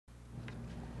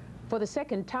For the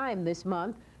second time this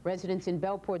month, residents in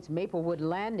Bellport's Maplewood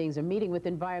Landings are meeting with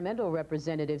environmental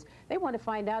representatives. They want to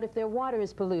find out if their water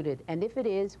is polluted, and if it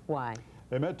is, why.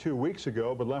 They met 2 weeks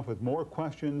ago, but left with more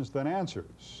questions than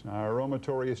answers. Roma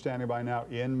Torrey is standing by now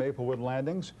in Maplewood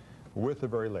Landings with the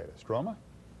very latest. Roma?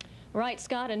 Right,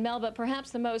 Scott and Mel, but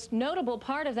perhaps the most notable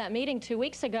part of that meeting 2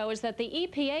 weeks ago is that the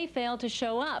EPA failed to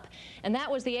show up. And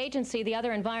that was the agency the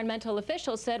other environmental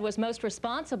officials said was most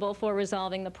responsible for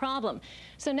resolving the problem.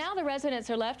 So now the residents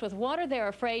are left with water they're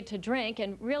afraid to drink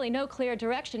and really no clear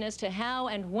direction as to how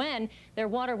and when their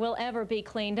water will ever be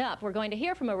cleaned up. We're going to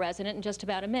hear from a resident in just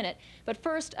about a minute. But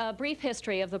first, a brief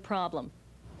history of the problem.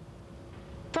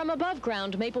 From above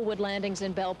ground, Maplewood Landings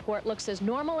in Bellport looks as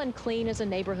normal and clean as a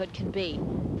neighborhood can be.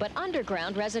 But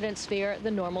underground, residents fear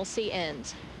the normalcy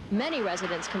ends. Many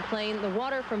residents complain the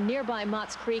water from nearby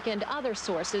Mott's Creek and other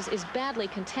sources is badly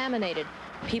contaminated.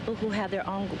 People who have their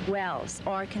own wells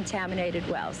are contaminated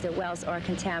wells. Their wells are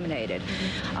contaminated.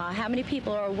 How many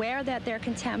people are aware that they're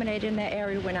contaminated in that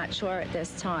area? We're not sure at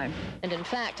this time. And in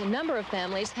fact, a number of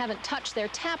families haven't touched their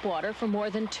tap water for more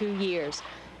than 2 years.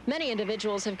 Many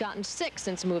individuals have gotten sick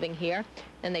since moving here,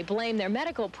 and they blame their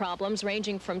medical problems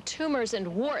ranging from tumors and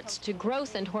warts to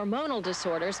growth and hormonal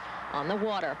disorders on the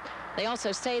water. They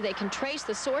also say they can trace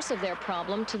the source of their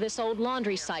problem to this old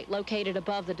laundry site located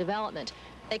above the development.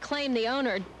 They claim the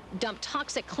owner dumped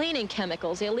toxic cleaning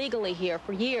chemicals illegally here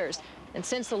for years. And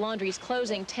since the laundry's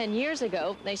closing 10 years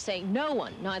ago, they say no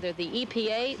one, neither the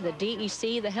EPA, the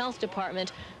DEC, the health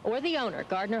department, or the owner,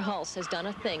 Gardner Hulse, has done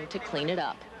a thing to clean it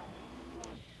up.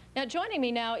 Now, joining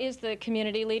me now is the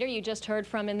community leader you just heard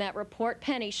from in that report,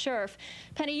 Penny Scherf.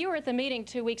 Penny, you were at the meeting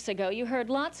 2 weeks ago. You heard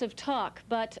lots of talk,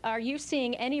 but are you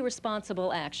seeing any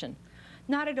responsible action?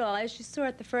 Not at all. As you saw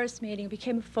at the first meeting, it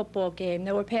became a football game.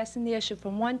 They were passing the issue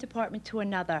from one department to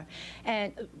another.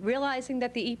 And realizing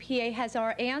that the EPA has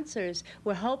our answers,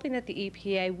 we're hoping that the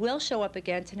EPA will show up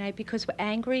again tonight because we're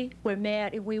angry, we're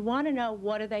mad, and we want to know,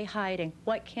 what are they hiding?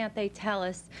 What can't they tell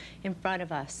us in front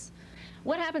of us?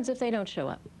 What happens if they don't show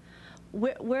up?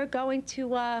 We're going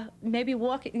to maybe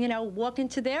walk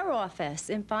into their office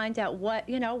and find out what,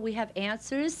 we have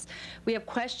answers, we have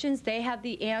questions, they have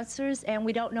the answers, and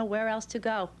we don't know where else to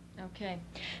go. Okay.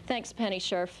 Thanks, Penny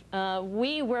Scherf.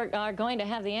 We are going to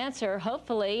have the answer,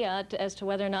 hopefully, as to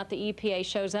whether or not the EPA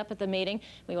shows up at the meeting.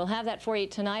 We will have that for you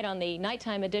tonight on the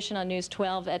nighttime edition on News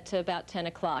 12 at about 10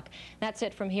 o'clock. That's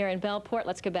it from here in Bellport.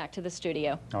 Let's go back to the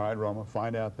studio. All right, Roma,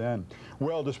 find out then.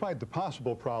 Well, despite the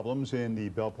possible problems in the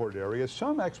Bellport area,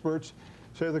 some experts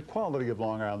say the quality of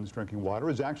Long Island's drinking water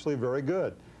is actually very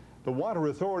good. The water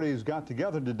authorities got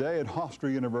together today at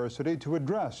Hofstra University to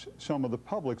address some of the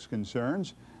public's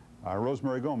concerns.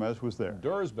 Rosemary Gomez was there.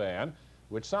 Dursban,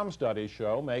 which some studies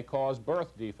show may cause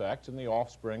birth defects in the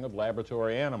offspring of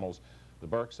laboratory animals. The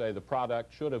Burkes say the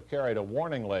product should have carried a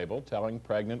warning label telling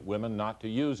pregnant women not to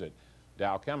use it.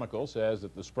 Dow Chemical says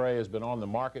that the spray has been on the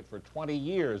market for 20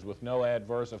 years with no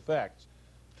adverse effects.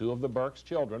 2 of the Burkes'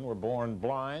 children were born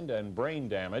blind and brain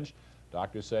damaged.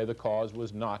 Doctors say the cause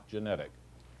was not genetic.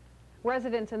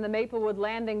 Residents in the Maplewood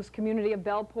Landings community of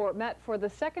Bellport met for the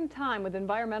second time with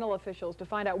environmental officials to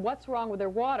find out what's wrong with their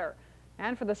water.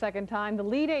 And for the second time, the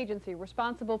lead agency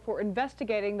responsible for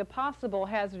investigating the possible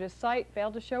hazardous site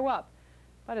failed to show up.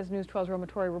 But as News 12's Roma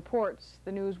Torrey reports,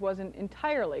 the news wasn't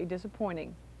entirely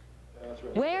disappointing.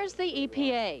 Where's the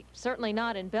EPA? Certainly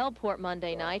not in Bellport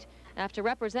Monday night, after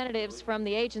representatives from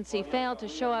the agency failed to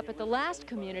show up at the last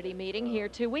community meeting here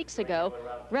 2 weeks ago.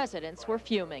 Residents were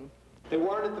fuming. They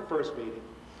weren't at the first meeting.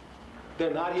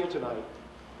 They're not here tonight.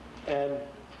 And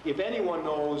if anyone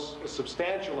knows a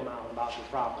substantial amount about the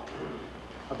problem,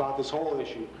 about this whole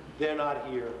issue, they're not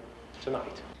here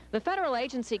tonight. The federal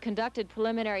agency conducted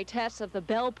preliminary tests of the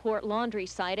Bellport laundry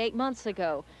site 8 months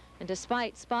ago. And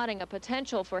despite spotting a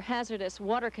potential for hazardous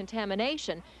water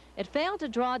contamination, it failed to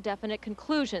draw definite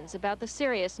conclusions about the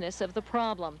seriousness of the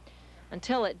problem.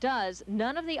 Until it does,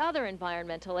 none of the other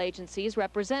environmental agencies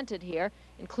represented here,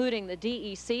 including the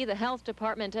DEC, the Health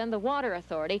Department, and the Water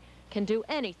Authority, can do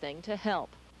anything to help.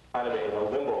 Kind of in a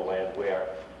limbo land where,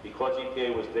 because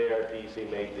EPA was there,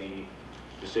 DEC made the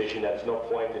decision that there's no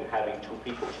point in having 2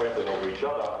 people trampling over each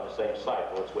other on the same site.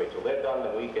 Well, let's wait till they're done,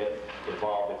 then we get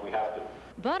involved if we have to.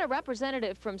 But a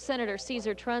representative from Senator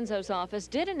Cesar Trunzo's office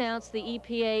did announce the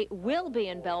EPA will be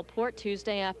in Bellport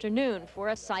Tuesday afternoon for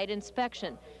a site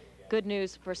inspection. Good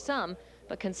news for some,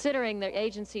 but considering the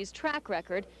agency's track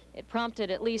record, it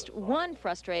prompted at least one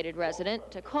frustrated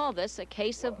resident to call this a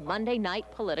case of Monday night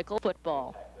political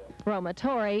football. Roma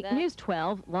Torrey, News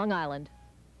 12, Long Island.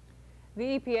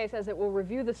 The EPA says it will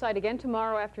review the site again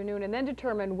tomorrow afternoon and then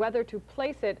determine whether to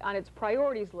place it on its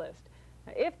priorities list.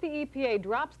 If the EPA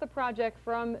drops the project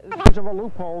from of a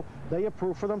loophole they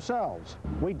approve for themselves.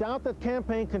 We doubt that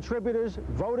campaign contributors,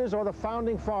 voters, or the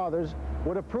founding fathers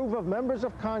would approve of members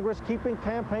of Congress keeping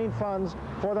campaign funds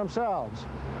for themselves.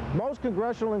 Most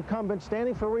congressional incumbents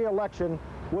standing for re-election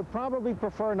would probably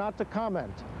prefer not to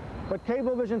comment. But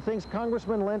Cablevision thinks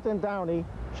Congressman Lent and Downey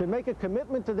should make a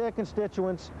commitment to their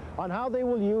constituents on how they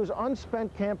will use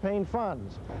unspent campaign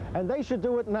funds. And they should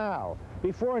do it now,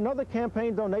 before another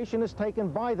campaign donation is taken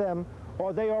by them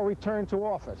or they are returned to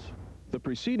office. The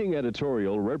preceding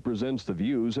editorial represents the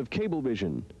views of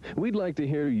Cablevision. We'd like to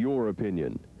hear your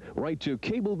opinion. Write to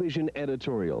Cablevision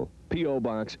Editorial, P.O.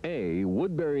 Box A,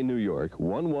 Woodbury, New York,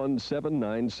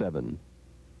 11797.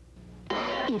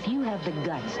 If you have the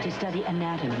guts to study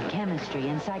anatomy, chemistry,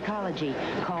 and psychology,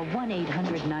 call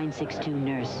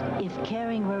 1-800-962-NURSE. If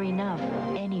caring were enough,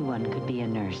 anyone could be a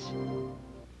nurse.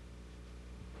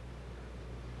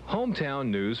 Hometown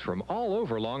news from all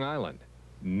over Long Island.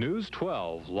 News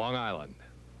 12, Long Island.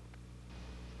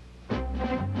 From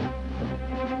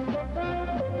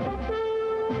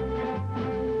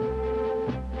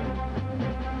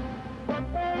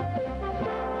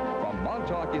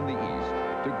Montauk in the east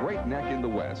to Great Neck in the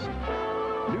west,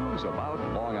 news about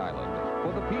Long Island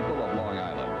for the people of Long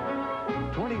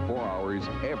Island. 24 hours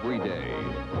every day.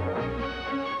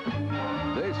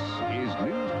 This is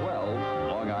News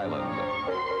 12 Long Island.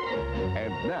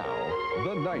 And now,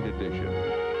 the night edition.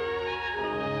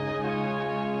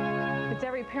 It's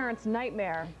every parent's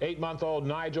nightmare. 8-month-old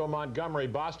Nigel Montgomery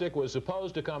Bostic was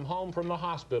supposed to come home from the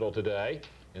hospital today.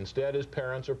 Instead, his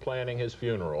parents are planning his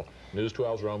funeral. News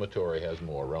 12's Roma Torrey has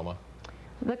more. Roma.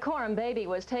 The Coram baby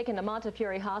was taken to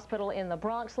Montefiore Hospital in the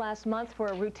Bronx last month for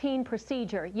a routine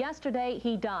procedure. Yesterday,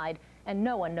 he died, and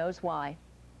no one knows why.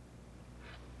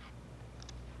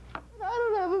 I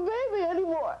don't have a baby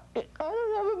anymore. I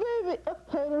don't have a baby. I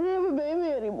don't have a baby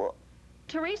anymore.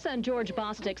 Teresa and George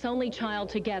Bostic's only child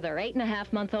together,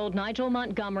 8-and-a-half-month-old Nigel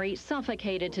Montgomery,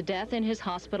 suffocated to death in his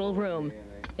hospital room.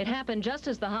 It happened just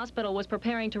as the hospital was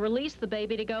preparing to release the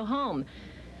baby to go home.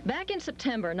 Back in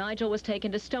September, Nigel was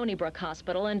taken to Stony Brook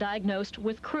Hospital and diagnosed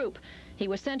with croup. He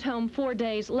was sent home 4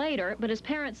 days later, but his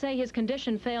parents say his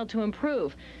condition failed to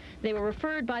improve. They were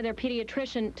referred by their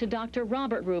pediatrician to Dr.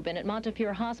 Robert Rubin at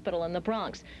Montefiore Hospital in the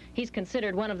Bronx. He's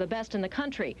considered one of the best in the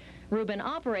country. Rubin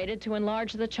operated to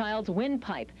enlarge the child's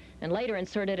windpipe and later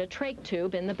inserted a trach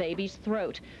tube in the baby's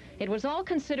throat. It was all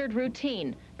considered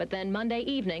routine, but then Monday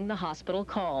evening, the hospital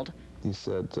called. He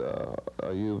said,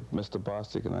 are you Mr.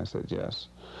 Bostic? And I said, yes.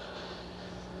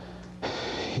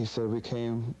 He said, we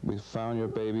found your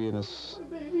baby in his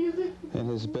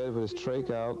bed with his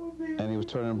trach out, and he was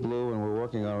turning blue, and we're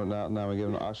working on it now. We're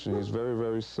giving him oxygen. He's very,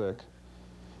 very sick.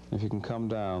 If you can come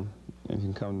down,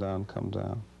 come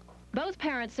down. Both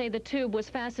parents say the tube was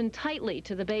fastened tightly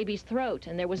to the baby's throat,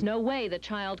 and there was no way the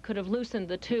child could have loosened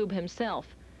the tube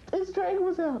himself. His trach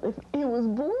was out. He was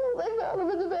blue. They found him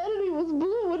in the bed, and he was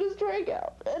blue with his trach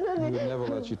out. And then he would never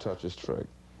let you touch his trach.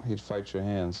 He'd fight your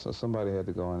hands, so somebody had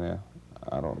to go in there.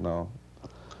 I don't know.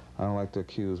 I don't like to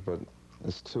accuse, but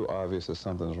it's too obvious that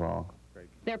something's wrong.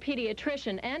 Their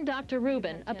pediatrician and Dr.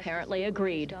 Rubin apparently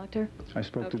agreed. Doctor? I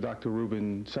spoke to Dr.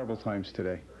 Rubin several times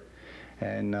today,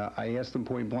 and I asked him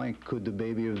point blank, could the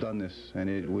baby have done this? And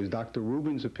it was Dr.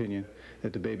 Rubin's opinion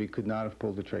that the baby could not have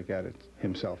pulled the trach out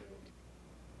himself.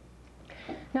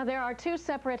 Now, there are two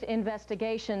separate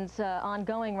investigations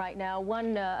ongoing right now.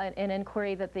 One, an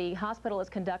inquiry that the hospital is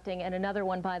conducting, and another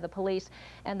one by the police.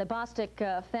 And the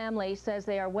Bostic family says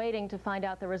they are waiting to find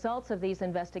out the results of these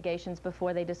investigations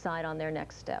before they decide on their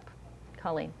next step.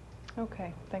 Colleen.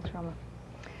 Okay, thanks, Roma.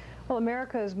 Well,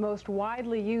 America's most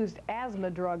widely used asthma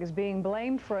drug is being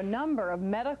blamed for a number of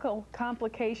medical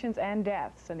complications and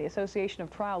deaths. And the Association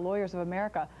of Trial Lawyers of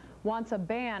America wants a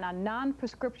ban on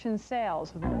non-prescription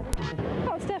sales of medicine.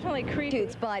 Oh, it's definitely creepy.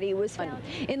 Dude's body was found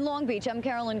in Long Beach. I'm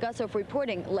Carolyn Gussoff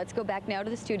reporting. Let's go back now to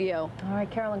the studio. All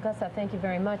right, Carolyn Gussoff, thank you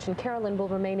very much. And Carolyn will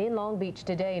remain in Long Beach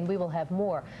today, and we will have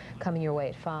more coming your way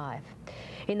at 5.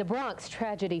 In the Bronx,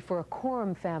 tragedy for a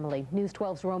Coram family. News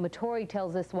 12's Roma Torrey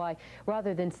tells us why,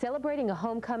 rather than celebrating a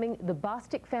homecoming, the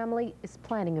Bostic family is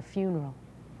planning a funeral.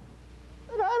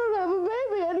 I don't have a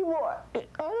baby anymore. I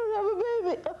don't have a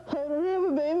baby. I don't have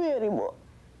a baby anymore.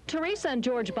 Teresa and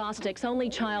George Bostic's only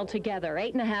child together,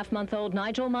 8-and-a-half-month-old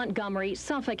Nigel Montgomery,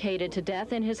 suffocated to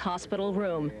death in his hospital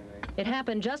room. It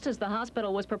happened just as the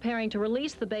hospital was preparing to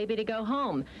release the baby to go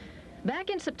home. Back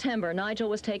in September, Nigel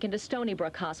was taken to Stony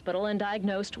Brook Hospital and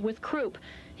diagnosed with croup.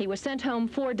 He was sent home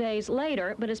 4 days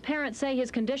later, but his parents say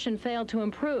his condition failed to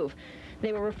improve.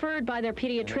 They were referred by their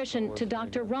pediatrician to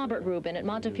Dr. Robert Rubin at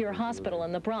Montefiore Hospital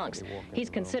in the Bronx.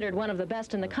 He's considered one of the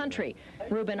best in the country.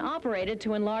 Rubin operated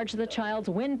to enlarge the child's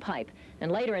windpipe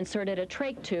and later inserted a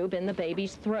trach tube in the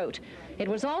baby's throat. It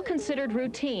was all considered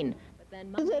routine.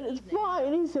 He said it's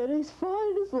fine. He said it's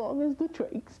fine as long as the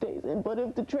trach stays in. But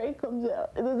if the trach comes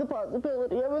out, there's a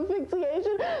possibility of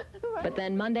asphyxiation. But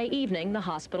then Monday evening, the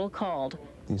hospital called.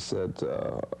 He said,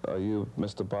 are you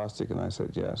Mr. Bostic? And I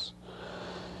said, yes.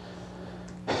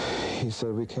 He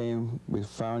said, we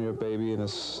found your baby in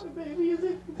his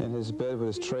bed with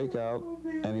his trach out,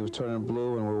 and he was turning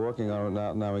blue, and we're working on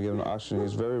it now. We're giving him oxygen.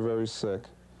 He's very, very sick.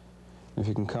 If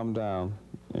you can come down,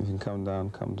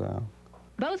 come down.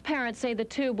 Both parents say the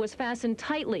tube was fastened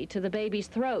tightly to the baby's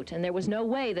throat, and there was no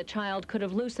way the child could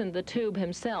have loosened the tube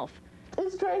himself.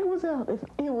 His trach was out.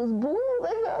 He was blue.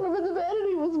 They found him in the bed, and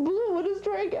he was blue with his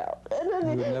trach out. And then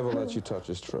he would never let you touch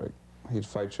his trach. He'd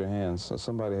fight your hands, so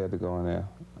somebody had to go in there.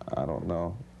 I don't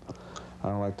know. I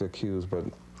don't like to accuse, but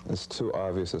it's too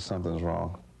obvious that something's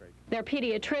wrong. Their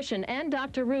pediatrician and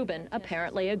Dr. Rubin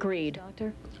apparently agreed.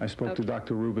 I spoke to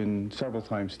Dr. Rubin several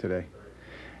times today,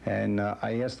 and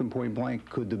I asked him point blank,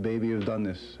 could the baby have done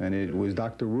this? And it was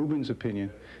Dr. Rubin's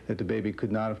opinion that the baby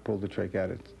could not have pulled the trach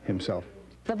out himself.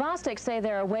 The Bostics say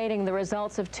they're awaiting the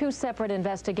results of two separate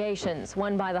investigations,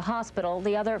 one by the hospital,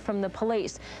 the other from the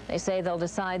police. They say they'll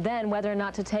decide then whether or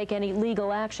not to take any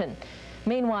legal action.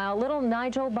 Meanwhile, little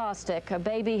Nigel Bostic, a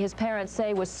baby his parents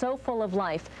say was so full of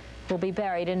life, will be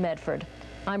buried in Medford.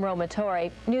 I'm Roma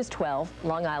Torrey, News 12,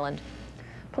 Long Island.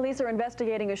 Police are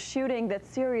investigating a shooting that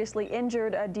seriously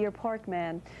injured a Deer Park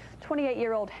man.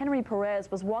 28-year-old Henry Perez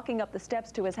was walking up the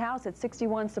steps to his house at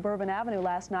 61 Suburban Avenue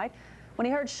last night when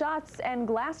he heard shots and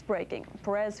glass breaking.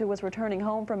 Perez, who was returning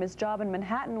home from his job in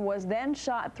Manhattan, was then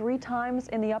shot 3 times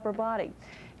in the upper body.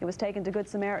 He was taken to Good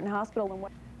Samaritan Hospital.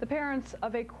 The parents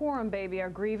of a Quorum baby are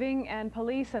grieving, and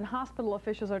police and hospital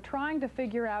officials are trying to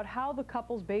figure out how the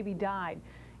couple's baby died.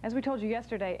 As we told you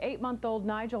yesterday, 8-month-old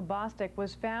Nigel Bostic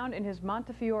was found in his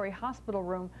Montefiore hospital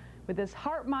room with his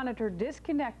heart monitor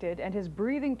disconnected and his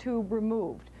breathing tube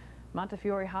removed.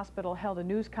 Montefiore Hospital held a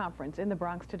news conference in the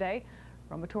Bronx today.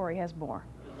 Roma Torrey has more.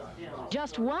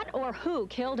 Just what or who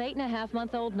killed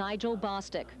 8-and-a-half-month-old Nigel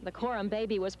Bostic? The Quorum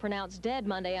baby was pronounced dead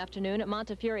Monday afternoon at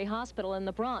Montefiore Hospital in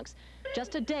the Bronx,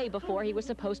 just a day before he was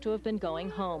supposed to have been going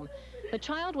home. The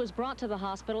child was brought to the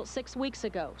hospital 6 weeks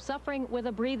ago, suffering with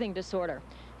a breathing disorder.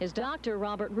 His doctor,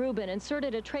 Robert Rubin,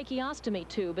 inserted a tracheostomy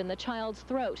tube in the child's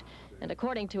throat, and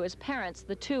according to his parents,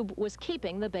 the tube was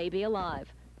keeping the baby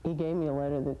alive. He gave me a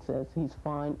letter that says he's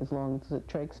fine as long as the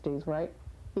trach stays right.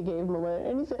 He gave him a letter,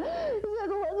 and he said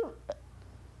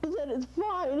it's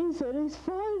fine. He said it's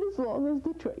fine as long as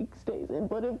the trach stays in.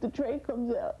 But if the trach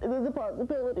comes out, there's a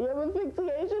possibility of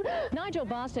asphyxiation. Nigel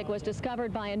Bostic was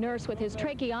discovered by a nurse with his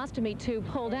tracheostomy tube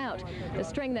pulled out. The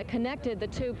string that connected the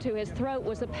tube to his throat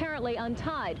was apparently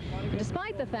untied. And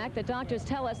despite the fact that doctors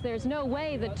tell us there's no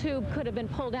way the tube could have been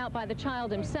pulled out by the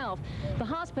child himself, the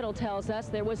hospital tells us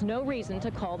there was no reason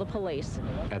to call the police.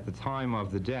 At the time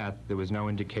of the death, there was no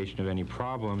indication of any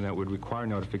problem that would require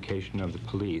notification of the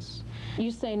police. You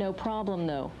say no problem,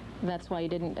 though. That's why you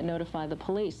didn't notify the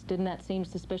police. Didn't that seem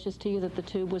suspicious to you that the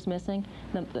tube was missing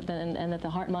and that the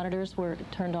heart monitors were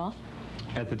turned off?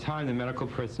 At the time, the medical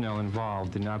personnel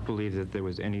involved did not believe that there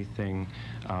was anything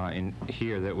in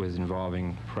here that was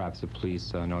involving perhaps a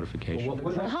police notification.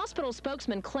 The hospital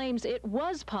spokesman claims it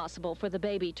was possible for the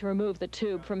baby to remove the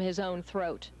tube from his own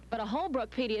throat. But a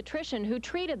Holbrook pediatrician who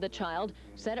treated the child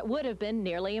said it would have been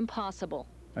nearly impossible.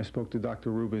 I spoke to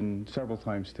Dr. Rubin several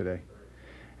times today,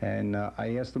 and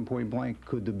I asked him point blank,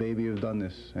 could the baby have done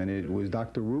this? And it was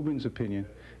Dr. Rubin's opinion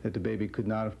that the baby could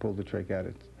not have pulled the trach out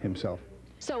himself.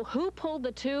 So who pulled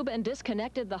the tube and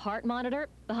disconnected the heart monitor?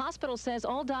 The hospital says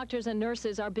all doctors and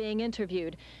nurses are being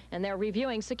interviewed, and they're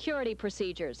reviewing security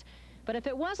procedures. But if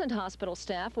it wasn't hospital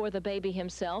staff or the baby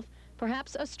himself,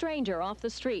 perhaps a stranger off the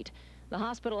street. The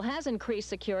hospital has increased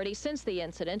security since the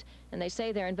incident, and they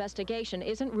say their investigation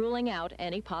isn't ruling out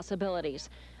any possibilities.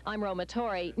 I'm Roma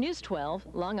Torrey, News 12,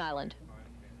 Long Island.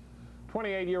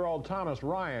 28-year-old Thomas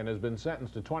Ryan has been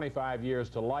sentenced to 25 years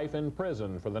to life in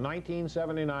prison for the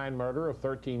 1979 murder of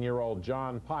 13-year-old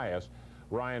John Pius.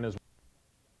 Ryan is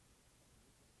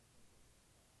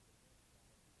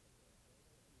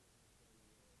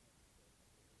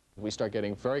We start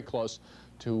getting very close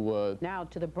to... Now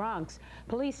to the Bronx.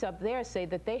 Police up there say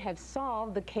that they have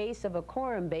solved the case of a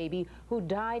Quorum baby who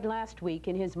died last week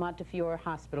in his Montefiore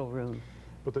hospital room.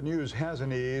 But the news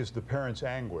hasn't eased the parents'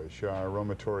 anguish.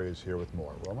 Roma Torrey is here with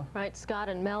more. Roma? Right, Scott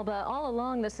and Melba, all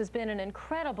along this has been an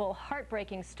incredible,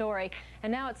 heartbreaking story,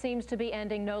 and now it seems to be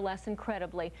ending no less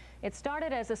incredibly. It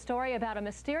started as a story about a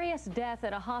mysterious death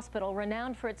at a hospital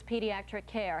renowned for its pediatric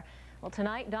care. Well,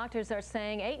 tonight, doctors are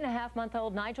saying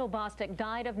 8.5-month-old Nigel Bostic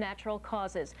died of natural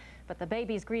causes. But the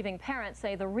baby's grieving parents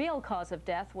say the real cause of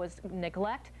death was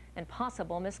neglect and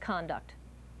possible misconduct.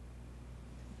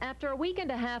 After a week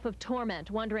and a half of torment,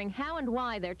 wondering how and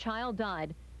why their child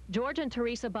died, George and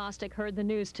Teresa Bostic heard the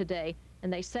news today,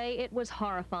 and they say it was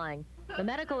horrifying. The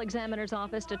medical examiner's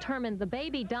office determined the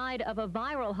baby died of a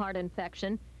viral heart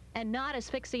infection and not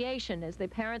asphyxiation, as the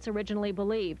parents originally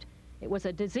believed. It was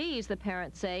a disease, the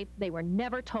parents say, they were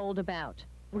never told about.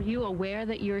 Were you aware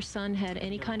that your son had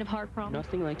any kind of heart problem?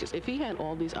 Nothing like this. If he had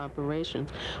all these operations,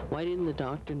 why didn't the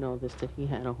doctor know this, that he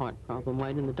had a heart problem? Why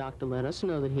didn't the doctor let us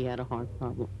know that he had a heart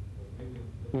problem?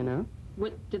 You know?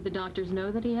 What, did the doctors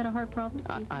know that he had a heart problem?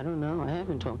 I don't know. I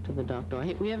haven't talked to the doctor.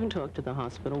 We haven't talked to the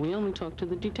hospital. We only talked to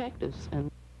the detectives.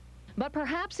 But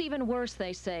perhaps even worse,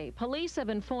 they say. Police have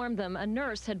informed them a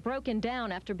nurse had broken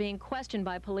down after being questioned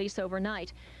by police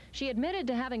overnight. She admitted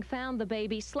to having found the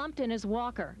baby slumped in his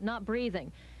walker, not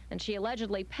breathing. And she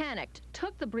allegedly panicked,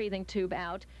 took the breathing tube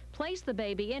out, placed the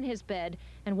baby in his bed,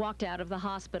 and walked out of the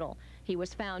hospital. He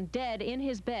was found dead in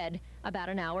his bed about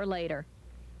an hour later.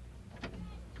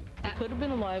 He could have been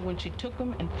alive when she took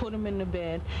him and put him in the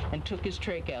bed and took his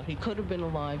trach out. He could have been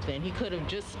alive then. He could have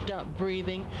just stopped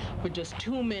breathing for just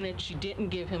 2 minutes. She didn't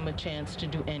give him a chance to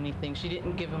do anything. She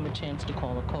didn't give him a chance to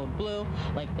call a code blue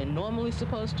like they're normally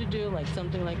supposed to do, like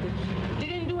something like this. They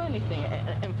didn't do anything.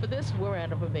 And for this, we're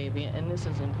out of a baby, and this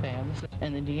isn't fair.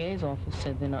 And the DA's office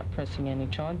said they're not pressing any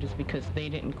charges because they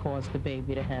didn't cause the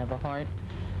baby to have a heart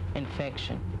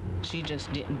infection. She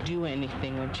just didn't do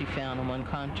anything when she found him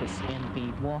unconscious in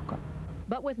the walker.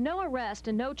 But with no arrest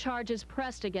and no charges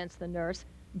pressed against the nurse,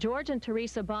 George and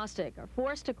Teresa Bostic are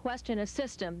forced to question a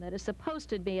system that is supposed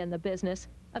to be in the business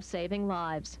of saving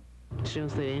lives. It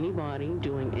shows that anybody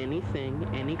doing anything,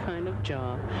 any kind of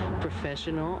job,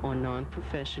 professional or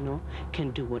non-professional, can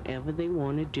do whatever they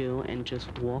want to do and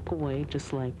just walk away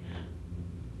just like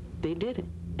they did it.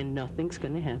 And nothing's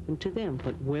going to happen to them,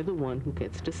 but we're the one who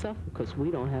gets to suffer because we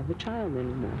don't have a child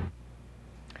anymore.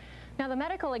 Now, the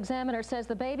medical examiner says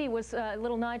the baby was,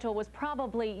 little Nigel was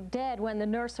probably dead when the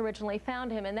nurse originally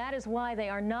found him, and that is why they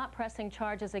are not pressing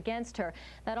charges against her.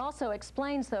 That also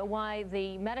explains, though, why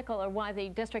the why the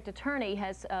district attorney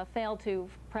has failed to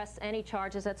press any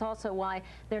charges. That's also why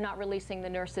they're not releasing the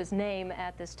nurse's name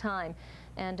at this time.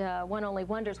 And one only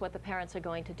wonders what the parents are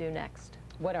going to do next.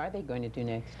 What are they going to do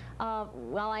next?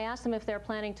 Well, I asked them if they're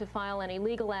planning to file any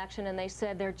legal action, and they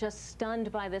said they're just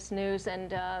stunned by this news, and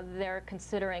they're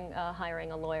considering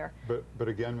hiring a lawyer. But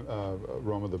again,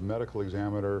 Roma, the medical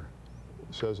examiner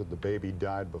says that the baby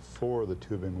died before the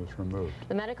tubing was removed.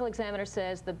 The medical examiner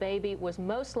says the baby was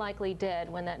most likely dead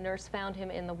when that nurse found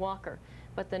him in the walker.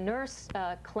 But the nurse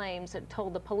claims and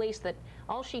told the police that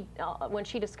when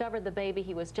she discovered the baby,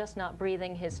 he was just not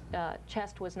breathing. His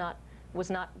chest was not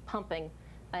pumping.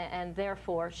 And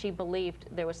therefore, she believed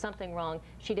there was something wrong.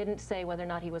 She didn't say whether or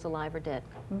not he was alive or dead.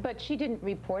 But she didn't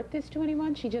report this to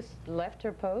anyone? She just left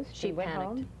her post? She went panicked.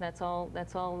 home? That's all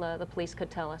the police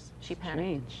could tell us. She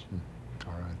panicked. Strange.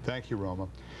 All right. Thank you, Roma.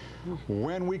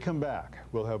 When we come back,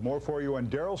 we'll have more for you on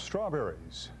Darryl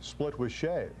Strawberry's split with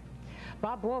Shay.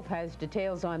 Bob Wolf has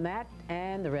details on that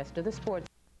and the rest of the sports.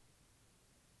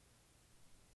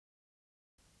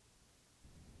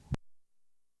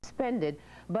 Suspended,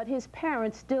 but his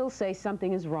parents still say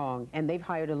something is wrong, and they've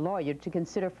hired a lawyer to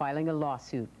consider filing a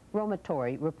lawsuit. Roma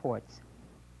Torrey reports.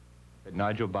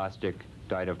 Nigel Bostic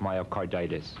died of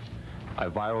myocarditis,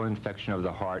 a viral infection of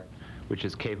the heart which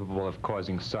is capable of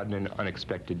causing sudden and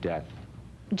unexpected death.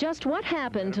 Just what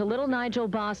happened to little Nigel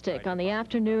Bostic on the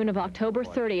afternoon of October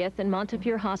 30th in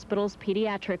Montefiore Hospital's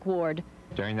pediatric ward?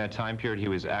 During that time period, he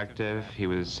was active,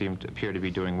 seemed to appear to be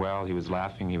doing well, he was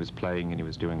laughing, he was playing, and he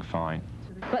was doing fine.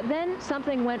 But then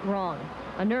something went wrong.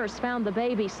 A nurse found the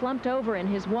baby slumped over in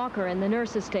his walker in the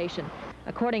nurse's station.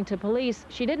 According to police,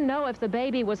 she didn't know if the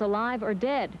baby was alive or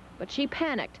dead, but she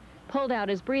panicked, pulled out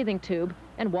his breathing tube,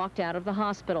 and walked out of the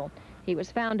hospital. He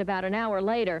was found about an hour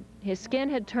later. His skin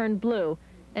had turned blue,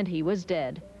 and he was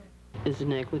dead. Is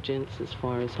negligence as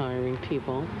far as hiring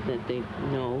people that they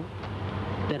know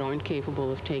that aren't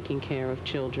capable of taking care of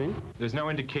children? There's no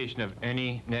indication of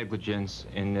any negligence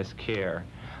in this care.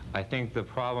 I think the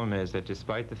problem is that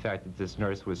despite the fact that this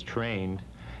nurse was trained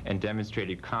and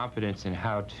demonstrated competence in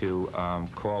how to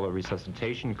call a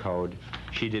resuscitation code,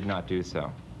 she did not do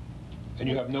so. And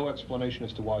you have no explanation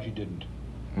as to why she didn't?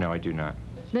 No, I do not.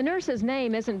 The nurse's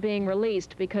name isn't being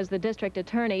released because the district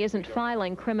attorney isn't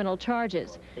filing criminal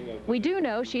charges. We do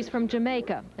know she's from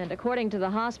Jamaica, and according to the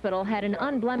hospital, had an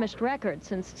unblemished record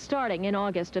since starting in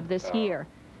August of this year.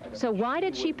 So why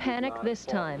did she panic this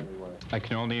time? I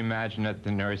can only imagine that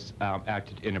the nurse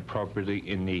acted inappropriately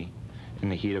in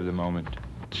the heat of the moment.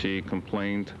 She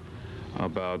complained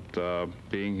about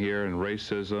being here and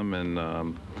racism and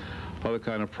other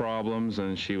kind of problems,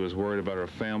 and she was worried about her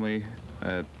family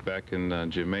back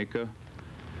in Jamaica,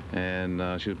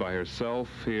 and she was by herself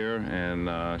here,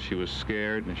 and she was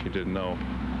scared and she didn't know.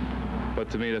 But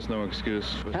to me, that's no excuse.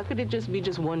 How could it just be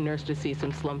one nurse to see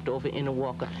him slumped over in a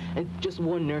walker, and just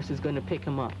one nurse is going to pick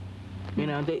him up? You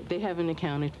know, they haven't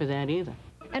accounted for that either.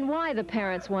 And why, the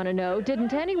parents want to know,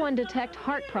 didn't anyone detect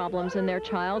heart problems in their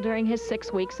child during his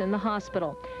 6 weeks in the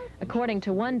hospital? According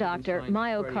to one doctor,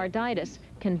 myocarditis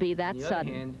can be that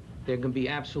sudden. There can be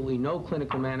absolutely no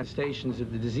clinical manifestations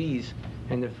of the disease,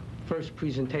 and the first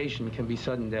presentation can be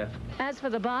sudden death. As for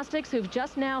the Bostics, who've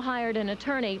just now hired an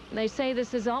attorney, they say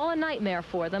this is all a nightmare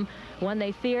for them, one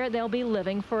they fear they'll be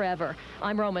living forever.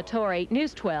 I'm Roma Torrey,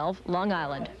 News 12, Long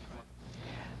Island.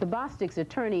 The Bostick's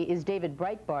attorney is David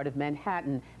Breitbart of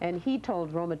Manhattan, and he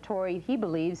told Roma Torrey he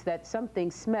believes that something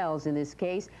smells in this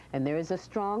case, and there is a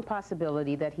strong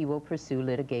possibility that he will pursue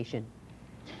litigation.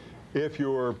 If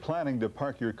you're planning to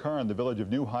park your car in the village of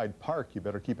New Hyde Park, you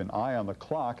better keep an eye on the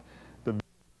clock.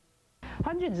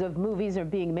 Hundreds of movies are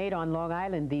being made on Long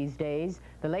Island these days.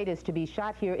 The latest to be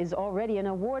shot here is already an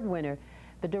award winner.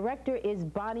 The director is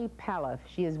Bonnie Pala.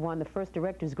 She has won the first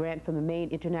director's grant from the Maine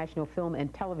International Film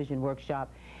and Television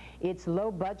Workshop. It's low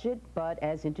budget, but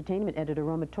as entertainment editor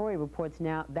Roma Torrey reports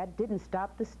now, that didn't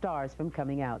stop the stars from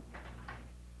coming out.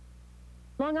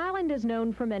 Long Island is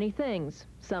known for many things,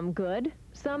 some good,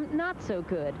 some not so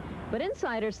good. But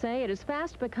insiders say it is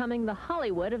fast becoming the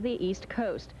Hollywood of the East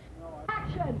Coast.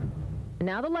 Action!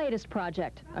 Now the latest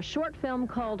project, a short film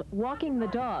called Walking the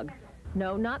Dog.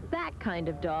 No, not that kind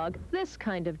of dog, this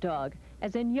kind of dog,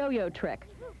 as in Yo-Yo Trick.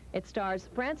 It stars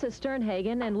Francis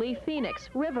Sternhagen and Lee Phoenix,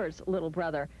 River's little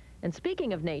brother. And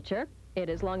speaking of nature, it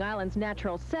is Long Island's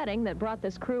natural setting that brought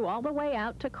this crew all the way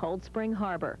out to Cold Spring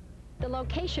Harbor. The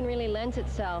location really lends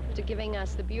itself to giving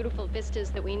us the beautiful vistas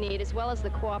that we need, as well as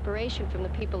the cooperation from the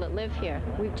people that live here.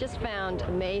 We've just found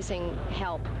amazing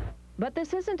help. But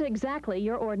this isn't exactly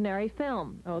your ordinary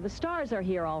film. Oh, the stars are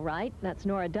here all right. That's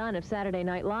Nora Dunn of Saturday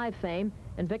Night Live fame,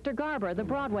 and Victor Garber, the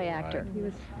Broadway actor.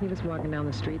 He was walking down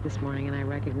the street this morning, and I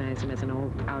recognized him as an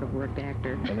old, out-of-work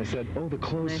actor. And they said, oh, the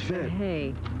clothes fit. Said,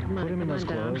 hey, come on, put him in those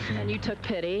clothes. And you took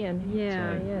pity, and...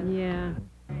 Yeah.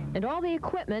 And all the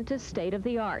equipment is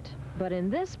state-of-the-art. But in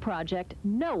this project,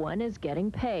 no one is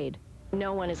getting paid.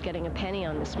 No one is getting a penny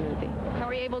on this movie. How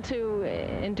are you able to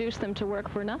induce them to work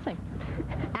for nothing?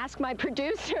 Ask my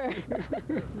producer.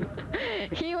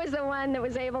 He was the one that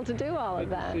was able to do all of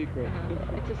that. It's a secret.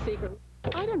 It's a secret.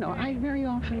 I don't know. I very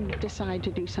often decide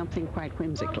to do something quite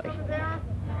whimsically.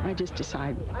 I just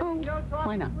decide, oh,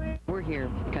 why not? We're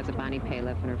here because of Bonnie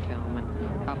Pala and her film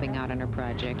and helping out on her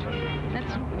project.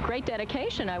 That's great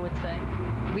dedication, I would say.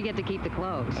 We get to keep the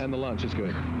clothes. And the lunch is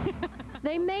good.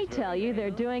 They may tell you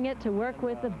they're doing it to work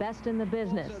with the best in the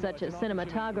business, such as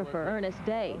cinematographer Ernest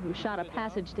Day, who shot A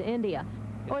Passage to India.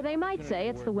 Or they might say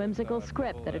it's the whimsical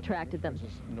script that attracted them.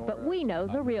 But we know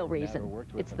the real reason.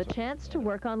 It's the chance to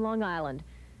work on Long Island.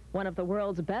 One of the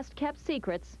world's best-kept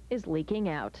secrets is leaking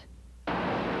out.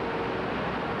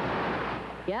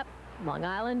 Yep, Long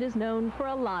Island is known for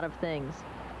a lot of things.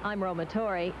 I'm Roma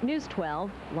Torrey, News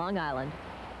 12, Long Island.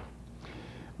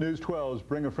 News 12's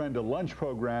Bring a Friend to Lunch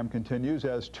program continues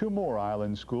as 2 more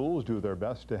island schools do their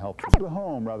best to help to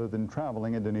home rather than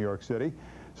traveling into New York City.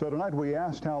 So tonight we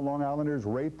asked how Long Islanders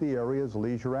rate the area's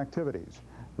leisure activities.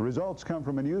 The results come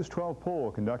from a News 12 poll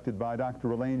conducted by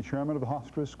Dr. Elaine Sherman of the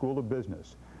Hofstra School of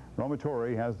Business. Roma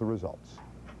Torrey has the results.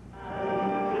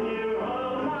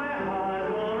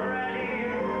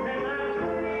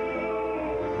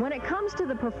 When it comes to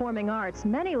the performing arts,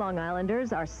 many Long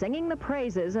Islanders are singing the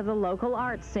praises of the local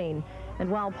arts scene. And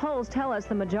while polls tell us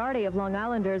the majority of Long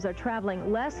Islanders are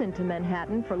traveling less into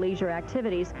Manhattan for leisure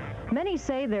activities, many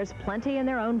say there's plenty in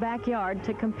their own backyard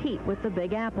to compete with the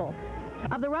Big Apple.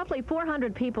 Of the roughly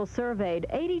 400 people surveyed,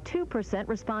 82%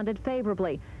 responded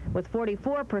favorably, with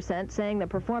 44% saying the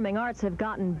performing arts have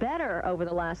gotten better over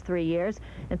the last 3 years,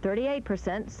 and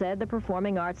 38% said the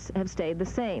performing arts have stayed the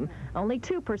same. Only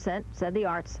 2% said the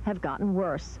arts have gotten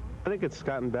worse. I think it's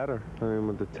gotten better. I mean,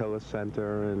 with the Tillis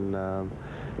Center and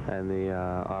the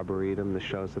Arboretum, the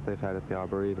shows that they've had at the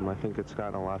Arboretum, I think it's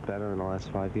gotten a lot better in the last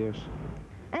 5 years.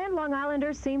 And Long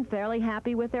Islanders seem fairly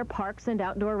happy with their parks and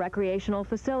outdoor recreational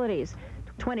facilities.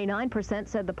 29%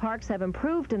 said the parks have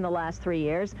improved in the last 3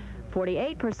 years.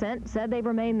 48% said they've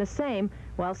remained the same,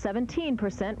 while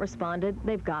 17% responded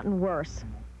they've gotten worse.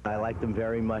 I like them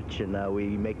very much, and we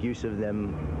make use of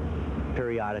them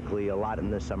periodically, a lot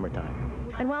in the summertime.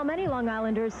 And while many Long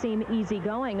Islanders seem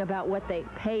easygoing about what they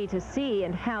pay to see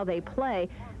and how they play,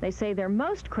 they say they're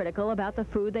most critical about the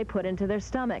food they put into their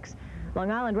stomachs. Long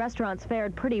Island restaurants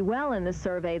fared pretty well in this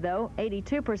survey, though.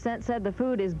 82% said the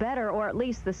food is better or at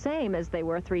least the same as they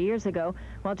were 3 years ago,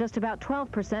 while just about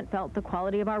 12% felt the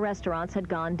quality of our restaurants had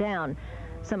gone down.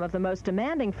 Some of the most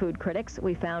demanding food critics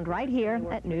we found right here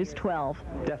at News 12.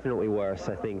 Definitely worse.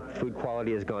 I think food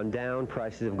quality has gone down,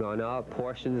 prices have gone up,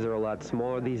 portions are a lot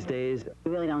smaller these days.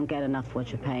 You really don't get enough what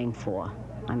you're paying for.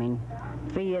 I mean,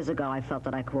 3 years ago I felt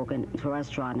that I could walk into a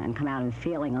restaurant and come out and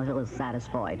feeling a little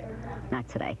satisfied. Not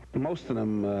today. Most of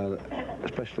them,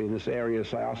 especially in this area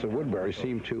south of Woodbury,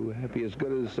 seem to be as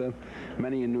good as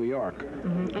many in New York.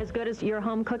 As good as your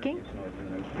home cooking?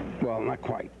 Well, not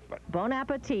quite. Bon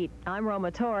appetit. I'm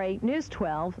Roma Torrey, News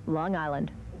 12, Long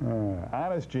Island.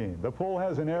 Honest, Gene, the poll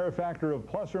has an error factor of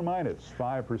plus or minus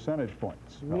 5 percentage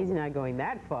points. He's not going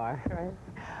that far. Right?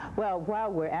 Well, while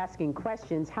we're asking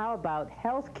questions, how about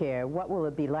health care? What will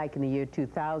it be like in the year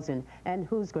 2000, and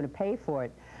who's going to pay for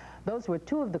it? Those were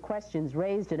two of the questions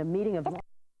raised at a meeting of...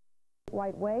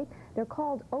 White Way. They're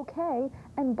called OK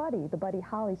and Buddy, the Buddy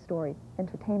Holly story.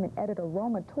 Entertainment editor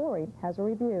Roma Torrey has a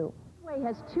review. Broadway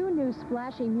has two new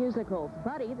splashy musicals,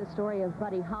 Buddy, the story of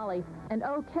Buddy Holly, and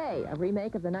OK, a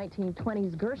remake of the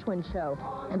 1920s Gershwin show.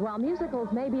 And while musicals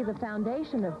may be the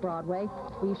foundation of Broadway,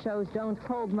 these shows don't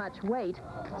hold much weight.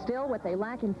 Still, what they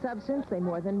lack in substance, they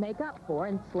more than make up for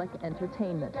in slick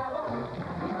entertainment.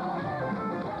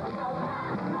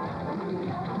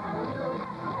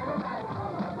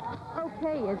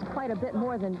 OK is quite a bit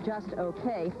more than just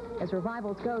OK. As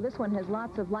revivals go, this one has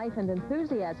lots of life and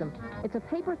enthusiasm. It's a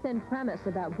paper-thin premise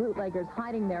about bootleggers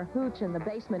hiding their hooch in the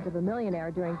basement of a millionaire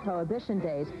during Prohibition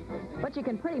days. But you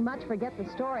can pretty much forget the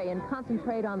story and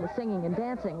concentrate on the singing and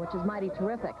dancing, which is mighty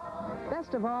terrific.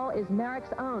 Best of all is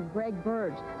Merrick's own Greg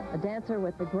Burge, a dancer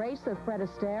with the grace of Fred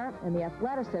Astaire and the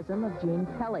athleticism of Gene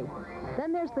Kelly.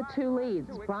 Then there's the two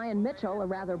leads, Brian Mitchell, a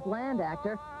rather bland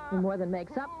actor, who more than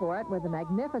makes up for it with a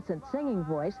magnificent singing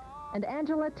voice, and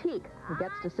Angela Teague, who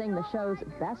gets to sing the show's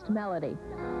best melody.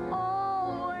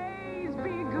 Always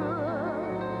be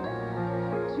good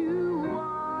to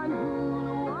one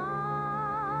who watch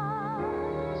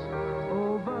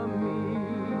over me.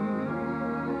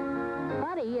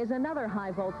 Buddy is another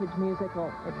high-voltage musical.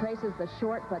 It traces the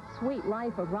short but sweet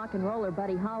life of rock and roller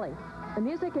Buddy Holly. The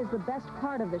music is the best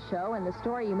part of the show, and the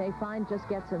story you may find just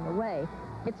gets in the way.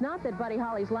 It's not that Buddy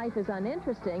Holly's life is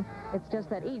uninteresting, it's just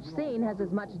that each scene has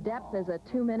as much depth as a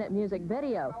 2-minute music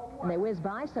video. And they whiz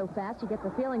by so fast you get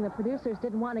the feeling the producers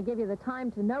didn't want to give you the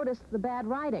time to notice the bad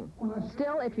writing.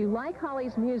 Still, if you like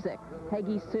Holly's music,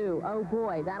 Peggy Sue, oh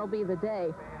boy, that'll be the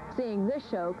day. Seeing this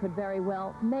show could very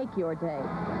well make your day.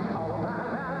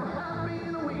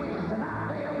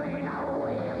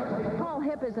 Paul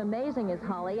Hipp is amazing as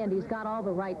Holly, and he's got all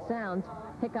the right sounds,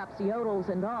 hiccups, yodels,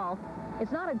 and all.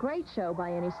 It's not a great show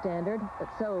by any standard, but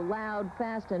so loud,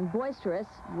 fast, and boisterous,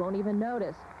 you won't even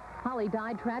notice. Holly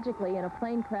died tragically in a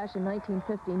plane crash in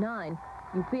 1959.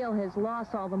 You feel his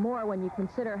loss all the more when you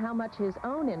consider how much his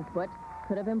own input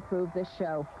could have improved this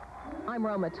show. I'm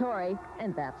Roma Torrey,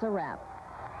 and that's a wrap.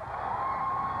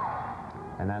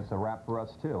 And that's a wrap for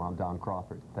us, too. I'm Don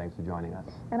Crawford. Thanks for joining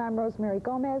us. And I'm Rosemary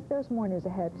Gomez. There's more news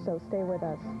ahead, so stay with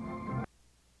us.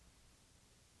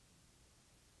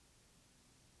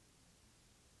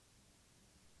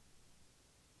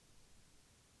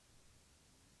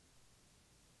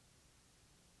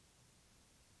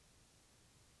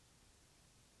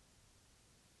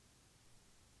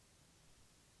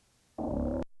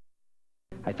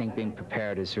 I think being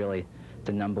prepared is really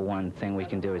the #1 thing we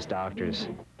can do as doctors.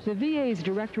 The VA's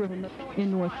director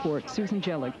in Northport, Susan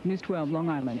Jellick, News 12, Long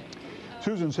Island.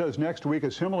 Susan says next week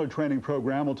a similar training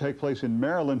program will take place in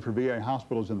Maryland for VA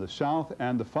hospitals in the South,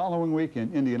 and the following week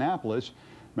in Indianapolis,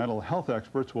 mental health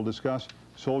experts will discuss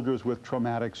soldiers with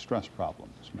traumatic stress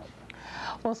problems.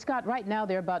 Well, Scott, right now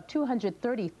there are about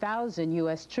 230,000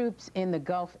 U.S. troops in the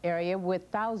Gulf area, with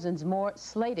thousands more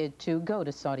slated to go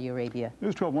to Saudi Arabia.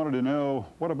 News 12 wanted to know,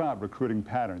 what about recruiting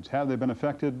patterns? Have they been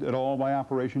affected at all by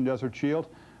Operation Desert Shield?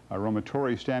 Roma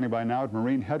Torrey standing by now at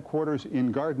Marine headquarters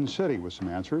in Garden City with some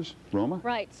answers. Roma?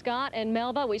 Right, Scott and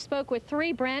Melba, we spoke with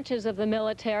 3 branches of the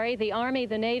military, the Army,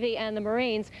 the Navy, and the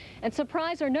Marines. And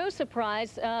surprise or no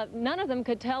surprise, none of them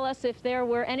could tell us if there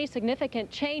were any significant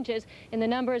changes in the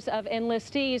numbers of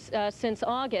enlistees since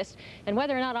August. And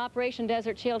whether or not Operation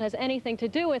Desert Shield has anything to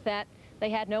do with that, they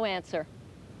had no answer.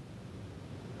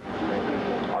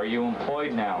 Are you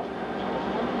employed now?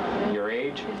 Your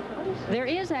age? There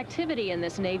is activity in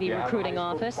this Navy recruiting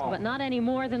office, but not any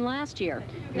more than last year.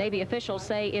 Navy officials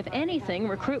say, if anything,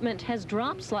 recruitment has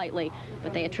dropped slightly,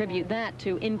 but they attribute that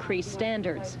to increased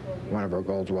standards. One of our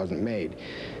goals wasn't made.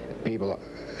 People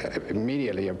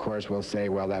immediately, of course, will say,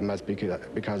 well, that must be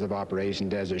because of Operation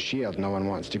Desert Shield. No one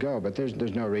wants to go, but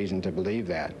there's no reason to believe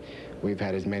that. We've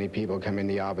had as many people come in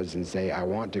the office and say, I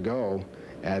want to go,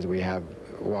 as we have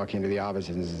walk into the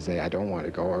offices and say, I don't want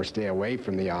to go, or stay away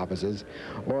from the offices,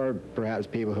 or perhaps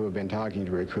people who have been talking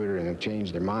to a recruiter and have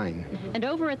changed their mind. And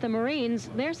over at the Marines,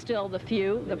 they're still the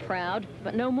few, the proud,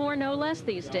 but no more, no less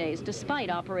these days, despite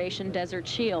Operation Desert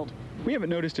Shield. We haven't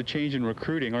noticed a change in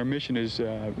recruiting. Our mission has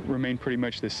remained pretty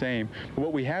much the same. But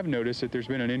what we have noticed is that there's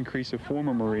been an increase of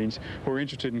former Marines who are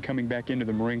interested in coming back into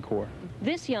the Marine Corps.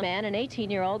 This young man, an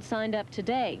 18-year-old, signed up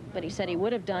today, but he said he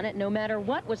would have done it no matter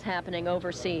what was happening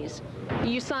overseas.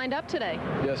 You signed up today?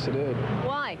 Yes, I did.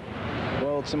 Why?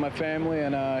 Well, it's in my family,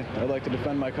 and I'd like to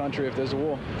defend my country if there's a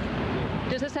war.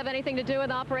 Does this have anything to do with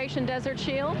Operation Desert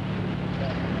Shield?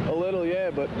 A little,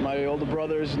 yeah, but my older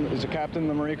brother is a captain in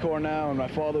the Marine Corps now, and my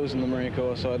father was in the Marine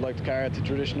Corps, so I'd like to carry out the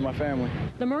tradition of my family.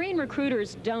 The Marine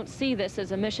recruiters don't see this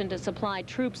as a mission to supply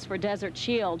troops for Desert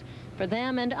Shield. For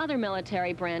them and other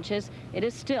military branches, it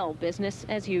is still business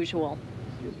as usual.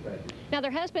 Now,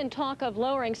 there has been talk of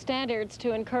lowering standards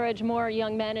to encourage more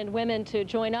young men and women to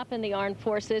join up in the armed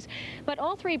forces, but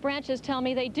all three branches tell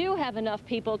me they do have enough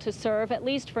people to serve, at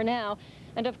least for now.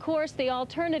 And of course, the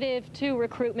alternative to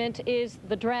recruitment is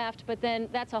the draft, but then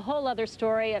that's a whole other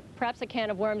story, perhaps a can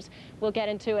of worms we'll get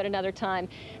into at another time.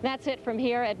 That's it from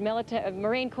here at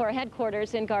Marine Corps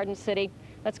headquarters in Garden City.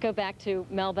 Let's go back to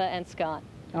Melba and Scott.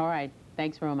 All right.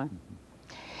 Thanks, Roma.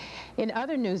 In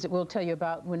other news that we'll tell you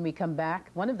about when we come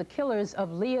back, one of the killers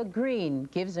of Leah Green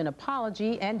gives an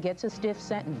apology and gets a stiff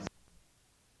sentence.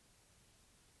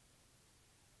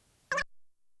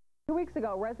 2 weeks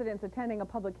ago, residents attending a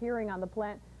public hearing on the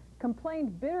plant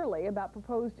complained bitterly about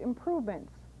proposed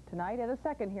improvements. Tonight, at a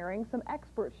second hearing, some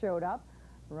experts showed up.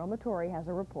 Roma Torrey has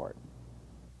a report.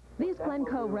 These Glen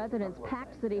Cove residents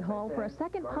packed City Hall for a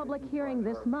second public hearing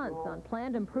this month on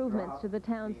planned improvements to the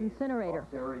town's incinerator.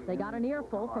 They got an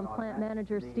earful from plant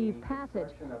manager Steve Passage,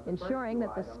 ensuring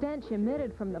that the stench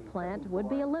emitted from the plant would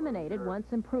be eliminated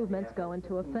once improvements go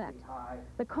into effect.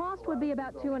 The cost would be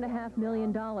about $2.5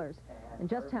 million. And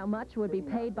just how much would be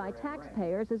paid by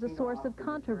taxpayers is a source of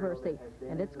controversy,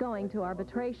 and it's going to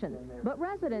arbitration. But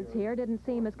residents here didn't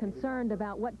seem as concerned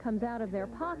about what comes out of their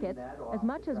pockets as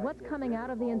much as what's coming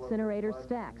out of the incinerator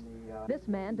stacks. This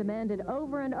man demanded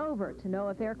over and over to know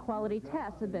if air quality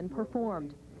tests had been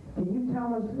performed. Can you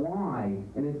tell us why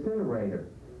an incinerator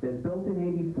that's built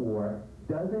in '84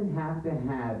 doesn't have to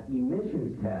have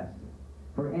emissions tests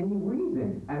for any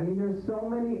reason? I mean, there's so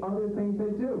many other things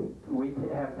they do. We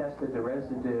have tested the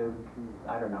residue,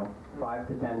 I don't know, 5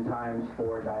 to 10 times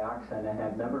for dioxin and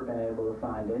have never been able to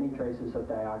find any traces of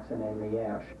dioxin in the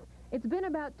ash. It's been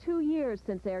about 2 years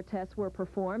since air tests were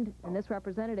performed, and this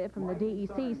representative from the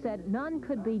DEC said none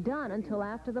could be done until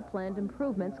after the planned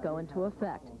improvements go into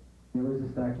effect. There is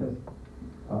a stack test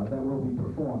that will be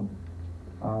performed.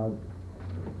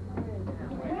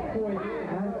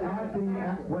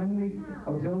 When the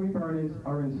auxiliary burners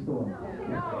are installed.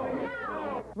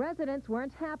 Residents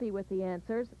weren't happy with the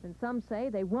answers, and some say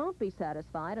they won't be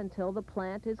satisfied until the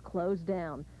plant is closed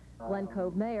down. Glen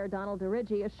Cove Mayor Donald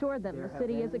DeRiggi assured them the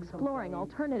city is exploring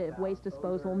alternative waste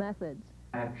disposal methods.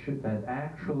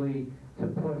 Actually to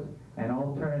put an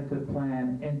alternative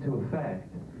plan into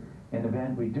effect, in the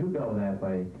event we do go that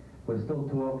way, we're still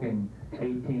talking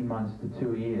 18 months to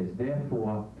 2 years.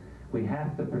 Therefore, we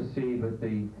have to proceed with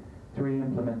the 3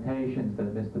 implementations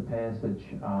that Mr. Passage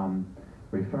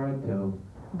referred to.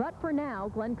 But for now,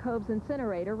 Glen Cove's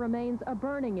incinerator remains a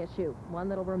burning issue, one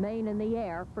that'll remain in the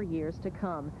air for years to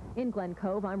come. In Glen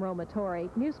Cove, I'm Roma Torrey,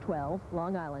 News 12,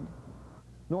 Long Island.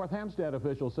 North Hempstead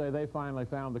officials say they finally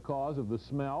found the cause of the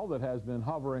smell that has been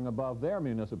hovering above their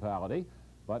municipality.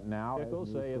 But now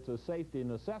officials say it's a safety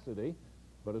necessity.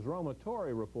 But as Roma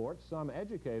Torrey reports, some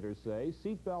educators say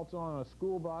seatbelts on a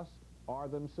school bus are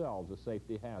themselves a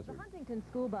safety hazard. The Huntington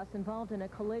school bus involved in a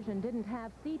collision didn't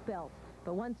have seatbelts,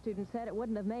 but one student said it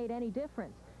wouldn't have made any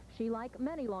difference. She, like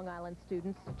many Long Island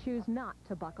students, choose not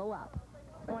to buckle up.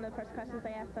 One of the first questions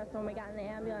they asked us when we got in the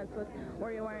ambulance was,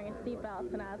 were you wearing a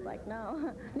seatbelt? And I was like,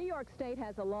 no. New York State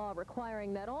has a law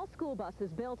requiring that all school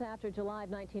buses built after July of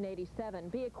 1987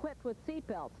 be equipped with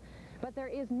seatbelts. But there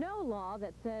is no law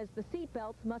that says the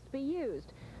seatbelts must be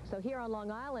used. So here on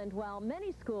Long Island, while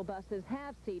many school buses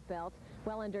have seatbelts,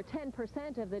 Well, under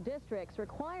 10% of the districts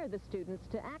require the students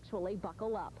to actually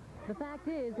buckle up. The fact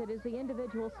is, it is the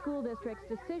individual school district's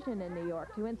decision in New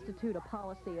York to institute a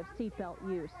policy of seatbelt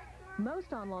use.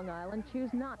 Most on Long Island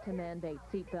choose not to mandate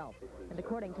seatbelts. And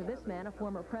according to this man, a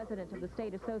former president of the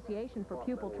State Association for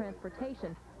Pupil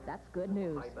Transportation, that's good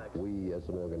news. We, as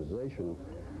an organization,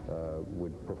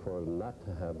 would prefer not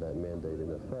to have that mandate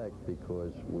in effect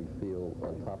because we feel,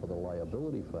 on top of the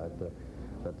liability factor,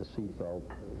 that the seatbelt,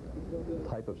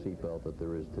 type of seatbelt that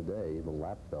there is today, the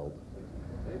lap belt,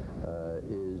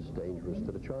 is dangerous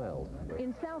to the child.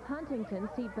 In South Huntington,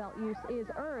 seatbelt use is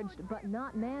urged but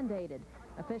not mandated.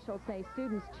 Officials say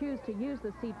students choose to use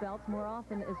the seatbelts more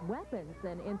often as weapons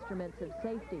than instruments of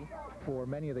safety. For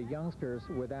many of the youngsters,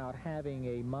 without having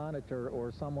a monitor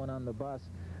or someone on the bus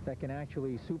that can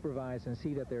actually supervise and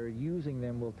see that they're using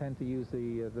them, will tend to use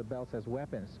the belts as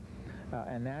weapons.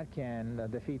 And that can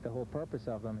defeat the whole purpose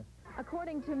of them.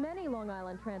 According to many Long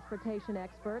Island transportation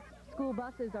experts, school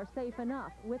buses are safe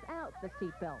enough without the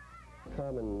seatbelts.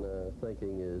 Common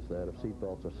thinking is that if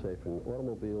seatbelts are safe in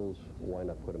automobiles, why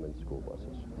not put them in school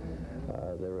buses?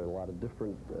 There are a lot of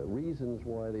different reasons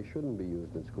why they shouldn't be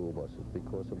used in school buses,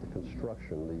 because of the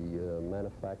construction, the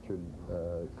manufactured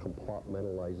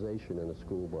compartmentalization in a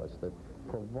school bus that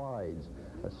provides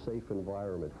a safe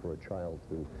environment for a child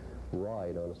to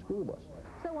ride on a school bus.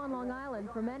 So on Long Island,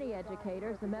 for many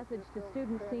educators, the message to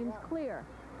students seems clear.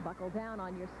 Buckle down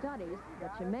on your studies,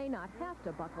 but you may not have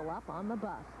to buckle up on the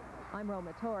bus. I'm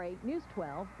Roma Torrey, News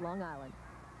 12, Long Island.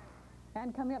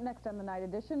 And coming up next on the Night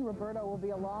Edition, Roberto will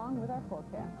be along with our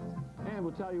forecast. And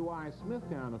we'll tell you why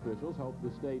Smithtown officials hope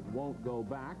the state won't go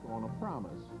back on a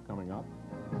promise. Coming up.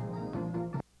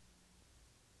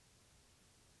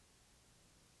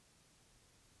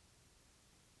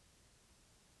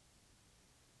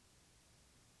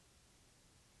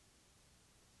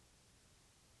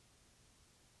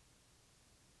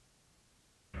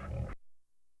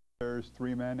 There's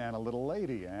Three Men and a Little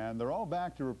Lady, and they're all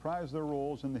back to reprise their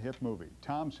roles in the hit movie.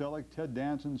 Tom Selleck, Ted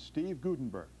Danson, Steve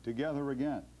Guttenberg, together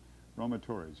again. Roma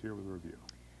Torrey is here with a review.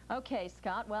 Okay,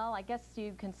 Scott, well, I guess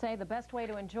you can say the best way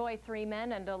to enjoy Three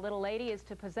Men and a Little Lady is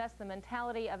to possess the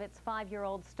mentality of its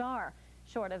 5-year-old star.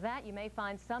 Short of that, you may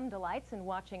find some delights in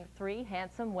watching three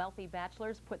handsome, wealthy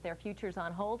bachelors put their futures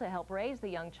on hold to help raise the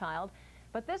young child.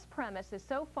 But this premise is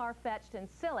so far-fetched and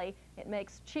silly, it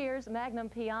makes Cheers, Magnum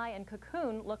P.I., and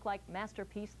Cocoon look like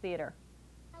masterpiece theater.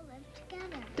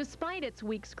 Despite its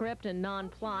weak script and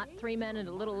non-plot, Three Men and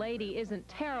a Little Lady isn't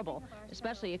terrible,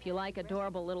 especially if you like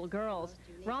adorable little girls.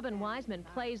 Robin Wiseman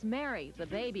plays Mary, the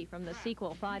baby from the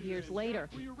sequel 5 years later.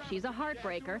 She's a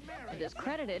heartbreaker and is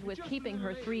credited with keeping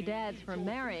her 3 dads from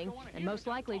marrying and most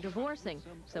likely divorcing.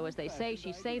 So as they say,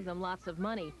 she saved them lots of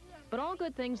money. But all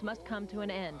good things must come to an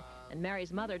end, and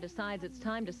Mary's mother decides it's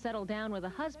time to settle down with a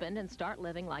husband and start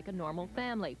living like a normal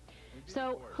family.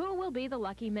 So who will be the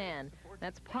lucky man?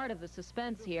 That's part of the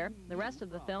suspense here. The rest of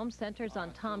the film centers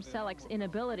on Tom Selleck's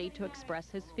inability to express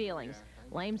his feelings.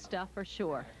 Lame stuff for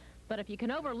sure. But if you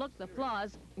can overlook the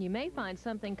flaws, you may find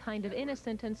something kind of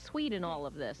innocent and sweet in all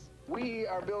of this. We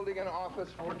are building an office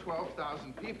for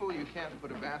 12,000 people. You can't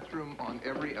put a bathroom on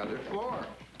every other floor.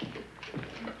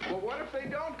 Well, what if they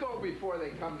don't go before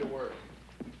they come to work?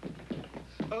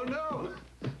 Oh, no!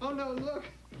 Oh, no, look!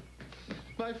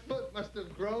 My foot must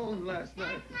have grown last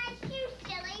night. That's my shoe,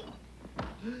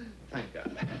 silly. Thank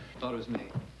God. Thought it was me.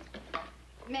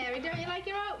 Mary, don't you like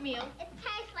your oatmeal? It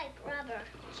tastes like rubber.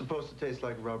 It's supposed to taste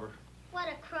like rubber. What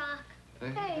a crock.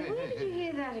 Hey, where did you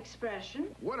hear that expression?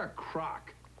 What a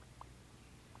crock.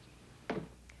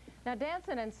 Now,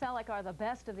 Danson and Selleck are the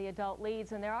best of the adult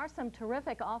leads, and there are some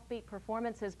terrific offbeat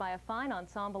performances by a fine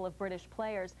ensemble of British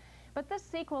players. But this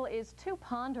sequel is too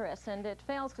ponderous, and it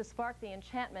fails to spark the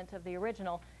enchantment of the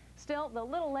original. Still, the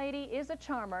little lady is a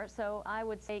charmer, so I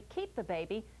would say keep the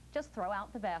baby, just throw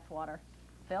out the bathwater.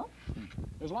 Phil?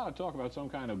 There's a lot of talk about some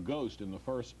kind of ghost in the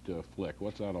first flick.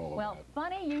 What's that all about? Well,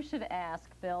 funny you should ask,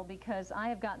 Bill, because I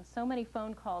have gotten so many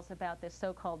phone calls about this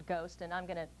so-called ghost, and I'm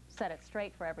going to set it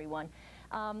straight for everyone.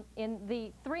 In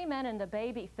the Three Men and a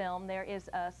Baby film, there is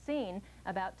a scene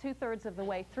about 2/3 of the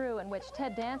way through in which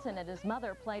Ted Danson and his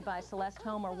mother, played by Celeste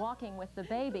Holm, are walking with the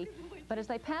baby. But as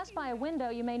they pass by a window,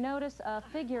 you may notice a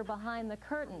figure behind the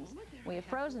curtains. We have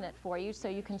frozen it for you so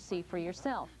you can see for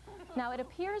yourself. Now, it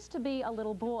appears to be a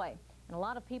little boy, and a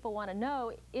lot of people want to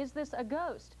know, is this a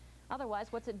ghost?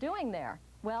 Otherwise, what's it doing there?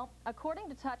 Well, according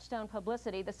to Touchstone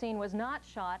Publicity, the scene was not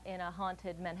shot in a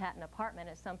haunted Manhattan apartment,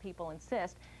 as some people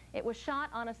insist. It was shot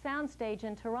on a soundstage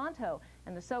in Toronto,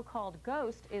 and the so-called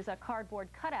ghost is a cardboard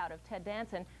cutout of Ted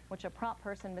Danson, which a prop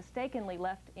person mistakenly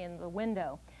left in the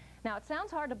window. Now, it sounds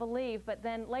hard to believe, but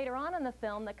then later on in the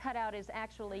film, the cutout is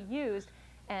actually used,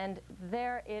 and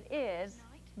there it is,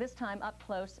 this time up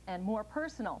close and more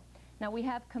personal. Now, we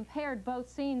have compared both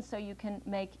scenes so you can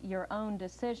make your own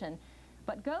decision.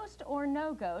 But ghost or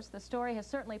no ghost, the story has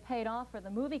certainly paid off for the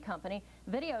movie company.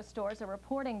 Video stores are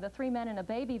reporting the 3 Men and a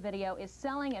Baby video is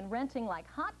selling and renting like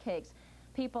hotcakes.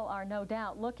 People are no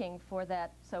doubt looking for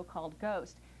that so-called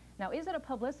ghost. Now, is it a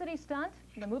publicity stunt?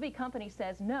 The movie company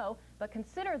says no, but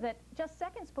consider that just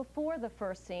seconds before the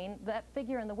first scene, that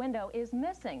figure in the window is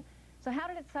missing. So how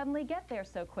did it suddenly get there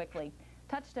so quickly?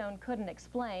 Touchstone couldn't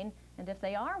explain, and if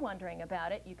they are wondering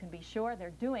about it, you can be sure they're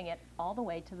doing it all the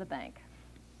way to the bank.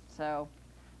 So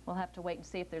we'll have to wait and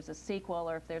see if there's a sequel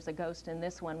or if there's a ghost in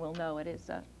this one. We'll know it is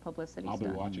a publicity stunt. I'll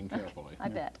be watching carefully. I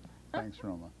bet. Thanks,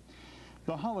 Roma.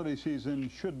 The holiday season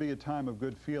should be a time of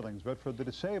good feelings, but for the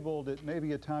disabled, it may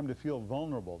be a time to feel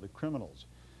vulnerable to criminals.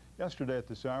 Yesterday at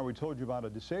this hour, we told you about a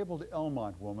disabled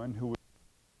Elmont woman who was...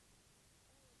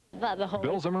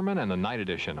 Bill Zimmerman and the Night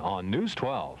Edition on News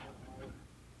 12.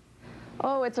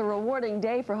 Oh, it's a rewarding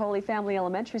day for Holy Family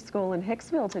Elementary School in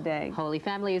Hicksville today. Holy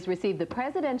Family has received the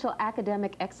Presidential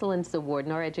Academic Excellence Award,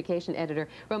 and our education editor,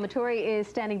 Roma Torrey, is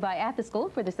standing by at the school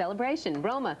for the celebration.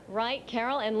 Roma. Right,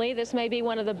 Carol and Lee, this may be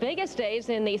one of the biggest days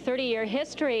in the 30-year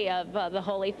history of the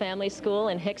Holy Family School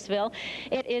in Hicksville.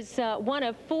 It is one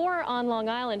of 4 on Long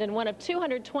Island and one of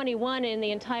 221 in the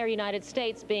entire United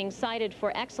States being cited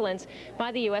for excellence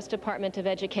by the U.S. Department of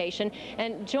Education.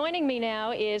 And joining me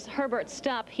now is Herbert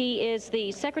Stupp. He is the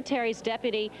Secretary's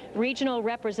Deputy Regional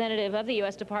Representative of the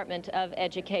U.S. Department of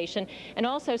Education, and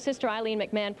also Sister Eileen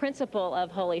McMahon, Principal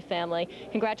of Holy Family.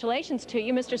 Congratulations to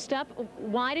you, Mr. Stupp.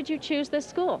 Why did you choose this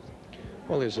school?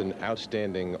 Well, there's an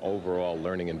outstanding overall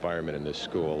learning environment in this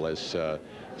school. As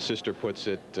Sister puts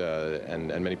it, and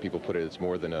many people put it, it's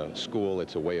more than a school,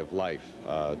 it's a way of life.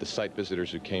 The site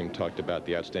visitors who came talked about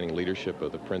the outstanding leadership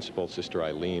of the principal, Sister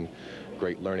Eileen,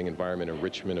 great learning environment,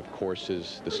 enrichment of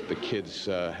courses. The kids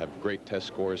have great test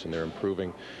scores and they're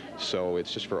improving. So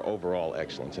it's just for overall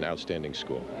excellence, an outstanding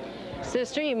school.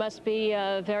 Sister, you must be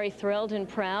very thrilled and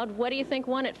proud. What do you think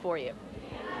won it for you?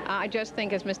 I just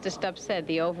think, as Mr. Stupp said,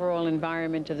 the overall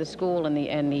environment of the school and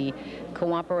the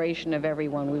cooperation of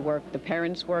everyone. The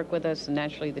parents work with us, and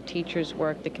naturally the teachers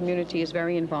work. The community is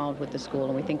very involved with the school,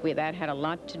 and we think that had a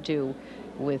lot to do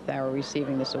with our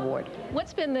receiving this award.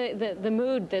 What's been the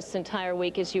mood this entire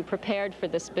week as you prepared for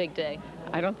this big day?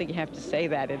 I don't think you have to say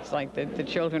that. It's like the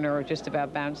children are just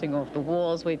about bouncing off the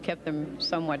walls. We've kept them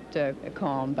somewhat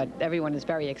calm, but everyone is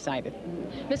very excited.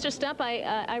 Mr. Stupp,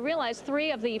 I realize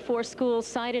 3 of the 4 schools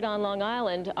cited on Long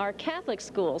Island are Catholic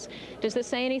schools. Does this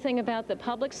say anything about the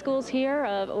public schools here,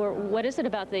 or what is it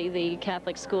about the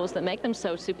Catholic schools that make them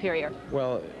so superior?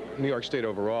 Well, New York State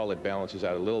overall, it balances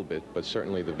out a little bit, but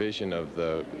certainly the vision of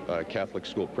the Catholic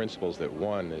school principals that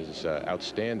won is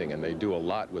outstanding, and they do a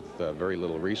lot with very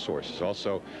little resources.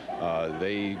 Also,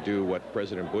 they do what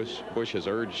President Bush has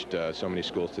urged so many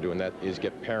schools to do, and that is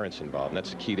get parents involved, and that's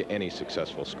the key to any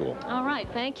successful school. All right,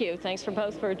 thank you. Thanks for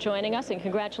both for joining us, and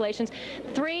congratulations.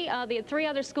 The 3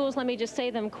 other schools, let me just say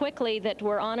them quickly, that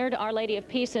were honored: Our Lady of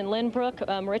Peace in Lynbrook,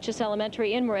 Mauritius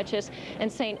Elementary in Mauritius,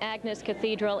 and St. Agnes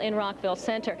Cathedral in Rockville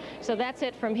Center. So that's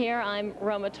it from here. I'm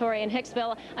Roma Torrey in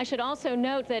Hicksville. I should also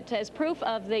note that as proof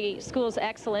of the school's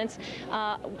excellence,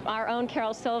 our own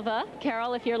Carol Silva,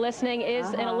 Carol, if you're listening, is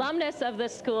an alumnus of the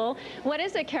school. What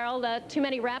is it, Carol? Too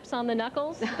many raps on the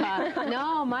knuckles?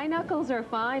 No, my knuckles are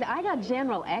fine. I got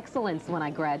general excellence when I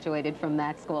graduated from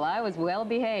that school. I was well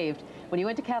behaved. When you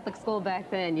went to Catholic school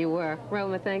back then, you were.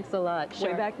 Roma, thanks a lot.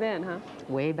 Way back then, huh?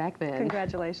 Way back then.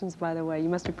 Congratulations, by the way. You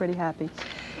must be pretty happy.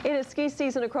 It is ski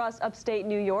season across upstate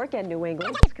New York and New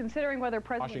England. Considering whether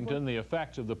President Washington, the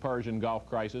effects of the Persian Gulf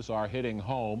crisis are hitting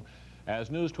home.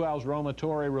 As News 12's Roma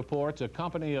Torrey reports, a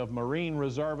company of Marine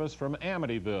reservists from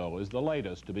Amityville is the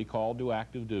latest to be called to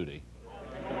active duty.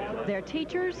 They're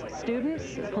teachers,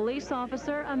 students, a police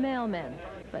officer, a mailman.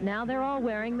 But now they're all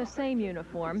wearing the same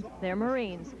uniform. They're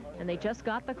Marines, and they just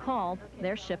got the call.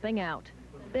 They're shipping out.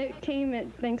 It came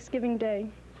at Thanksgiving Day,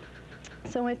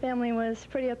 so my family was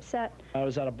pretty upset. I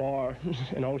was at a bar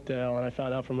in Oakdale, and I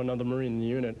found out from another Marine in the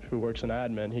unit who works in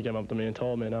admin. He came up to me and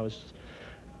told me, and I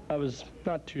was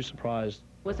not too surprised.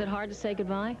 Was it hard to say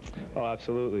goodbye? Oh,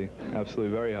 absolutely.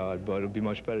 Absolutely very hard, but it'll be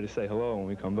much better to say hello when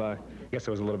we come back. I guess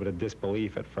there was a little bit of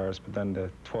disbelief at first, but then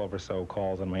the 12 or so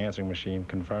calls on my answering machine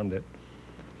confirmed it.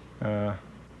 I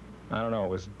don't know, it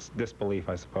was disbelief,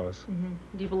 I suppose.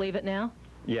 Do you believe it now?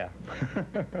 Yeah.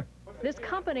 This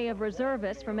company of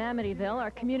reservists from Amityville are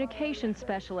communication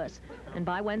specialists, and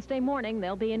by Wednesday morning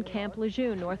they'll be in Camp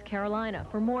Lejeune, North Carolina,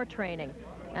 for more training.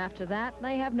 After that,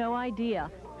 they have no idea.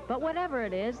 But whatever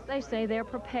it is, they say they're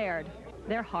prepared.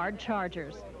 They're hard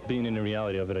chargers. Being in the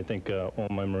reality of it, I think all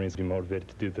my Marines will be motivated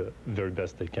to do the very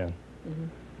best they can.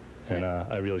 And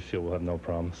I really feel we'll have no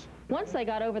problems. Once they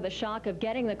got over the shock of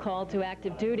getting the call to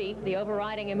active duty, the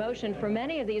overriding emotion for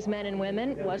many of these men and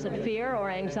women wasn't fear or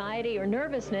anxiety or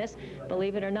nervousness.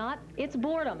 Believe it or not, it's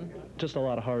boredom. Just a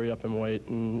lot of hurry up and wait.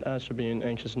 And as for being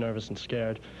anxious, nervous, and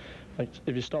scared, like,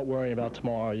 if you start worrying about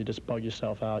tomorrow, you just bug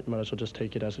yourself out. You might as well just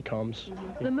take it as it comes.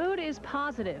 The mood is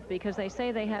positive because they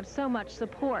say they have so much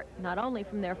support, not only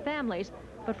from their families,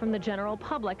 but from the general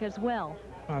public as well.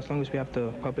 As long as we have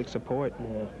the public support,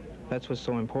 that's what's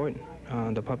so important.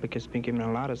 The public has been giving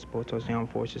a lot of support to us, the armed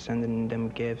forces, sending them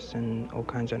gifts and all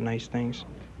kinds of nice things.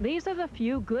 These are the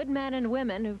few good men and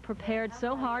women who've prepared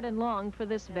so hard and long for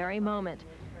this very moment.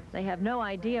 They have no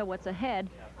idea what's ahead,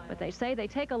 but they say they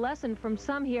take a lesson from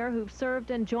some here who've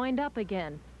served and joined up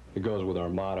again. It goes with our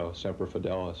motto, Semper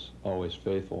Fidelis, always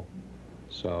faithful.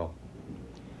 So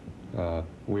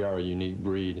we are a unique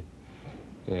breed,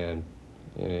 and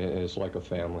it's like a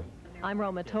family. I'm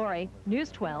Roma Torrey,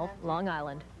 News 12, Long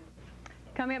Island.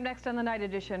 Coming up next on the Night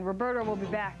Edition, Roberto will be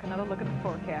back. Another look at the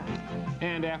forecast.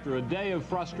 And after a day of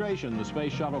frustration, the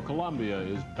Space Shuttle Columbia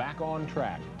is back on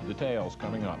track. Details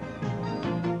coming up.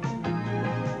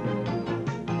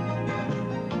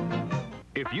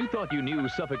 If you thought you knew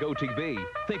Suffolk OTB,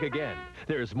 think again.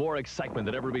 There's more excitement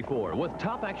than ever before with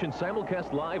Top Action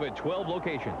simulcast live at 12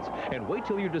 locations. And wait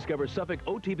till you discover Suffolk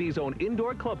OTB's own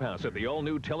indoor clubhouse at the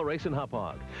all-new Telerace in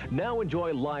Hauppauge. Now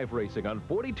enjoy live racing on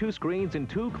 42 screens in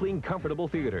 2 clean, comfortable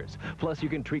theaters. Plus, you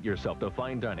can treat yourself to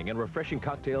fine dining and refreshing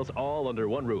cocktails all under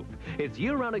one roof. It's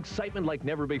year-round excitement like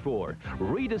never before.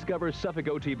 Rediscover Suffolk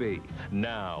OTB.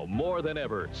 Now, more than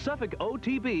ever, Suffolk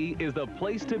OTB is the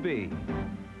place to be.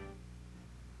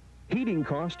 Heating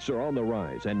costs are on the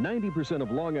rise, and 90%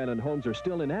 of Long Island homes are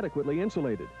still inadequately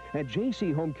insulated. At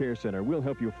J.C. Home Care Center, we'll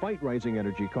help you fight rising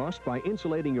energy costs by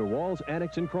insulating your walls,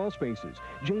 attics, and crawl spaces.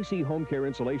 J.C. Home Care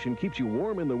insulation keeps you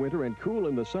warm in the winter and cool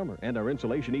in the summer, and our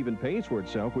insulation even pays for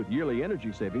itself with yearly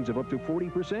energy savings of up to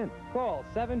 40%. Call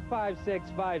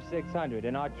 756-5600,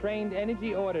 and our trained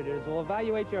energy auditors will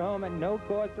evaluate your home at no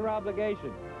cost or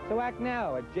obligation. So act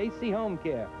now at J.C. Home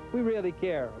Care. We really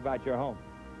care about your home.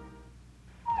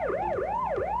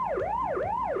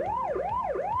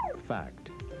 Fact.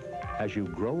 As you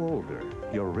grow older,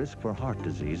 your risk for heart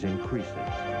disease increases.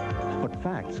 But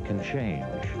facts can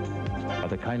change. Are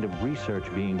the kind of research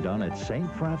being done at St.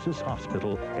 Francis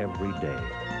Hospital every day.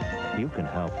 You can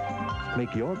help.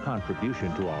 Make your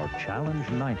contribution to our Challenge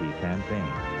 90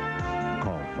 campaign.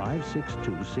 Call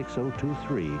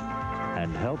 562-6023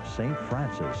 and help St.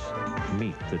 Francis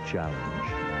meet the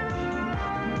challenge.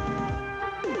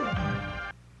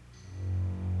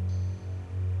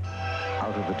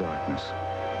 Out of the darkness,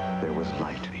 there was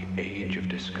light. The age of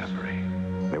discovery.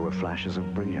 There were flashes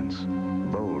of brilliance,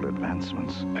 bold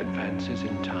advancements. Advances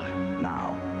in time.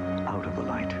 Now, out of the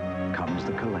light, comes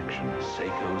the collection.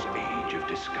 Seiko's Age of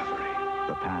Discovery.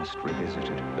 The past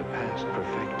revisited. The past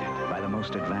perfected. By the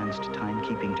most advanced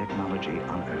timekeeping technology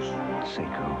on Earth.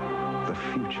 Seiko, the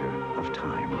future of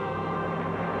time.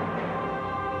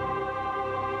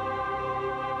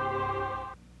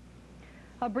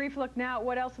 A brief look now at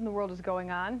what else in the world is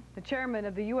going on. The chairman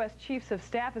of the U.S. Chiefs of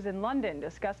Staff is in London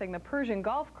discussing the Persian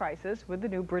Gulf crisis with the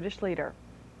new British leader.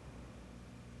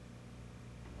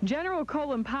 General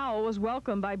Colin Powell was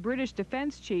welcomed by British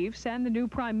defense chiefs and the new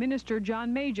Prime Minister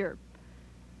John Major.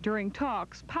 During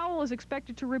talks, Powell is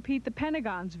expected to repeat the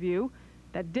Pentagon's view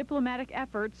that diplomatic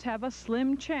efforts have a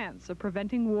slim chance of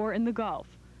preventing war in the Gulf.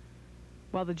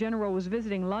 While the general was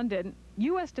visiting London,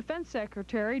 U.S. Defense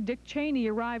Secretary Dick Cheney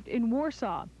arrived in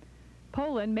Warsaw.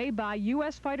 Poland may buy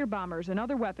U.S. fighter bombers and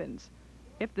other weapons.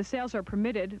 If the sales are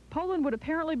permitted, Poland would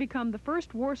apparently become the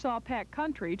first Warsaw Pact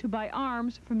country to buy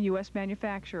arms from U.S.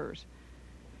 manufacturers.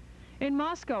 In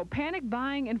Moscow, panic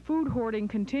buying and food hoarding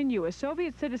continue as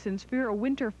Soviet citizens fear a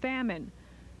winter famine.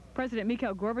 President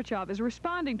Mikhail Gorbachev is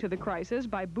responding to the crisis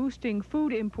by boosting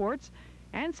food imports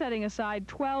and setting aside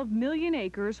 12 million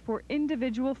acres for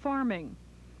individual farming.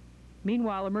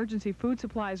 Meanwhile, emergency food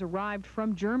supplies arrived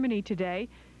from Germany today,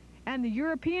 and the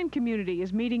European community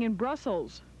is meeting in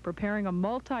Brussels, preparing a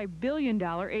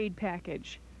multi-billion-dollar aid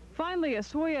package. Finally, a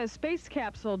Soyuz space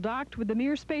capsule docked with the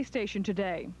Mir space station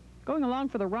today. Going along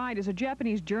for the ride is a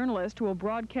Japanese journalist who will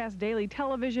broadcast daily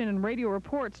television and radio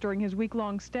reports during his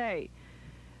week-long stay.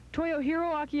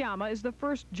 Toyohiro Akiyama is the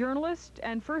first journalist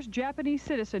and first Japanese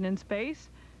citizen in space.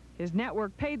 His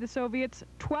network paid the Soviets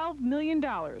 $12 million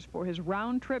for his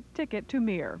round-trip ticket to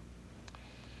Mir.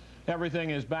 Everything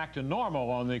is back to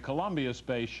normal on the Columbia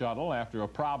Space Shuttle after a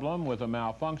problem with a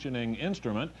malfunctioning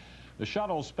instrument. The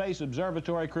shuttle's Space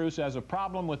Observatory crew says a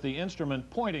problem with the instrument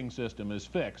pointing system is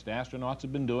fixed. Astronauts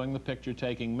have been doing the picture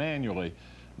taking manually.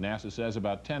 NASA says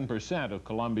about 10% of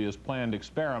Columbia's planned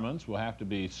experiments will have to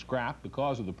be scrapped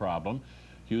because of the problem.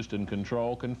 Houston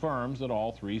Control confirms that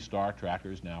all 3 star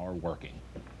trackers now are working.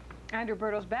 Andrew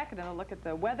Berto's back, and then a look at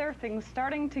the weather. Things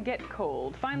starting to get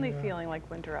cold. Finally feeling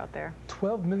like winter out there.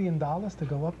 $12 million to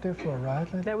go up there for a ride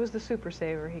like that? That was the super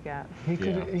saver he got. He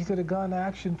could have gone to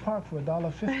Action Park for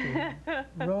 $1.50.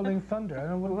 Rolling Thunder. I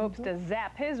don't know Who hopes to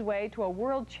zap his way to a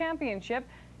world championship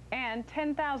and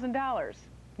 $10,000.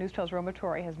 News 12's Roma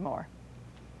Torrey has more.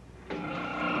 Oh,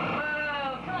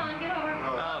 come on, get over.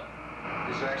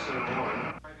 This accident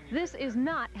won. This is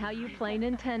not how you play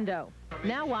Nintendo.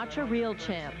 Now watch a real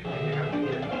champ.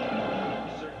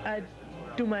 I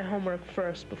do my homework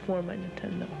first before my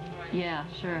Nintendo. Yeah,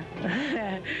 sure.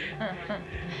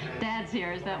 Dad's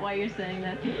here. Is that why you're saying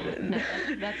that? No,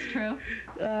 that's true?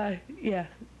 Yeah.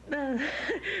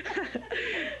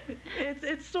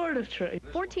 It's sort of true.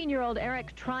 14-year-old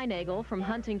Eric Trinagel from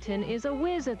Huntington is a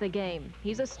whiz at the game.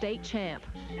 He's a state champ.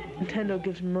 Nintendo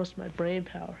gives me most of my brain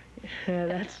power.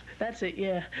 Yeah, that's it,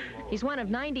 yeah. He's one of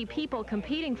 90 people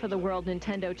competing for the World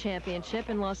Nintendo Championship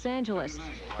in Los Angeles.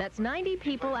 That's 90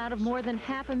 people out of more than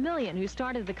 500,000 who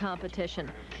started the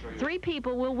competition. 3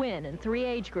 people will win in 3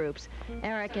 age groups.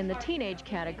 Eric in the teenage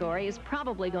category is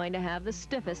probably going to have the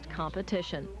stiffest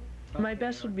competition. My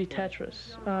best would be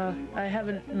Tetris. I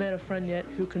haven't met a friend yet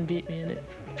who can beat me in it.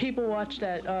 People watch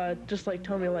that just like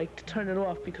tell me like to turn it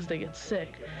off because they get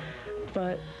sick.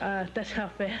 But that's how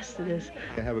fast it is.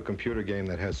 I have a computer game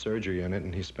that has surgery in it,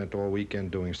 and he spent all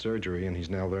weekend doing surgery, and he's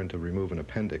now learned to remove an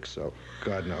appendix, so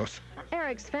God knows.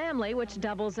 Eric's family, which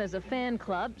doubles as a fan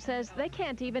club, says they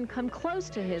can't even come close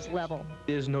to his level.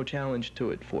 There's no challenge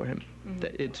to it for him.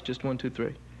 It's just 1, 2,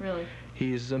 3. Really?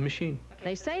 He's a machine.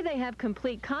 They say they have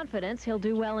complete confidence he'll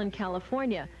do well in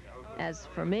California. As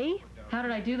for me, how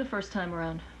did I do the first time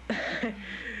around?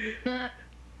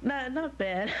 Not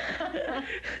bad.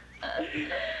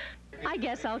 I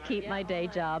guess I'll keep my day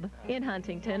job. In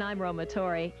Huntington, I'm Roma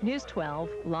Torrey, News 12,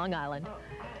 Long Island.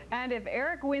 And if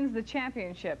Eric wins the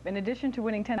championship, in addition to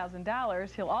winning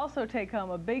 $10,000, he'll also take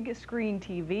home a big screen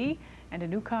TV and a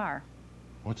new car.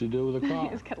 What's he do with the car?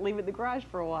 He's got to leave it in the garage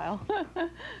for a while.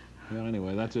 Well,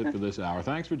 anyway, that's it for this hour.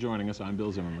 Thanks for joining us. I'm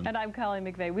Bill Zimmerman. And I'm Colleen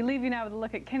McVeigh. We leave you now with a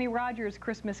look at Kenny Rogers'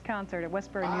 Christmas concert at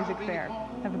Westbury Music Fair.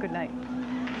 Have a good night.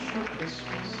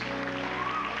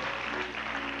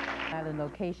 Island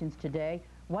locations today,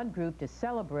 one group to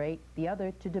celebrate, the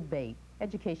other to debate.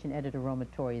 Education editor Roma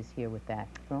Torrey is here with that.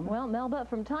 Roma? Well, Melba,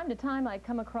 from time to time I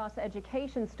come across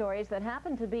education stories that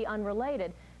happen to be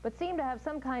unrelated, but seem to have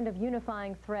some kind of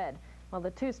unifying thread. Well,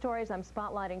 the 2 stories I'm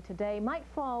spotlighting today might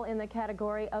fall in the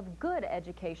category of good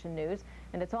education news,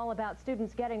 and it's all about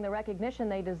students getting the recognition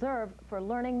they deserve for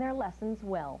learning their lessons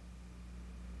well.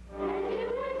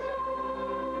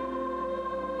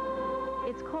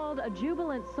 It's called A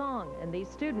Jubilant Song, and these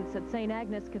students at St.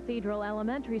 Agnes Cathedral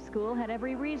Elementary School had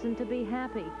every reason to be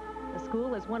happy. The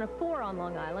school is one of 4 on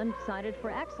Long Island cited for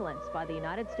excellence by the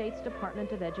United States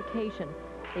Department of Education.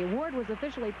 The award was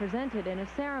officially presented in a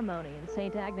ceremony in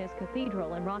St. Agnes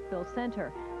Cathedral in Rockville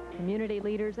Center. Community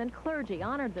leaders and clergy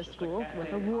honored the school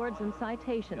with awards and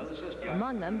citations,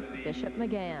 among them Bishop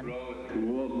McGann.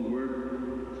 To all who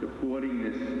work supporting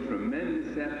this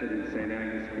tremendous effort in St.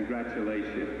 Agnes,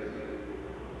 congratulations.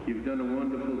 You've done a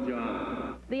wonderful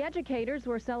job. The educators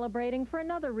were celebrating for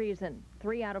another reason.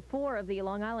 3 out of 4 of the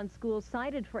Long Island schools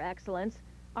cited for excellence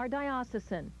are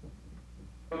diocesan.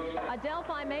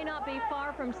 Adelphi may not be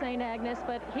far from St. Agnes,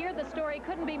 but here the story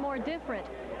couldn't be more different.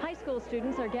 High school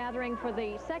students are gathering for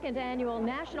the 2nd annual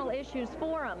National Issues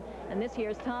Forum, and this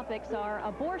year's topics are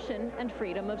abortion and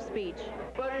freedom of speech.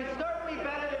 But it's certainly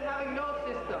better than having no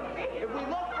system. If we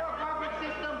look for a perfect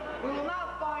system, we will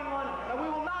not find one, and we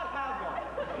will not have one.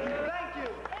 Thank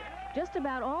you. Just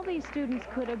about all these students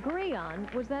could agree on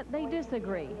was that they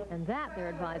disagree, and that, their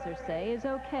advisors say, is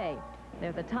okay.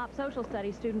 They're the top social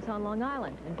studies students on Long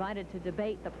Island, invited to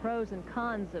debate the pros and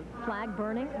cons of flag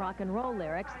burning, rock and roll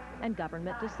lyrics, and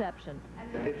government deception.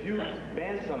 If you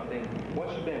ban something,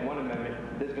 once you ban one amendment,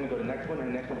 there's going to go to the next one, and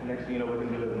the next one, and next thing you know, we're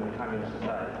going to live in a communist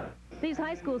society. These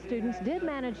high school students did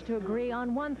manage to agree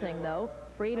on one thing, though.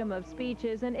 Freedom of speech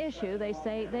is an issue they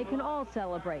say they can all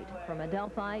celebrate, from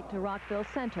Adelphi to Rockville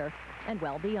Center and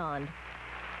well beyond.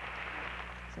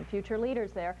 Some future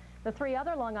leaders there. The 3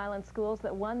 other Long Island schools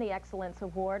that won the Excellence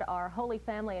Award are Holy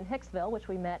Family in Hicksville, which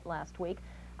we met last week,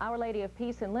 Our Lady of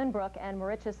Peace in Lynbrook, and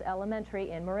Mauritius Elementary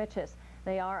in Mauritius.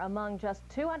 They are among just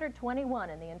 221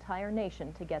 in the entire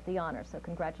nation to get the honor, so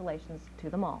congratulations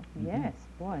to them all. Yes,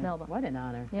 boy, Melba. what an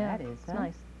honor Yeah, that is. it's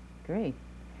nice. Great.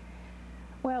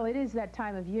 Well, it is that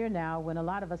time of year now when a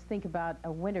lot of us think about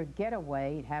a winter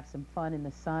getaway, have some fun in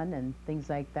the sun and things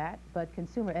like that. But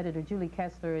consumer editor Julie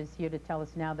Kessler is here to tell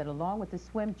us now that along with the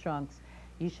swim trunks,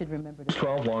 you should remember to...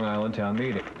 12 Long Island Town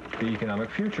Meeting, the economic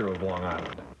future of Long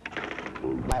Island.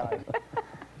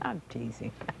 I'm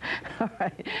teasing. All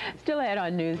right. Still ahead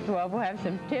on News 12, we'll have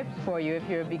some tips for you if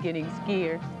you're a beginning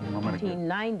skier.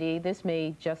 1990, this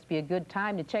may just be a good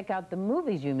time to check out the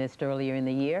movies you missed earlier in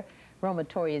the year. Roma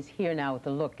Torre is here now with a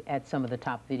look at some of the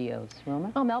top videos.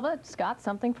 Roma? Oh, Melba, it's got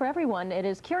something for everyone. It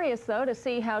is curious, though, to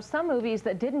see how some movies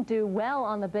that didn't do well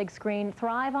on the big screen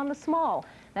thrive on the small.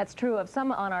 That's true of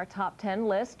some on our top 10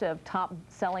 list of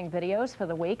top-selling videos for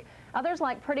the week. Others,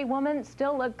 like Pretty Woman,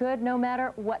 still look good no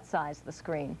matter what size the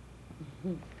screen.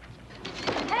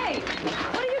 Hey,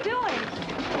 what are you doing?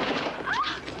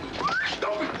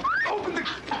 Open the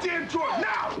damn door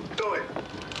now! Do it!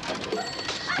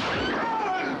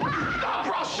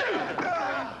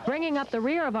 Bringing up the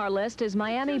rear of our list is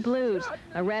Miami Blues,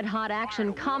 a red-hot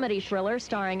action comedy thriller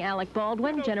starring Alec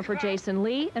Baldwin, Jennifer Jason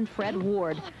Leigh, and Fred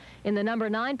Ward. In the number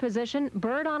 9 position,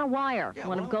 Bird on a Wire,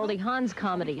 one of Goldie Hawn's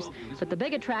comedies. But the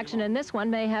big attraction in this one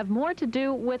may have more to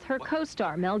do with her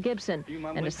co-star, Mel Gibson,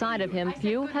 and a side of him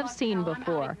few have seen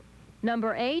before.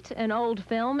 Number 8, an old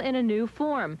film in a new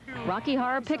form, Rocky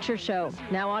Horror Picture Show.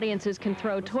 Now audiences can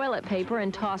throw toilet paper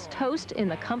and toss toast in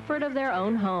the comfort of their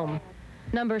own home.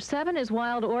 Number 7 is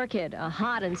Wild Orchid, a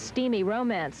hot and steamy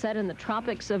romance set in the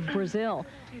tropics of Brazil.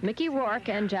 Mickey Rourke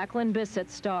and Jacqueline Bisset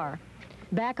star.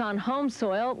 Back on home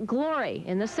soil, Glory,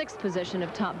 in the 6th position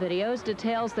of top videos,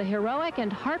 details the heroic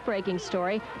and heartbreaking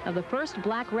story of the 1st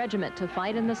Black Regiment to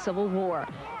fight in the Civil War.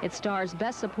 It stars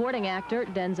Best Supporting Actor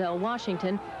Denzel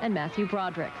Washington and Matthew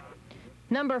Broderick.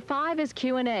 Number 5 is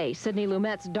Q&A, Sidney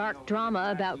Lumet's dark drama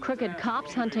about crooked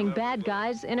cops hunting bad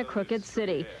guys in a crooked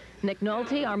city. Nick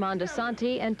Nolte, Armand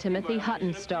Asante, and Timothy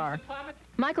Hutton star.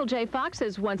 Michael J. Fox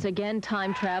is once again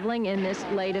time-traveling in this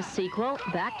latest sequel,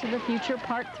 Back to the Future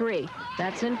Part 3.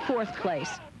 That's in 4th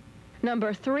place.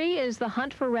 Number 3 is The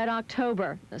Hunt for Red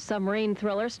October. A submarine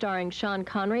thriller starring Sean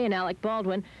Connery and Alec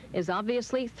Baldwin is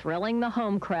obviously thrilling the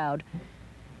home crowd.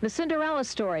 The Cinderella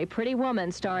Story, Pretty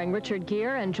Woman, starring Richard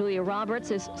Gere and Julia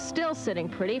Roberts, is still sitting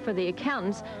pretty for the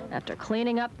accountants. After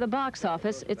cleaning up the box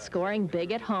office, it's scoring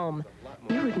big at home.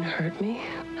 You wouldn't hurt me.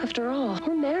 After all,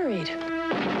 we're married.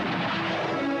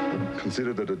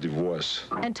 Consider that a divorce.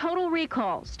 And Total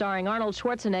Recall, starring Arnold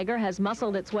Schwarzenegger, has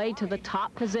muscled its way to the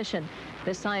top position.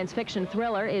 This science fiction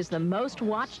thriller is the most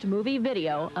watched movie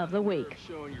video of the week.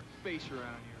 Showing your face around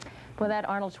here. Well, that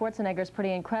Arnold Schwarzenegger is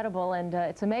pretty incredible, and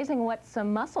it's amazing what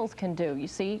some muscles can do. You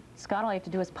see, Scott, all you have to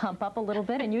do is pump up a little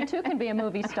bit, and you too can be a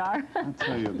movie star. I'll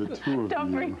tell you, the two of you.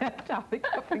 Don't bring that topic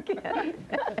up again.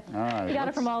 All right. You got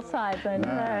it from all sides, I know.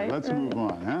 All right, let's move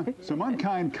on, huh? Some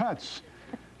unkind cuts.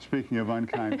 Speaking of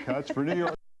unkind cuts, for New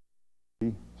York,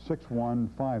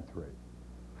 6153.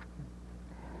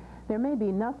 There may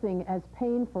be nothing as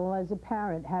painful as a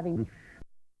parent having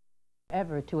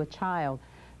ever to a child.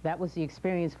 That was the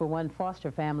experience for one foster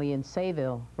family in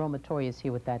Sayville. Roma Torre is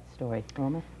here with that story.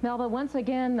 Roma? Melba, once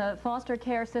again, the foster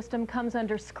care system comes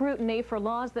under scrutiny for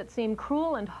laws that seem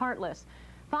cruel and heartless.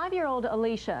 5-year-old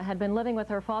Alicia had been living with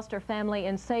her foster family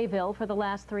in Sayville for the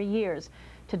last 3 years.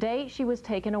 Today, she was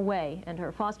taken away, and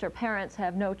her foster parents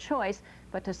have no choice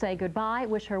but to say goodbye,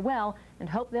 wish her well, and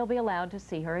hope they'll be allowed to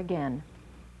see her again.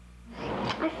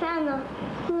 I found a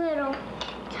little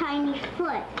tiny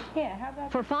foot. Yeah, how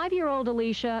about For 5-year-old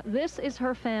Alicia, this is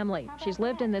her family. She's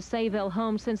lived in the Sayville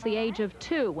home since the age of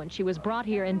 2 when she was brought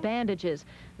here in bandages,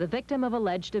 the victim of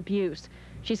alleged abuse.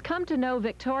 She's come to know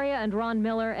Victoria and Ron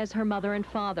Miller as her mother and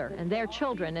father, and their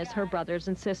children as her brothers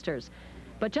and sisters.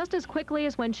 But just as quickly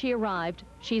as when she arrived,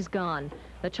 she's gone.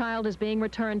 The child is being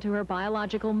returned to her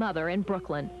biological mother in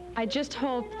Brooklyn. I just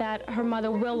hope that her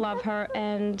mother will love her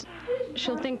and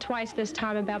she'll think twice this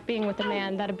time about being with the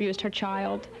man that abused her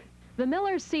child. The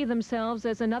Millers see themselves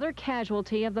as another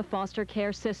casualty of the foster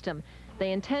care system.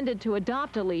 They intended to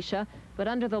adopt Alicia, but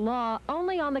under the law,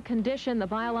 only on the condition the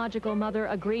biological mother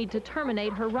agreed to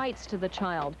terminate her rights to the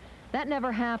child. That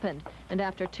never happened, and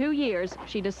after 2 years,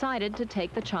 she decided to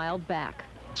take the child back.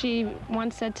 She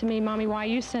once said to me, "Mommy, why are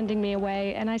you sending me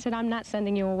away?" And I said, "I'm not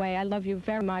sending you away. I love you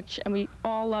very much, and we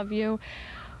all love you."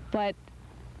 But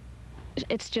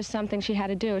it's just something she had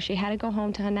to do. She had to go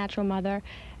home to her natural mother,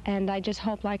 and I just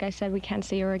hope, like I said, we can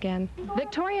see her again.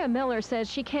 Victoria Miller says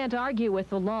she can't argue with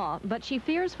the law, but she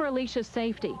fears for Alicia's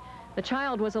safety. The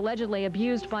child was allegedly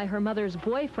abused by her mother's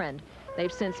boyfriend.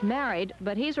 They've since married,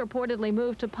 but he's reportedly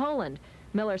moved to Poland.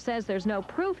 Miller says there's no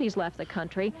proof he's left the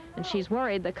country, and she's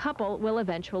worried the couple will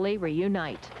eventually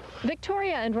reunite.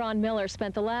 Victoria and Ron Miller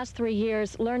spent the last 3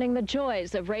 years learning the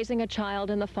joys of raising a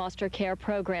child in the foster care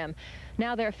program.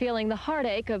 Now they're feeling the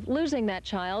heartache of losing that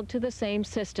child to the same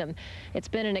system. It's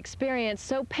been an experience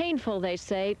so painful, they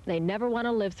say, they never want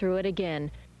to live through it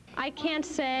again. I can't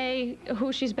say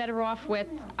who she's better off with.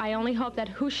 I only hope that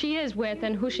who she is with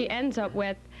and who she ends up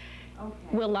with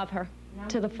will love her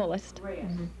to the fullest.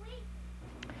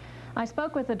 I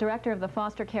spoke with the director of the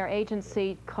foster care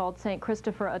agency called St.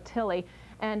 Christopher Attili,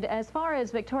 and as far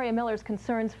as Victoria Miller's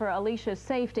concerns for Alicia's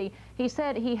safety, he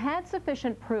said he had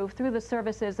sufficient proof through the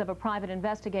services of a private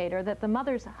investigator that the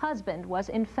mother's husband was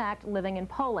in fact living in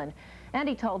Poland. And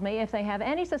he told me if they have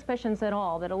any suspicions at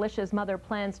all that Alicia's mother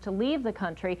plans to leave the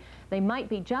country, they might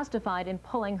be justified in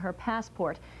pulling her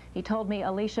passport. He told me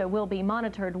Alicia will be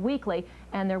monitored weekly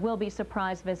and there will be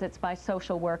surprise visits by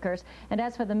social workers. And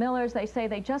as for the Millers, they say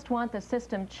they just want the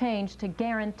system changed to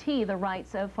guarantee the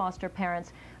rights of foster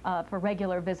parents for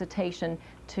regular visitation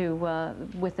to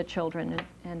with the children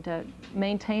and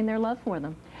maintain their love for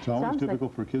them. It's always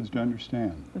difficult for kids to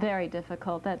understand. Very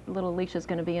difficult. That little Alicia's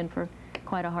going to be in for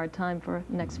quite a hard time for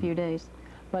the next few days.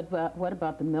 But what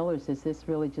about the Millers? Does this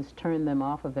really just turn them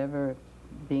off of ever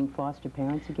being foster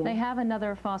parents again? They have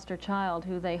another foster child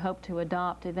who they hope to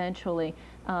adopt eventually,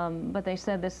 but they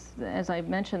said this, as I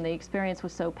mentioned, the experience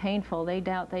was so painful, they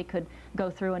doubt they could go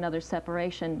through another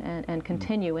separation and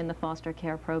continue in the foster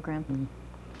care program.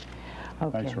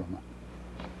 Okay. Thanks, Roma.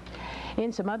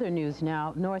 In some other news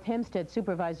now, North Hempstead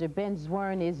Supervisor Ben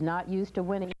Zwern is not used to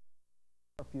winning.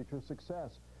 Our future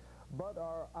success. But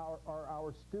are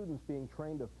our students being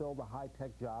trained to fill the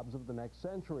high-tech jobs of the next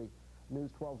century? News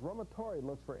 12's Roma Torrey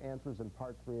looks for answers in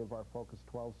part 3 of our Focus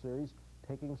 12 series,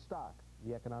 Taking Stock,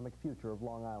 the Economic Future of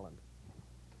Long Island.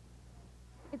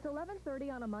 It's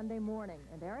 11:30 on a Monday morning,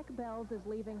 and Eric Bells is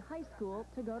leaving high school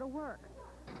to go to work.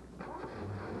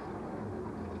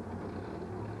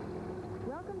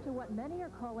 Welcome to what many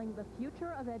are calling the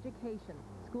future of education.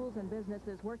 Schools and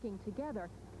businesses working together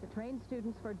to train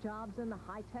students for jobs in the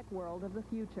high-tech world of the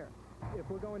future. If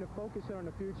we're going to focus in on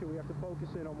the future, we have to focus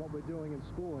in on what we're doing in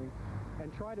schooling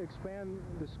and try to expand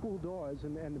the school doors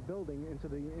and the building into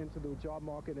the job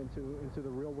market, into the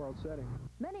real-world setting.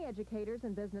 Many educators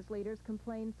and business leaders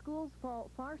complain schools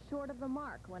fall far short of the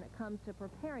mark when it comes to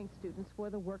preparing students for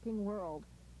the working world.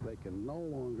 They can no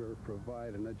longer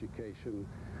provide an education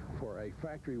for a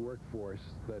factory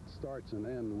workforce that starts and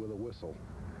ends with a whistle.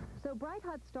 So Bright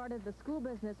Hut started the School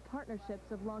Business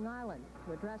Partnerships of Long Island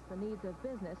to address the needs of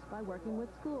business by working with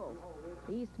schools.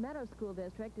 The East Meadow School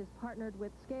District is partnered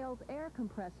with Scales Air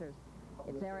Compressors.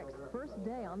 It's Eric's first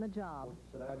day on the job.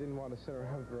 I didn't want to sit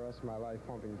around for the rest of my life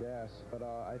pumping gas, but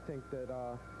I think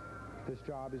that this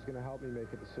job is going to help me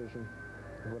make a decision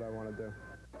of what I want to do.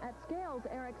 At Scales,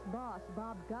 Eric's boss,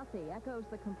 Bob Guthey, echoes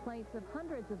the complaints of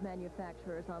hundreds of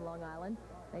manufacturers on Long Island.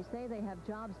 They say they have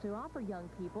jobs to offer young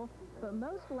people, but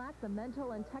most lack the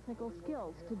mental and technical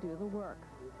skills to do the work.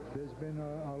 There's been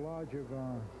a large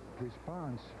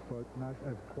response, but not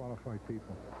of qualified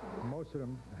people. Most of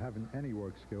them haven't any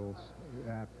work skills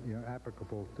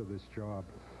applicable to this job.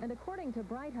 And according to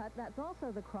Bright Hut, that's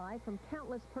also the cry from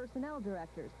countless personnel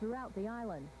directors throughout the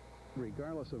island.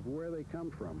 Regardless of where they come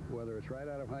from, whether it's right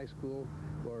out of high school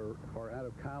or out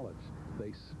of college,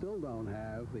 they still don't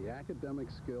have the academic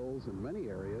skills in many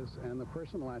areas and the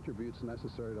personal attributes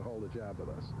necessary to hold a job with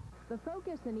us. The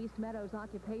Focus in East Meadow's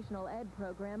occupational ed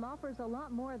program offers a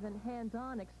lot more than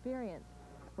hands-on experience.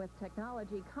 With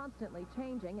technology constantly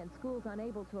changing and schools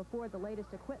unable to afford the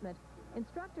latest equipment,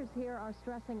 instructors here are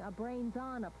stressing a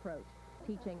brains-on approach,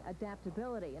 teaching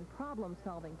adaptability and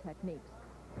problem-solving techniques.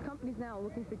 Companies now are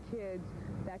looking for kids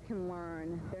that can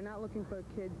learn. They're not looking for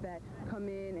kids that come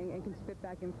in and can spit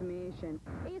back information.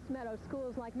 East Meadow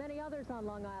schools, like many others on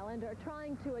Long Island, are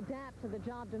trying to adapt to the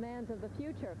job demands of the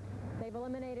future. They've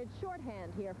eliminated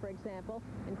shorthand here, for example,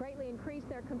 and greatly increased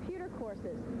their computer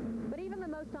courses. But even the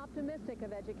most optimistic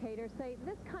of educators say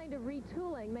this kind of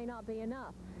retooling may not be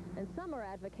enough, and some are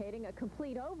advocating a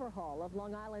complete overhaul of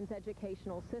Long Island's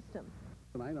educational system.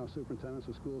 And I know superintendents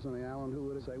of schools on the island who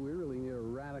would say we really need a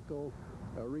radical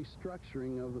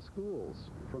restructuring of the schools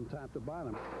from top to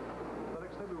bottom. The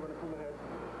next time we want to come ahead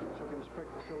so we can inspect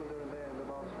the cylinder and the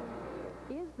valve.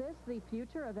 Is this the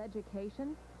future of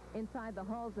education? Inside the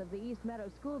halls of the East Meadow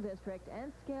School District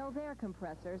and Scales Air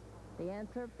Compressors, the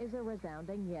answer is a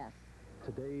resounding yes.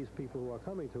 Today's people who are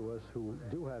coming to us who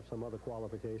do have some other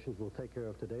qualifications will take care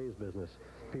of today's business.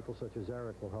 People such as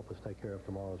Eric will help us take care of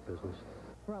tomorrow's business.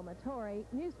 Roma Torrey,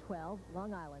 News 12,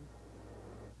 Long Island.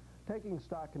 Taking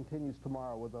Stock continues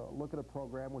tomorrow with a look at a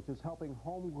program which is helping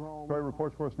homegrown... Story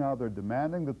reports for us now they're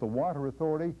demanding that the Water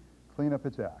Authority clean up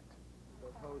its act.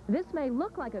 This may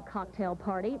look like a cocktail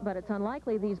party, but it's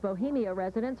unlikely these Bohemia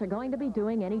residents are going to be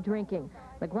doing any drinking.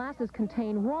 The glasses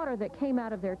contain water that came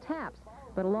out of their taps,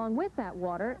 but along with that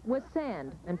water was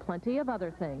sand and plenty of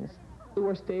other things. The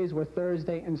worst days were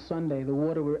Thursday and Sunday. The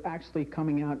water were actually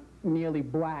coming out nearly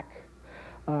black.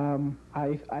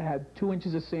 I had 2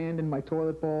 inches of sand in my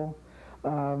toilet bowl,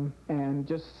 and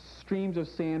just streams of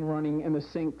sand running in the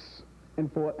sinks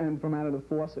and from out of the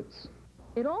faucets.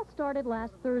 It all started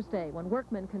last Thursday when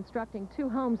workmen constructing 2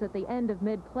 homes at the end of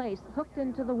Mid-Place hooked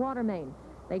into the water main.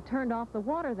 They turned off the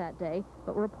water that day,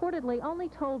 but reportedly only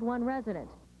told 1 resident.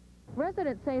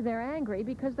 Residents say they're angry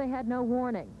because they had no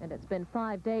warning, and it's been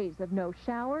 5 days of no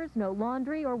showers, no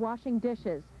laundry or washing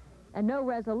dishes, and no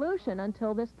resolution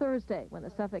until this Thursday when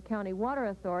the Suffolk County Water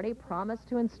Authority promised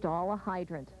to install a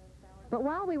hydrant. But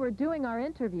while we were doing our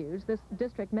interviews, this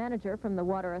district manager from the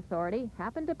Water Authority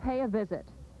happened to pay a visit.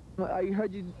 I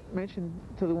heard you mention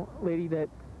to the lady that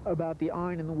about the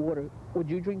iron in the water. Would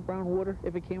you drink brown water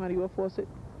if it came out of your faucet?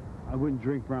 I wouldn't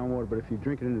drink brown water, but if you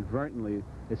drink it inadvertently,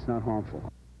 it's not harmful.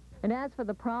 And as for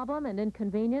the problem and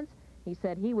inconvenience, he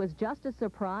said he was just as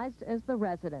surprised as the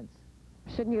residents.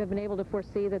 Shouldn't you have been able to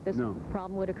foresee that this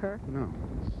problem would occur? No.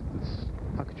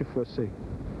 How could you foresee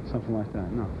something like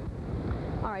that? No.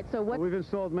 All right, so what... We've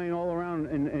installed main all around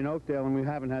in Oakdale, and we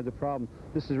haven't had the problem.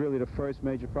 This is really the first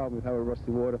major problem we've had with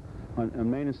rusty water on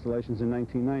main installations in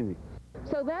 1990.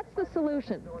 So that's the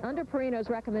solution. Under Perino's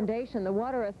recommendation, the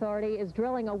Water Authority is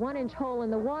drilling a 1-inch hole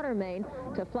in the water main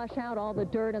to flush out all the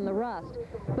dirt and the rust.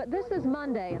 But this is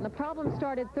Monday, and the problem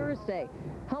started Thursday.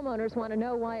 Homeowners want to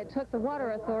know why it took the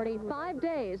Water Authority 5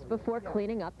 days before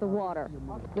cleaning up the water.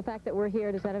 The fact that we're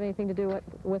here, does that have anything to do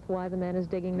with why the man is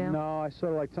digging now? No, I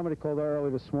sort of like somebody called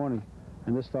early this morning,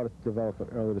 and this started to develop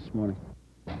early this morning.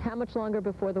 How much longer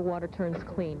before the water turns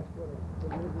clean?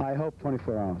 I hope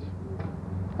 24 hours.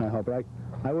 I hope.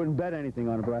 I wouldn't bet anything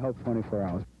on it, but I hope 24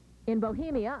 hours. In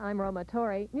Bohemia, I'm Roma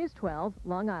Torre, News 12,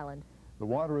 Long Island. The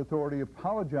Water Authority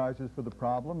apologizes for the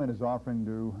problem and is offering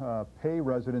to pay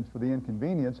residents for the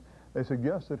inconvenience. They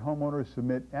suggest that homeowners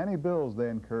submit any bills they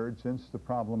incurred since the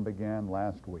problem began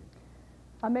last week.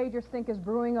 A major stink is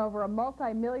brewing over a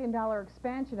multi-million-dollar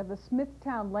expansion of the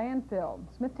Smithtown landfill.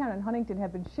 Smithtown and Huntington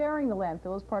have been sharing the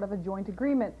landfill as part of a joint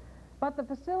agreement. But the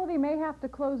facility may have to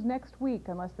close next week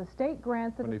unless the state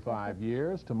grants it. 25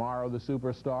 years. Tomorrow the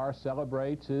superstar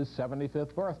celebrates his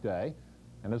 75th birthday.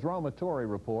 And as Roma Torre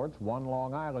reports, 1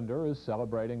 Long Islander is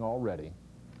celebrating already.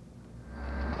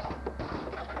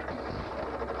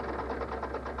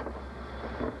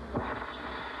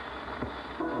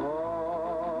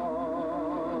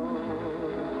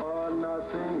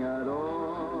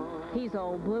 He's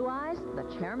old Blue Eyes, the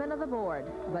chairman of the board.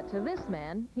 But to this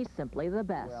man, he's simply the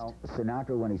best. Well,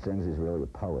 Sinatra, when he sings, is really a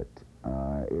poet.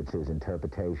 It's his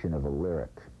interpretation of a lyric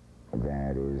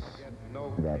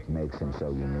that makes him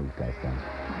so unique, I think.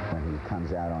 When he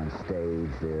comes out on stage,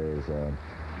 there's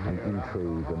an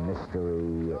intrigue, a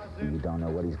mystery. You don't know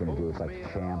what he's going to do. It's like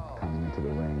a champ coming into the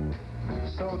ring.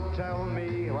 So tell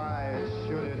me, why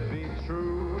should it be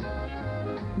true?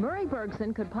 Murray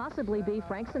Bergson could possibly be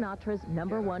Frank Sinatra's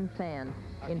 #1 fan.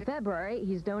 In February,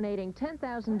 he's donating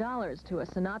 $10,000 to a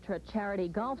Sinatra charity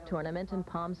golf tournament in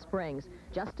Palm Springs,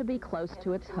 just to be close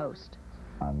to its host.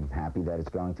 I'm happy that it's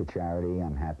going to charity.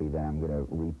 I'm happy that I'm going to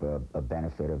reap a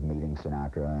benefit of meeting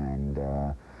Sinatra,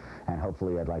 and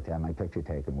hopefully I'd like to have my picture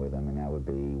taken with him, and that would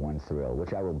be one thrill,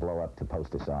 which I will blow up to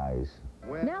poster size.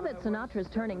 Now that Sinatra's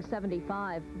turning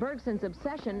 75, Bergson's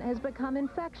obsession has become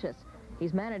infectious.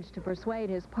 He's managed to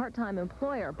persuade his part-time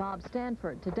employer, Bob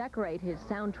Stanford, to decorate his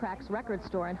Soundtracks record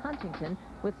store in Huntington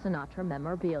with Sinatra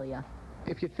memorabilia.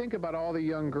 If you think about all the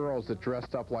young girls that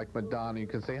dressed up like Madonna, you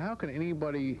can say, how can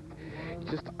anybody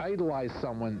just idolize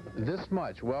someone this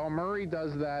much? Well, Murray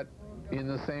does that in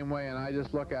the same way, and I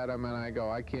just look at him and I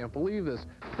go, I can't believe this.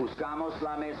 Buscamos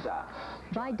la mesa.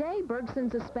 By day,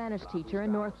 Bergson's a Spanish teacher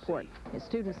in Northport. His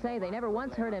students say they never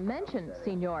once heard him mention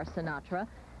Senor Sinatra.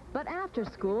 But after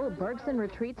school, Bergson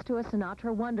retreats to a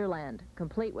Sinatra wonderland,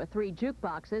 complete with 3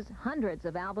 jukeboxes, hundreds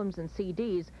of albums and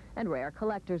CDs, and rare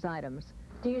collector's items.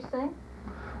 Do you sing?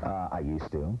 I used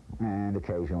to, and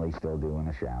occasionally still do in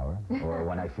the shower, or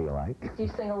when I feel like. Do you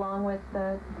sing along with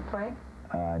Frank?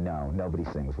 No, nobody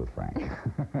sings with Frank.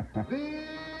 These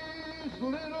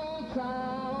little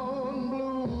town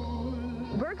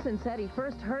blues. Bergson said he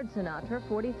first heard Sinatra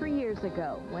 43 years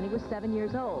ago, when he was 7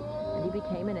 years old, and he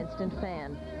became an instant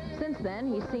fan. Since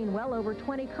then, he's seen well over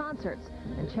 20 concerts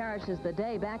and cherishes the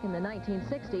day back in the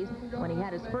 1960s when he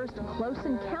had his first close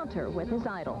encounter with his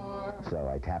idol. So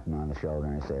I tapped him on the shoulder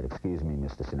and I said, "Excuse me,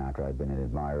 Mr. Sinatra, I've been an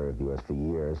admirer of yours for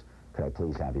years. Could I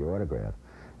please have your autograph?"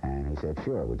 And he said,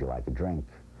 "Sure, would you like a drink?"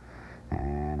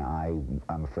 And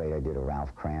I'm afraid I did a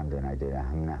Ralph Cramden. I did a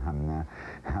humna, humna,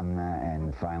 humna,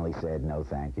 and finally said, "No,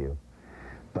 thank you."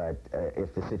 But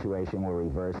if the situation were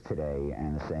reversed today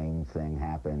and the same thing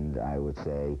happened, I would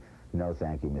say, "No,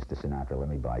 thank you, Mr. Sinatra, let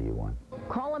me buy you one."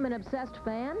 Call him an obsessed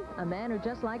fan, a man who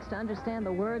just likes to understand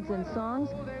the words in songs,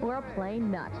 or a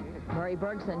plain nut. Murray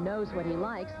Bergson knows what he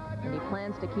likes, and he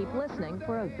plans to keep listening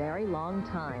for a very long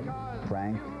time.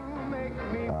 Frank,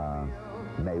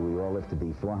 may we all live to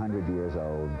be 400 years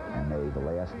old, and may the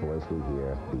last voice we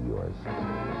hear be yours.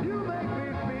 You make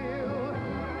me feel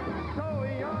so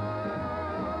young.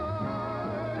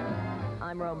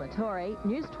 I'm Roma Torre,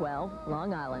 News 12,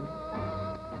 Long Island.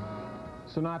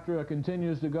 Sinatra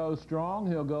continues to go strong.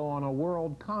 He'll go on a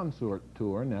world concert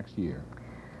tour next year.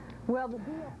 Well,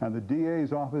 And the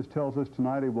DA's office tells us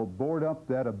tonight it will board up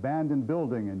that abandoned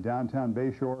building in downtown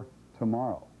Bayshore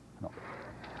tomorrow. No.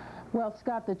 Well,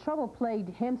 Scott, the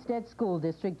trouble-plagued Hempstead School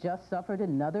District just suffered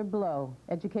another blow.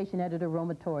 Education editor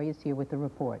Roma Torre is here with the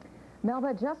report.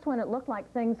 Melba, just when it looked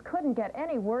like things couldn't get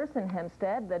any worse in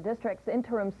Hempstead, the district's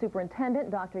interim superintendent,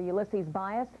 Dr. Ulysses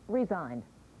Bias, resigned.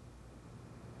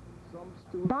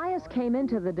 Bias came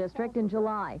into the district in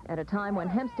July, at a time when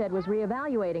Hempstead was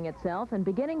reevaluating itself and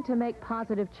beginning to make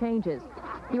positive changes.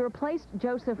 He replaced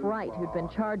Joseph Wright, who'd been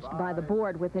charged by the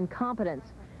board with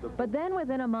incompetence. But then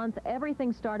within a month,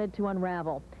 everything started to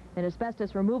unravel. An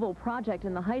asbestos removal project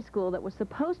in the high school that was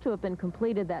supposed to have been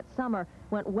completed that summer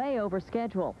went way over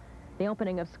schedule. The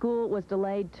opening of school was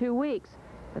delayed 2 weeks,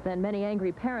 but then many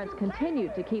angry parents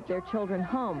continued to keep their children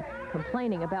home,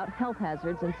 complaining about health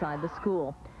hazards inside the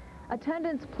school.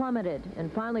 Attendance plummeted,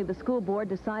 and finally the school board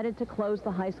decided to close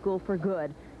the high school for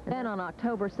good. And then on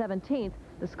October 17th,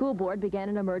 the school board began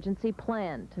an emergency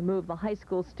plan to move the high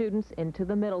school students into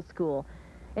the middle school.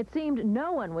 It seemed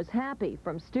no one was happy,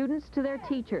 from students to their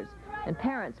teachers, and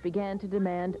parents began to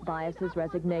demand Bias's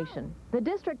resignation. The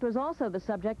district was also the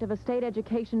subject of a state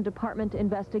education department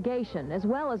investigation, as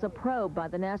well as a probe by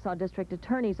the Nassau District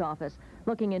Attorney's Office,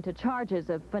 looking into charges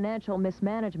of financial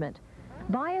mismanagement.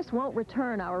 Bias won't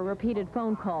return our repeated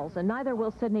phone calls, and neither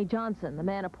will Sidney Johnson, the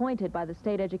man appointed by the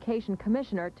State Education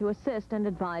Commissioner to assist and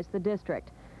advise the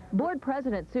district. Board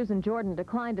President Susan Jordan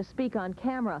declined to speak on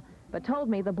camera, but told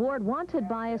me the board wanted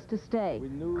Bias to stay,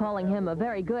 calling him a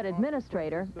very good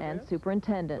administrator and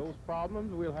superintendent.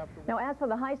 Now, as for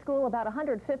the high school, about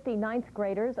 150 ninth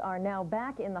graders are now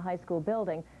back in the high school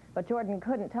building, but Jordan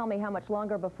couldn't tell me how much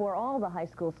longer before all the high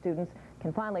school students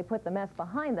can finally put the mess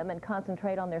behind them and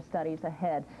concentrate on their studies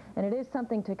ahead. And it is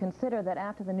something to consider that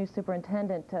after the new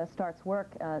superintendent starts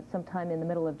work sometime in the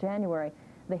middle of January,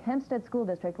 the Hempstead School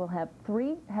District will have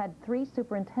had three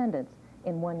superintendents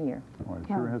in 1 year. Well, it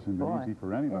sure hasn't been easy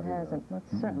for anybody. It hasn't.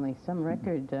 That's certainly some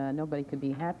record nobody could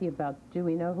be happy about. Do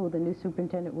we know who the new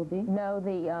superintendent will be? No,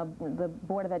 the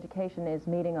Board of Education is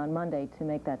meeting on Monday to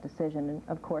make that decision, and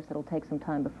of course it'll take some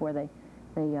time before they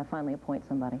finally appoint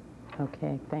somebody.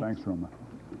 Okay, thanks. Thanks, Roma.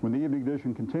 When the evening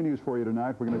edition continues for you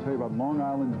tonight, we're going to tell you about Long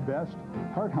Island's best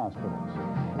heart hospitals.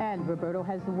 And Roberto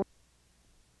has the word.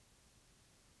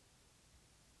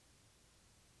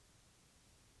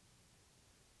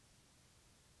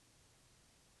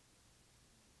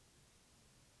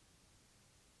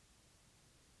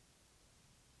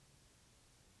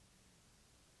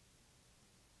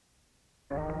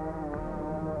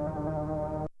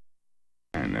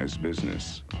 As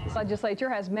business. The legislature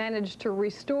has managed to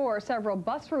restore several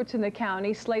bus routes in the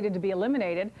county slated to be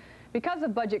eliminated. Because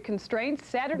of budget constraints,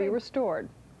 Saturday restored.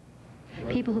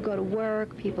 People who go to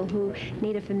work, people who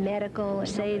need it for medical,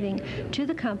 saving to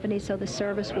the company, so the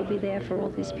service will be there for all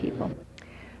these people.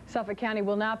 Suffolk County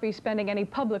will not be spending any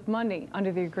public money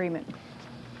under the agreement.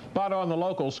 But on the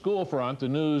local school front, the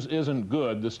news isn't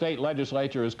good. The state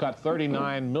legislature has cut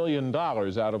 $39 million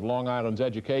out of Long Island's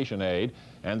education aid,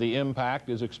 and the impact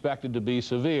is expected to be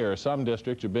severe. Some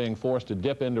districts are being forced to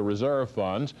dip into reserve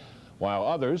funds, while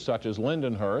others, such as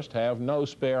Lindenhurst, have no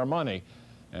spare money.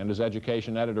 And as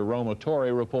education editor Roma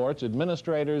Torre reports,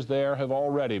 administrators there have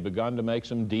already begun to make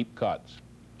some deep cuts.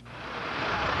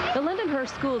 The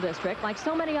Lindenhurst School District, like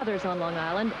so many others on Long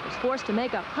Island, was forced to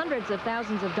make up hundreds of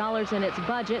thousands of dollars in its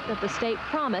budget that the state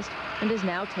promised and is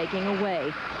now taking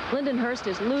away. Lindenhurst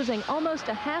is losing almost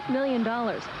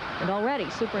 $500,000, and already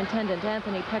Superintendent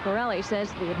Anthony Pecorelli says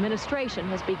the administration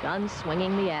has begun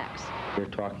swinging the axe. We're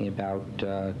talking about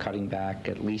cutting back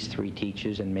at least 3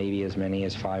 teachers and maybe as many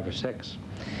as 5 or 6.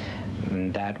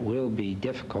 And that will be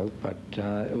difficult, but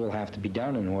it will have to be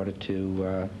done in order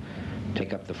to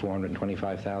take up the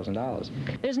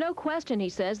 $425,000. There's no question, he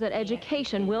says, that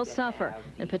education will suffer,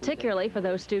 and particularly for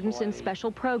those students in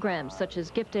special programs, such as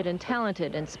gifted and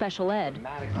talented and special ed.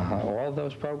 All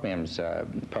those programs,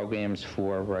 programs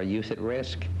for youth at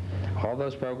risk, all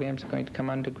those programs are going to come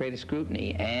under greater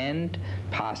scrutiny and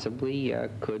possibly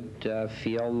could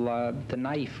feel the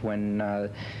knife when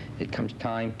it comes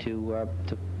time to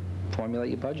formulate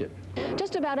your budget.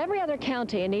 Just about every other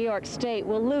county in New York State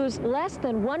will lose less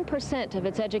than 1% of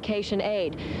its education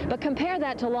aid. But compare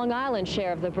that to Long Island's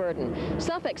share of the burden.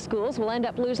 Suffolk schools will end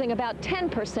up losing about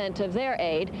 10% of their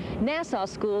aid. Nassau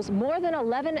schools more than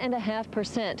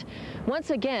 11.5%. Once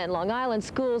again, Long Island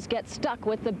schools get stuck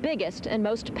with the biggest and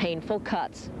most painful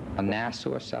cuts.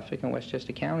 Nassau, Suffolk, and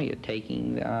Westchester County are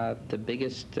taking the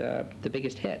biggest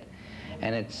hit,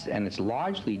 and it's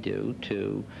largely due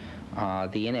to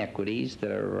the inequities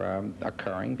that are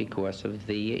occurring because of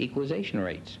the equalization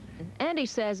rates. Andy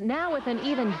says now with an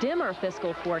even dimmer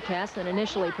fiscal forecast than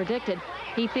initially predicted,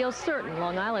 he feels certain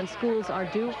Long Island schools are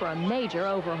due for a major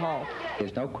overhaul.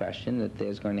 There's no question that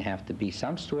there's going to have to be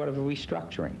some sort of a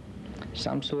restructuring,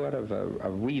 some sort of a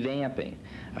revamping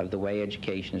of the way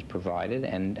education is provided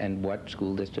and what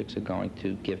school districts are going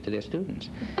to give to their students.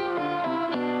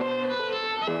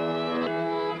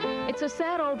 It's a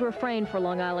sad old refrain for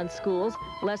Long Island schools,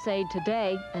 less aid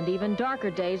today and even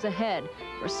darker days ahead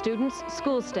for students,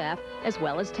 school staff, as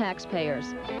well as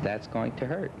taxpayers. That's going to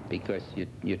hurt because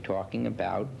you're talking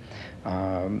about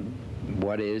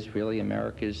what is really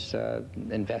America's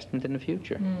investment in the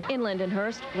future. In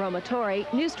Lindenhurst, Roma Torrey,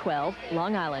 News 12,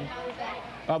 Long Island.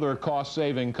 Other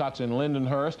cost-saving cuts in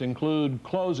Lindenhurst include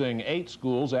closing 8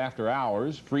 schools after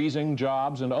hours, freezing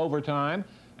jobs and overtime,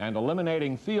 and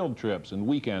eliminating field trips and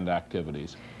weekend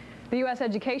activities. The U.S.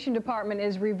 Education Department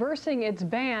is reversing its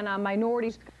ban on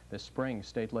minorities. This spring,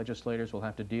 state legislators will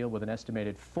have to deal with an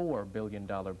estimated $4 billion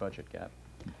budget gap.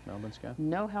 Melbourne, Scott?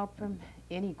 No help from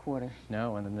any quarter.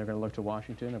 No, and then they're going to look to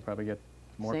Washington and probably get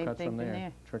more cuts from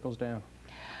there. Trickles down.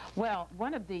 Well,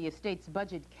 one of the state's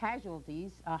budget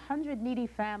casualties, 100 needy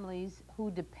families who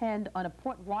depend on a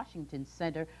Port Washington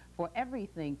center for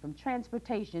everything from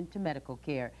transportation to medical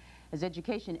care. As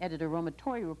education editor Roma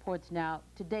Torrey reports now,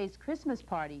 today's Christmas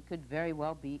party could very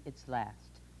well be its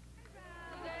last.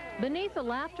 Beneath the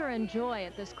laughter and joy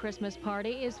at this Christmas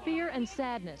party is fear and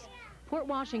sadness. Port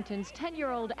Washington's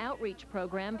 10-year-old outreach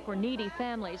program for needy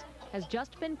families has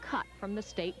just been cut from the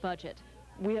state budget.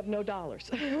 We have no dollars.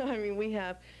 I mean, we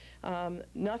have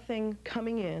nothing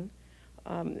coming in.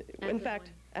 In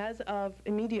fact, as of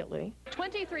immediately.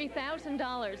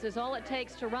 $23,000 is all it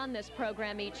takes to run this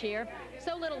program each year.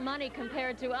 So little money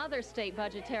compared to other state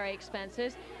budgetary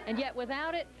expenses, and yet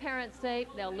without it, parents say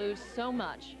they'll lose so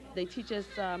much. They teach us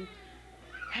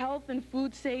health and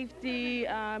food safety,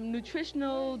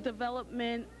 nutritional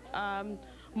development,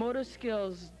 motor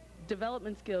skills,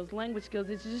 development skills, language skills.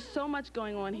 There's just so much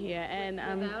going on here, and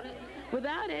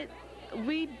without it,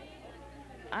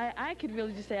 I could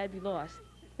really just say I'd be lost.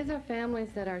 These are families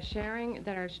that are sharing,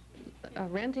 that are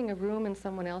renting a room in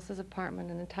someone else's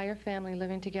apartment, an entire family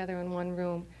living together in one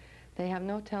room. They have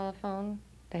no telephone,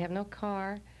 they have no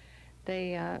car,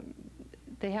 they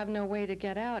have no way to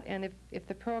get out, and if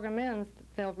the program ends,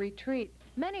 they'll retreat.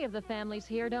 Many of the families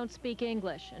here don't speak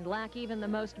English and lack even the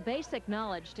most basic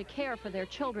knowledge to care for their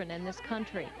children in this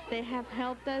country. They have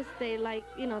helped us. They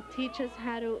teach us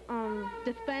how to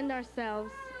defend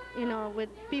ourselves, with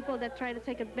people that try to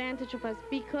take advantage of us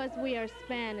because we are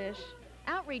Spanish.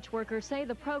 Outreach workers say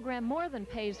the program more than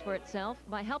pays for itself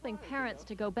by helping parents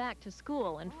to go back to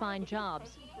school and find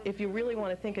jobs. If you really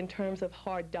want to think in terms of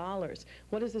hard dollars,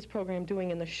 what is this program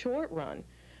doing in the short run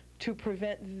to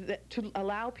to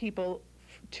allow people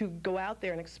to go out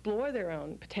there and explore their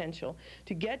own potential,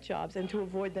 to get jobs, and to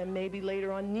avoid them maybe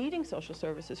later on needing social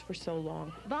services for so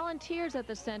long. Volunteers at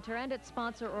the center and its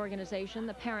sponsor organization,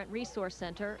 the Parent Resource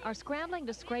Center, are scrambling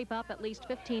to scrape up at least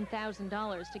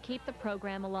 $15,000 to keep the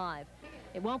program alive.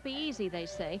 It won't be easy, they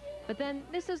say, but then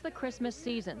this is the Christmas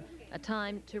season, a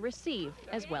time to receive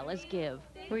as well as give.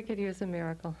 We could use a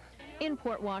miracle. In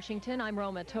Port Washington, I'm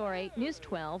Roma Torrey, News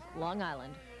 12, Long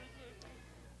Island.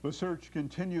 The search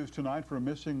continues tonight for a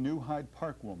missing New Hyde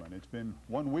Park woman. It's been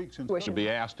 1 week since... We should be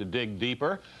asked to dig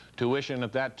deeper. Tuition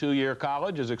at that 2-year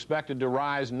college is expected to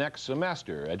rise next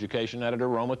semester. Education editor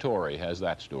Roma Torrey has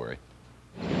that story.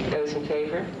 Those in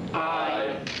favor?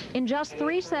 Aye. In just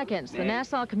 3 seconds, the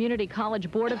Nassau Community College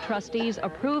Board of Trustees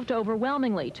approved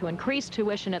overwhelmingly to increase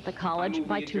tuition at the college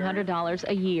by $200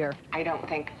 a year. I don't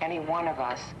think any one of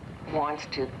us wants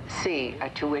to see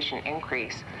a tuition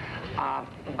increase.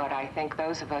 But I think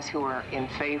those of us who are in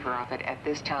favor of it at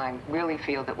this time really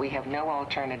feel that we have no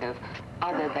alternative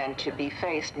other than to be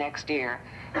faced next year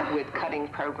with cutting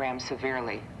programs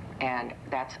severely. And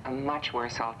that's a much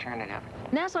worse alternative.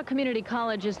 Nassau Community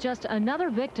College is just another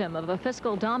victim of a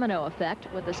fiscal domino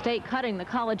effect, with the state cutting the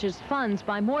college's funds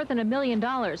by more than $1 million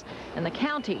and the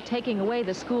county taking away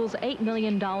the school's $8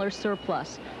 million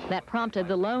surplus. That prompted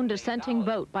the lone dissenting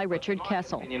vote by Richard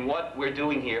Kessel. And what we're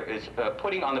doing here is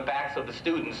putting on the backs of the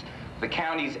students the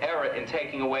county's error in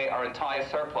taking away our entire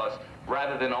surplus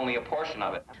rather than only a portion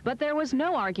of it. But there was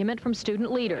no argument from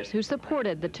student leaders who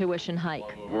supported the tuition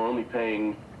hike. We're only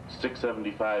paying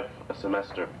 $675 a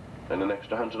semester, and an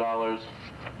extra $100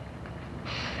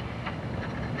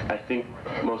 I think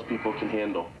most people can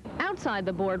handle. Outside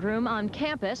the boardroom on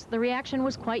campus, the reaction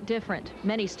was quite different.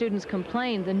 Many students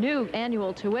complained the new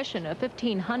annual tuition of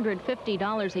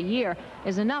 $1,550 a year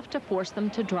is enough to force them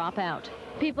to drop out.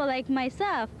 People like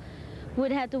myself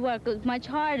would have to work much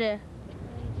harder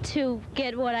to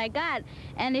get what I got,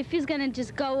 and if it's gonna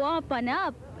just go up and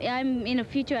up, in the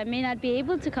future I may not be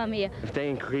able to come here. If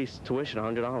they increase tuition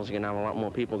 $100, you're going to have a lot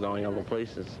more people going other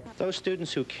places. Those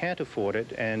students who can't afford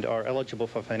it and are eligible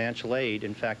for financial aid,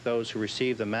 in fact those who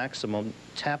receive the maximum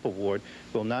TAP award,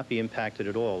 will not be impacted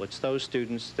at all. It's those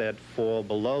students that fall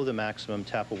below the maximum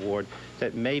TAP award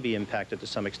that may be impacted to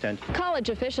some extent. College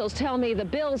officials tell me the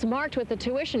bills marked with the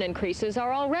tuition increases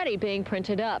are already being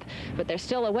printed up, but they're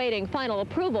still awaiting final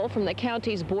approval from the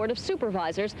county's Board of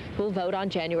Supervisors, who will vote on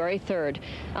January 3rd.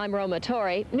 I'm Roma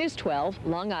Torrey, News 12,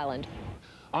 Long Island.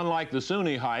 Unlike the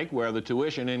SUNY hike, where the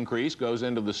tuition increase goes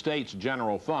into the state's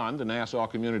general fund, the Nassau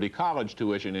Community College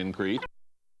tuition increase.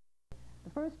 The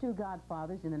first two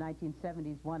Godfathers in the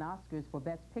 1970s won Oscars for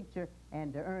Best Picture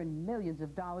and earned millions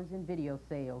of dollars in video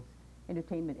sales.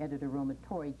 Entertainment editor Roma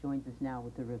Torrey joins us now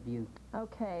with the review.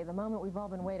 Okay, the moment we've all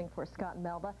been waiting for, Scott and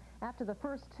Melba. After the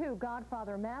first two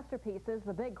Godfather masterpieces,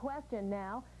 the big question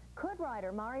now, could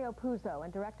writer Mario Puzo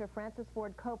and director Francis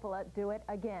Ford Coppola do it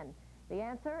again? The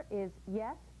answer is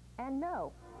yes and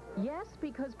no. Yes,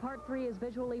 because Part 3 is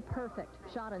visually perfect,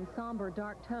 shot in somber,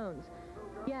 dark tones.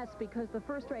 Yes, because the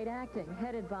first-rate acting,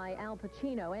 headed by Al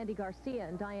Pacino, Andy Garcia,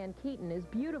 and Diane Keaton, is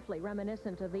beautifully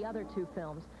reminiscent of the other two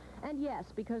films. And yes,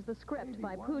 because the script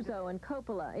by Puzo and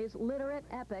Coppola is literate,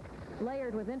 epic,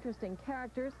 layered with interesting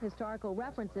characters, historical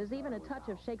references, even a touch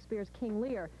of Shakespeare's King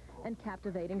Lear, and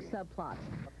captivating subplots.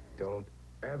 Don't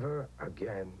ever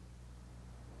again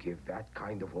give that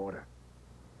kind of order.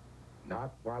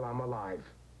 Not while I'm alive.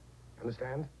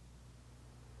 Understand?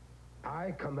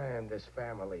 I command this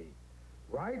family.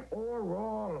 Right or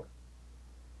wrong,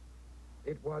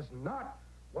 it was not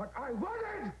what I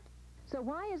wanted! So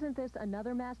why isn't this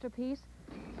another masterpiece?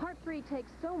 Part 3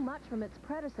 takes so much from its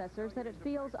predecessors that it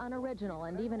feels unoriginal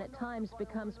and even at times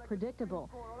becomes predictable.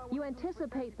 You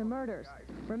anticipate the murders.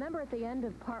 Remember at the end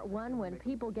of Part 1 when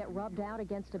people get rubbed out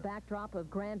against a backdrop of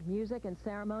grand music and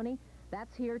ceremony?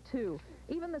 That's here too.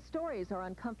 Even the stories are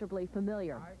uncomfortably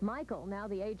familiar. Michael, now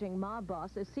the aging mob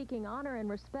boss, is seeking honor and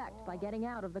respect by getting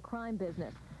out of the crime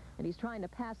business. And he's trying to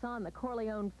pass on the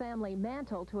Corleone family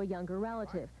mantle to a younger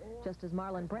relative, just as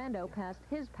Marlon Brando passed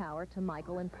his power to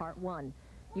Michael in Part 1.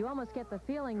 You almost get the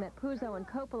feeling that Puzo and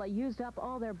Coppola used up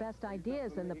all their best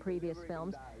ideas in the previous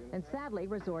films and sadly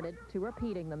resorted to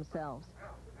repeating themselves.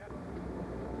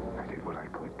 I did what I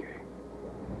could, Kay,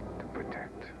 to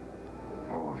protect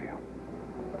all of you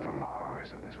from the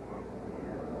horrors of this world.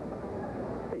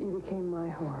 But you became my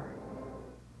horror.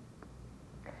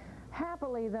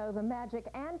 Happily, though, the magic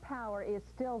and power is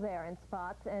still there in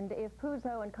spots, and if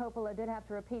Puzo and Coppola did have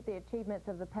to repeat the achievements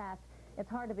of the past, it's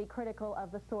hard to be critical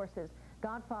of the sources.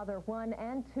 Godfather 1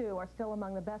 and 2 are still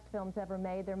among the best films ever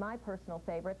made. They're my personal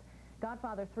favorites.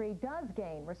 Godfather 3 does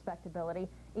gain respectability,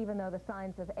 even though the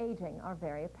signs of aging are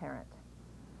very apparent.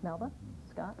 Melba?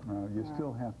 Scott? You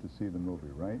still have to see the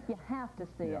movie, right? You have to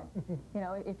see it. You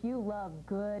know, if you love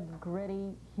good,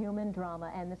 gritty, human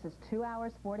drama, and this is 2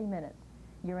 hours, 40 minutes,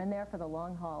 you're in there for the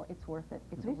long haul. It's worth it.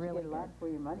 It's really good. A lot for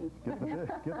your money. Get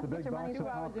the big box of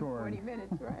popcorn. 40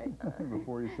 minutes, right?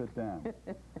 Before you sit down.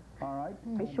 All right.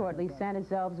 Very shortly,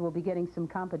 Santa's Elves will be getting some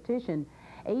competition.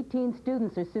 18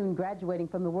 students are soon graduating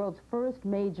from the world's first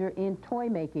major in toy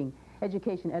making.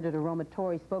 Education editor Roma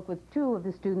Torrey spoke with 2 of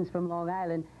the students from Long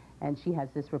Island, and she has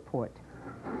this report.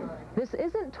 This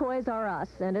isn't Toys R Us,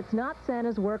 and it's not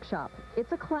Santa's workshop.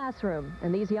 It's a classroom,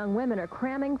 and these young women are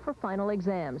cramming for final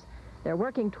exams. They're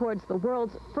working towards the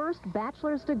world's first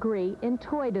bachelor's degree in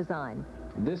toy design.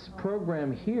 This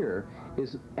program here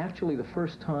is actually the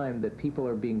first time that people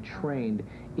are being trained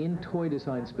in toy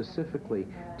design specifically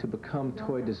to become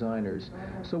toy designers.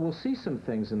 So we'll see some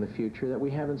things in the future that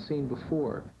we haven't seen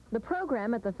before. The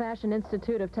program at the Fashion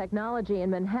Institute of Technology in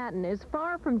Manhattan is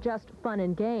far from just fun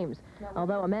and games,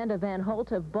 although Amanda Van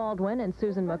Holt of Baldwin and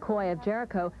Susan McCoy of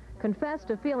Jericho confess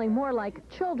to feeling more like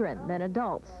children than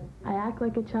adults. I act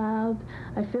like a child,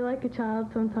 I feel like a child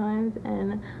sometimes,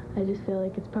 and I just feel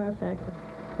like it's perfect.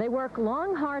 They work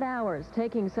long, hard hours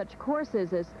taking such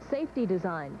courses as safety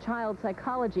design, child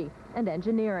psychology, and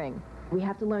engineering. We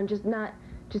have to learn just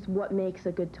what makes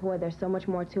a good toy. There's so much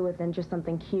more to it than just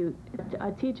something cute.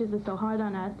 Our teachers are so hard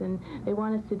on us, and they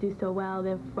want us to do so well.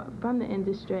 They're from the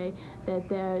industry, that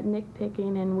they're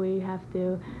nitpicking, and we have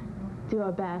to do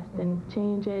our best and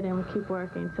change it, and we keep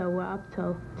working. So we're up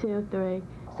till 2, 3.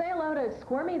 Say hello to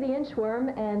Squirmy the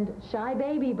Inchworm and Shy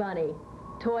Baby Bunny.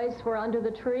 Toys for under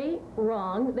the tree?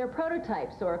 Wrong. They're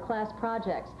prototypes or class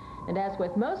projects. And as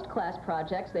with most class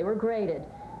projects, they were graded.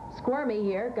 Squirmy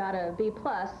here got a B+,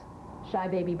 Shy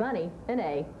Baby Bunny an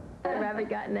A. Rabbit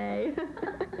got an A.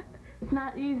 It's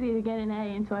not easy to get an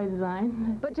A in toy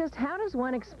design. But just how does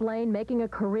one explain making a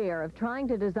career of trying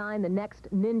to design the next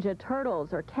Ninja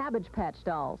Turtles or Cabbage Patch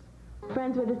dolls?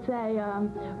 Friends would say,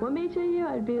 what major are you?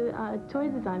 I'd be toy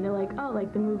design. They're like, oh,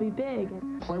 like the movie Big.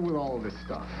 Play with all of this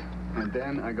stuff. And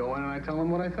then I go in and I tell them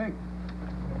what I think.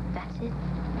 That's it?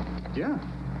 Yeah.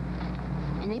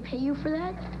 And they pay you for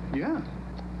that? Yeah.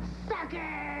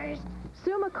 Suckers!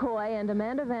 Sue McCoy and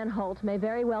Amanda Van Holt may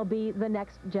very well be the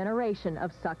next generation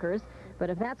of suckers, but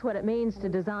if that's what it means to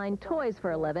design toys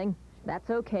for a living, that's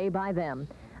okay by them.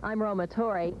 I'm Roma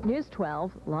Torrey, News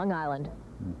 12, Long Island.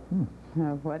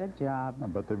 What a job. I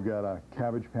bet they've got a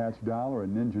Cabbage Patch doll or a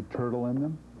Ninja Turtle in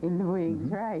them. In the wings,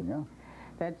 right. Yeah.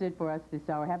 That's it for us this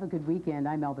hour. Have a good weekend.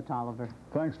 I'm Elbert Oliver.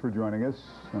 Thanks for joining us.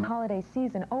 Holiday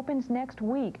season opens next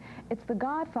week. It's The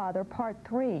Godfather Part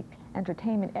 3.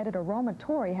 Entertainment editor Roma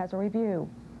Torrey has a review.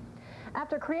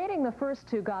 After creating the first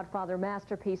 2 Godfather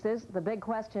masterpieces, the big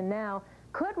question now,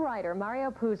 could writer Mario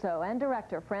Puzo and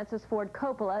director Francis Ford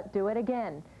Coppola do it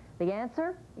again? The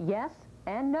answer, yes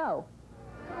and no.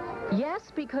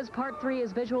 Yes, because Part 3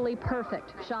 is visually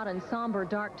perfect, shot in somber,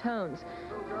 dark tones.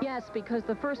 Yes, because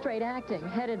the first-rate acting,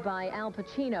 headed by Al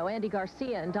Pacino, Andy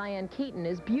Garcia, and Diane Keaton,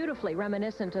 is beautifully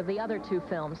reminiscent of the other 2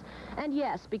 films. And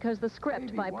yes, because the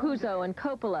script by Puzo and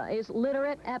Coppola is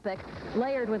literate, epic,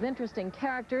 layered with interesting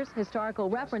characters, historical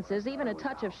references, even a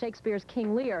touch of Shakespeare's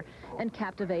King Lear, and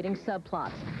captivating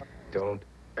subplots. Don't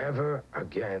ever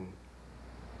again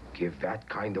give that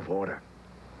kind of order.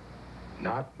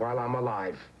 Not while I'm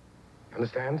alive.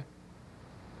 Understand?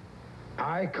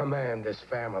 I command this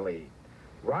family.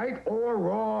 Right or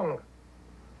wrong,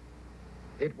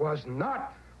 it was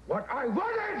not what I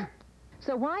wanted!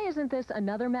 So why isn't this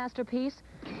another masterpiece?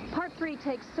 Part 3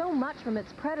 takes so much from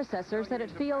its predecessors that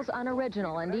it feels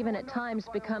unoriginal and even at times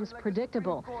becomes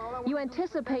predictable. You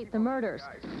anticipate the murders.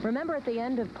 Remember at the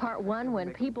end of Part 1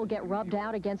 when people get rubbed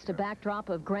out against a backdrop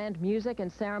of grand music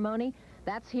and ceremony?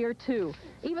 That's here too.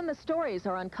 Even the stories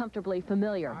are uncomfortably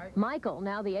familiar. Michael,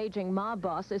 now the aging mob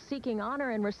boss, is seeking honor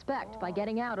and respect by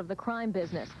getting out of the crime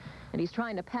business. And he's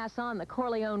trying to pass on the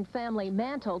Corleone family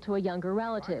mantle to a younger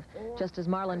relative, just as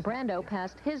Marlon Brando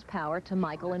passed his power to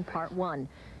Michael in Part 1.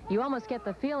 You almost get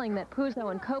the feeling that Puzo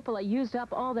and Coppola used up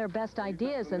all their best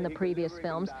ideas in the previous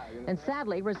films and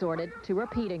sadly resorted to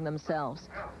repeating themselves.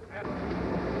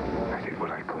 I did what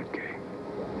I could, Kay,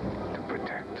 to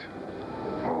protect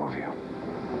all of you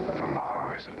from the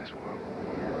horrors of this world.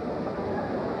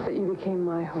 But you became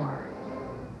my horror.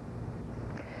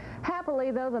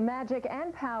 Happily, though, the magic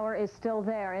and power is still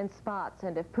there in spots,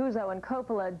 and if Puzo and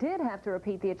Coppola did have to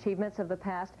repeat the achievements of the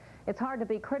past, it's hard to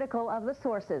be critical of the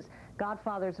sources.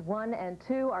 Godfathers 1 and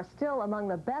 2 are still among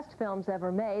the best films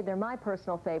ever made. They're my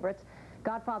personal favorites.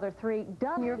 Godfather 3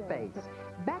 does... Your face.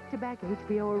 Back-to-back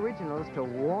HBO originals to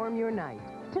warm your night.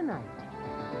 Tonight.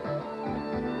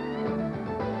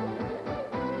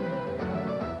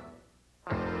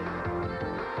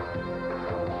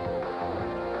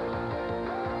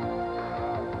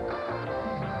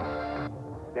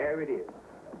 There it is.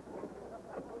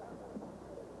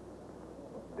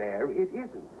 There it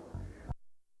isn't.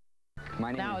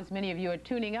 Now, as many of you are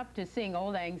tuning up to Sing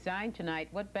Old Lang Syne tonight,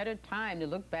 what better time to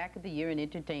look back at the year in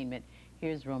entertainment?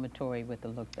 Here's Roma Torrey with a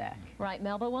look back. Right,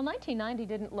 Melba. Well, 1990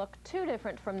 didn't look too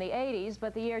different from the 80s,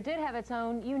 but the year did have its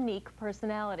own unique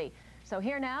personality. So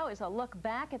here now is a look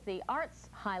back at the arts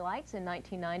highlights in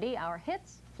 1990, our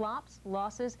hits, flops,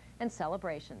 losses, and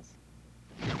celebrations.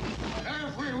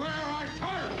 Everywhere I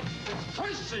turn, it's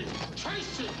Tracy,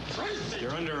 Tracy, Tracy!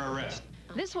 You're under arrest.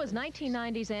 This was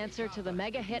 1990's answer to the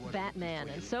mega hit Batman,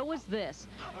 and so was this.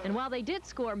 And while they did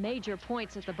score major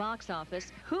points at the box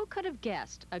office, who could have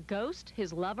guessed a ghost,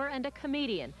 his lover, and a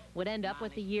comedian would end up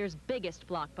with the year's biggest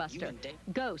blockbuster?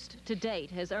 Ghost, to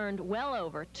date, has earned well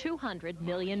over $200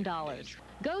 million.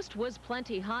 Ghost was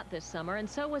plenty hot this summer, and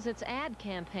so was its ad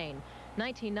campaign.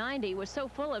 1990 was so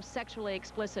full of sexually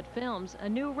explicit films, a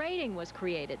new rating was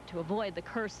created to avoid the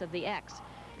curse of the X.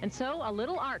 And so a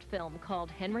little art film called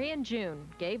Henry and June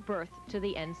gave birth to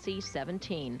the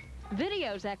NC-17.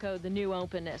 Videos echoed the new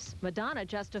openness. Madonna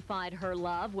justified her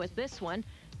love with this one,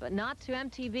 but not to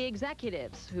MTV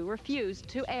executives who refused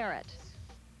to air it.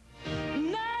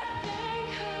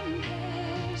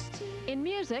 In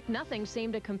music, nothing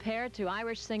seemed to compare to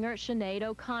Irish singer Sinead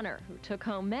O'Connor, who took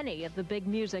home many of the big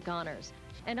music honors.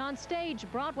 And on stage,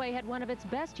 Broadway had one of its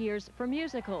best years for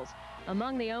musicals.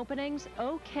 Among the openings,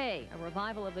 OK, a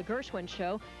revival of the Gershwin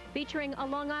show featuring a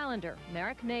Long Islander,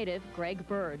 Merrick native Greg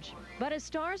Burge. But as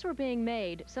stars were being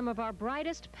made, some of our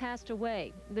brightest passed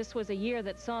away. This was a year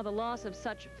that saw the loss of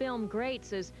such film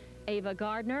greats as Ava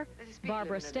Gardner,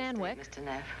 Barbara Stanwyck, Mr.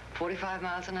 Neff, 45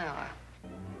 miles an hour.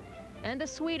 And a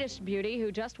Swedish beauty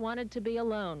who just wanted to be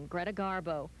alone, Greta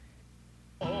Garbo.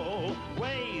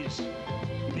 Always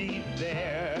be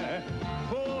there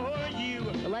for you.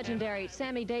 The legendary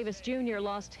Sammy Davis Jr.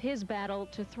 lost his battle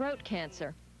to throat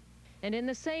cancer. And in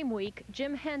the same week,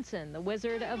 Jim Henson, the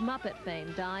Wizard of Muppet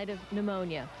fame, died of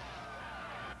pneumonia.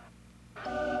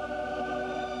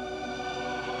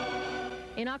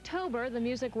 In October, the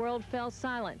music world fell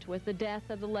silent with the death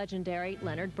of the legendary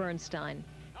Leonard Bernstein.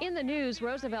 In the news,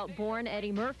 Roosevelt-born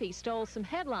Eddie Murphy stole some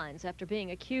headlines after being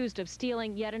accused of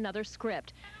stealing yet another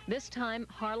script, this time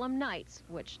Harlem Nights,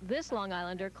 which this Long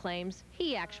Islander claims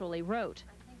he actually wrote.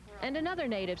 And another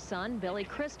native son, Billy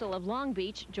Crystal of Long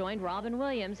Beach, joined Robin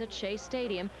Williams at Shea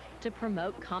Stadium to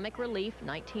promote Comic Relief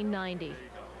 1990.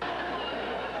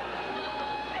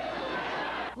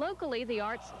 Locally, the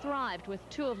arts thrived, with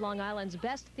two of Long Island's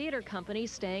best theater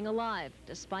companies staying alive,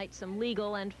 despite some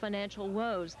legal and financial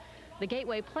woes. The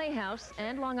Gateway Playhouse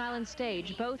and Long Island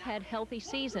Stage both had healthy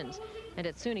seasons. And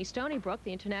at SUNY Stony Brook,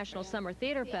 the International Summer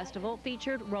Theater Festival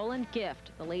featured Roland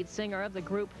Gift, the lead singer of the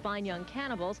group Fine Young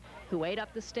Cannibals, who ate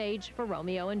up the stage for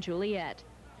Romeo and Juliet.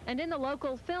 And in the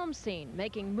local film scene,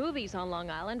 making movies on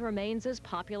Long Island remains as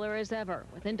popular as ever,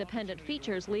 with independent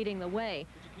features leading the way.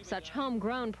 Such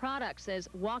homegrown products as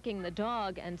Walking the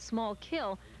Dog and Small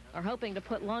Kill are hoping to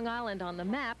put Long Island on the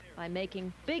map by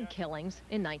making big killings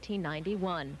in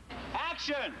 1991.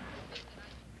 Action!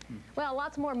 Well,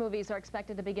 lots more movies are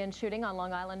expected to begin shooting on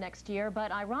Long Island next year,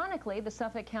 but ironically, the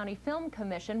Suffolk County Film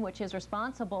Commission, which is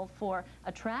responsible for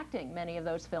attracting many of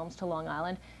those films to Long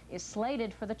Island, is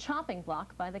slated for the chopping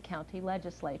block by the county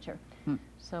legislature.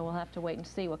 So we'll have to wait and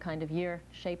see what kind of year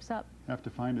shapes up. Have to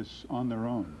find us on their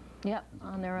own. Yep,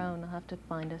 on their own. They'll have to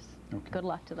find us. Okay. Good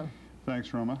luck to them.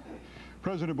 Thanks, Roma.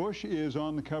 President Bush is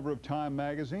on the cover of Time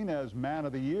magazine as Man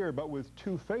of the Year, but with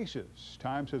two faces.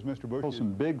 Time says Mr. Bush has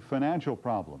some big financial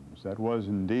problems. That was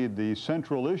indeed the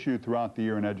central issue throughout the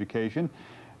year in education.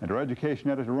 And our education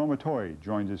editor, Roma Toy,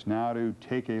 joins us now to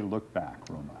take a look back.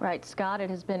 Roma. Right, Scott, it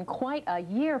has been quite a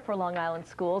year for Long Island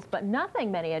schools, but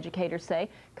nothing, many educators say,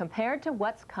 compared to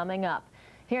what's coming up.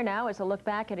 Here now is a look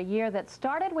back at a year that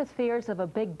started with fears of a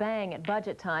big bang at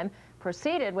budget time,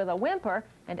 proceeded with a whimper,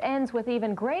 and ends with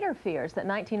even greater fears that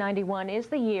 1991 is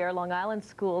the year Long Island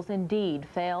schools indeed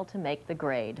fail to make the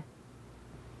grade.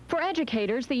 For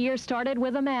educators, the year started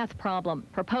with a math problem.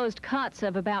 Proposed cuts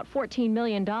of about $14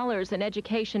 million in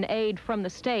education aid from the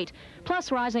state,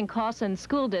 plus rising costs in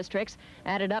school districts,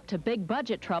 added up to big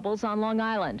budget troubles on Long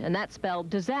Island, and that spelled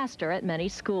disaster at many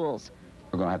schools.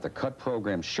 We're going to have to cut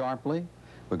programs sharply.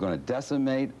 We're going to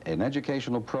decimate an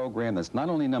educational program that's not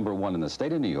only #1 in the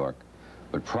state of New York,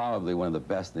 but probably one of the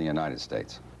best in the United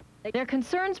States. Their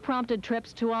concerns prompted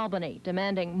trips to Albany,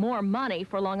 demanding more money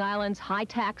for Long Island's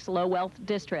high-tax, low-wealth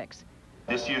districts.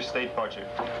 This year's state budget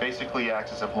basically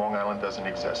acts as if Long Island doesn't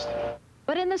exist.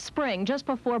 But in the spring, just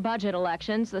before budget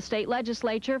elections, the state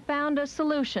legislature found a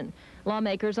solution.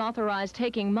 Lawmakers authorized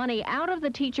taking money out of the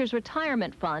teachers'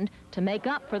 retirement fund to make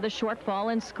up for the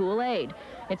shortfall in school aid.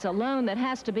 It's a loan that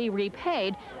has to be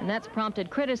repaid, and that's prompted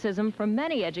criticism from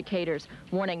many educators,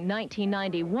 warning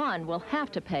 1991 will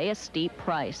have to pay a steep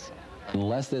price.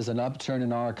 Unless there's an upturn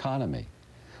in our economy,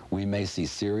 we may see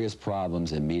serious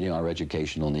problems in meeting our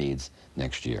educational needs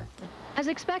next year. As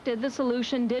expected, the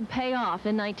solution did pay off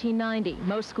in 1990.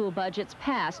 Most school budgets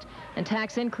passed, and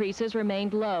tax increases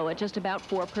remained low at just about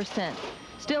 4%.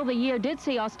 Still, the year did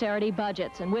see austerity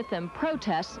budgets, and with them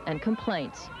protests and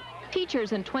complaints.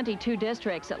 Teachers in 22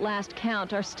 districts at last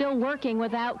count are still working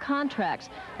without contracts,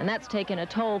 and that's taken a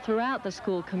toll throughout the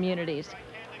school communities.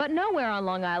 But nowhere on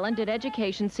Long Island did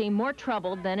education seem more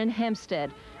troubled than in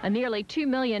Hempstead. A nearly $2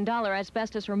 million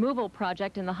asbestos removal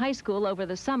project in the high school over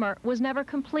the summer was never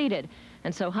completed,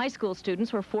 and so high school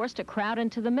students were forced to crowd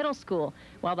into the middle school,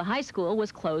 while the high school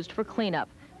was closed for cleanup.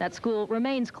 That school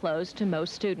remains closed to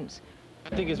most students.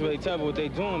 I think it's really terrible what they're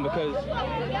doing, because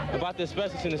about the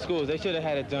asbestos in the schools, they should have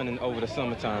had it done over the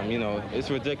summertime. You know, it's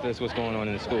ridiculous what's going on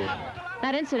in the school.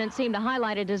 That incident seemed to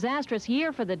highlight a disastrous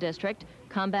year for the district,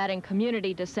 combating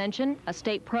community dissension, a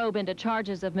state probe into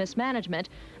charges of mismanagement,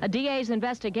 a DA's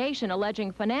investigation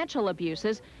alleging financial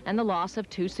abuses, and the loss of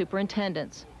 2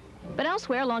 superintendents. But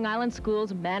elsewhere, Long Island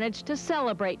schools managed to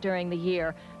celebrate during the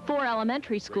year. 4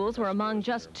 elementary schools were among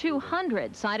just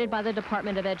 200 cited by the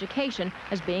Department of Education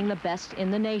as being the best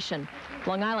in the nation.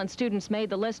 Long Island students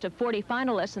made the list of 40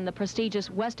 finalists in the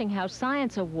prestigious Westinghouse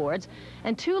Science Awards,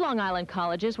 and 2 Long Island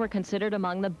colleges were considered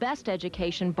among the best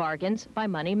education bargains by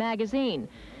Money magazine.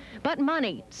 But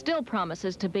money still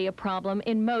promises to be a problem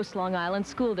in most Long Island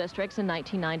school districts in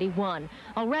 1991.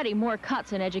 Already more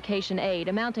cuts in education aid,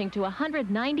 amounting to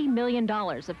 $190 million,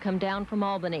 have come down from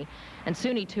Albany. And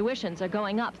SUNY tuitions are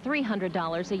going up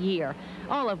 $300 a year,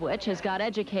 all of which has got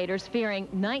educators fearing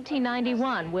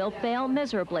 1991 will fail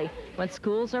miserably when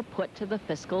schools are put to the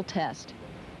fiscal test.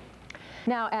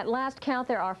 Now, at last count,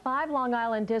 there are 5 Long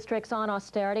Island districts on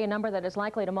austerity, a number that is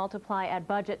likely to multiply at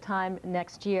budget time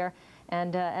next year.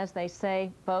 And as they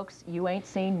say, folks, you ain't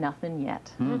seen nothing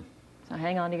yet. So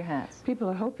hang on to your hats. People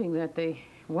are hoping that they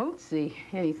won't see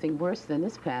anything worse than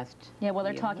this past. Yeah, well,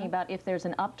 they're talking about if there's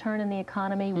an upturn in the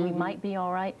economy, we might be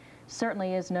all right.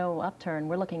 Certainly is no upturn.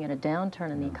 We're looking at a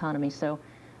downturn in the economy, so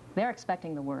they're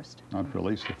expecting the worst. Not for at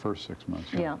least the first 6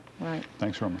 months. Yeah, right.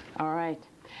 Thanks, Roma. All right.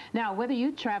 Now, whether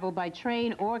you travel by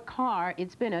train or car,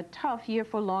 it's been a tough year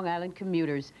for Long Island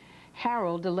commuters.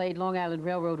 Harold delayed Long Island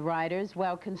Railroad riders,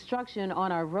 while construction on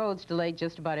our roads delayed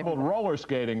just about everyone. The roller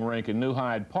skating rink in New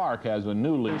Hyde Park has a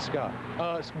new lead. Scott.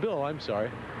 It's Bill, I'm sorry.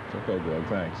 It's okay, Greg,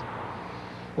 thanks.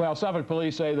 Well, Suffolk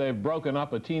police say they've broken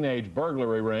up a teenage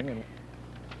burglary ring.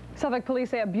 Suffolk police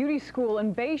say a beauty school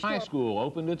in Bayshore High school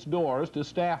opened its doors to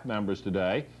staff members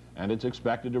today, and it's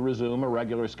expected to resume a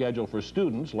regular schedule for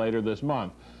students later this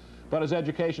month. But as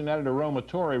education editor Roma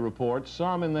Torrey reports,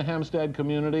 some in the Hempstead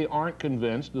community aren't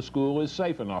convinced the school is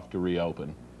safe enough to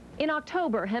reopen. In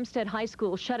October, Hempstead High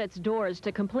School shut its doors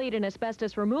to complete an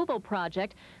asbestos removal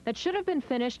project that should have been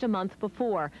finished a month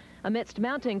before. Amidst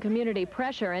mounting community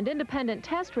pressure and independent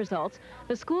test results,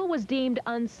 the school was deemed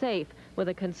unsafe, with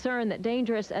a concern that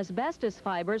dangerous asbestos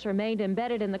fibers remained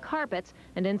embedded in the carpets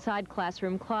and inside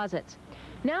classroom closets.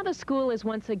 Now the school is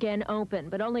once again open,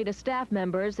 but only to staff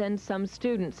members and some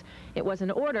students. It was an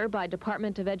order by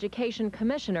Department of Education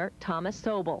Commissioner Thomas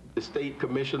Sobel. The State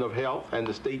Commission of Health and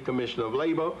the State Commission of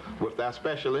Labor, with their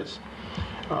specialists,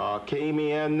 came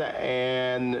in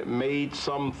and made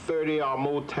some 30 or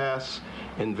more tests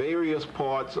in various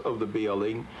parts of the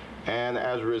building. And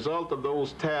as a result of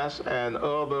those tests and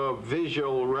other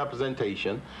visual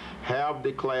representation, have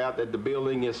declared that the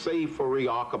building is safe for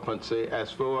reoccupancy as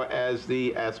far as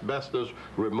the asbestos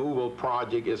removal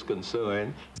project is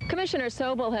concerned. Commissioner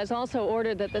Sobel has also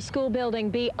ordered that the school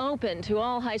building be open to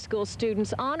all high school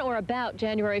students on or about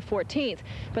January 14th.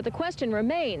 But the question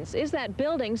remains, is that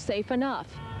building safe enough?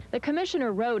 The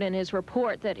commissioner wrote in his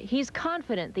report that he's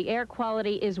confident the air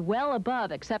quality is well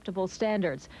above acceptable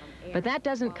standards. But that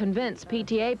doesn't convince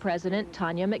PTA President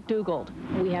Tanya McDougald.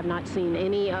 We have not seen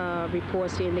any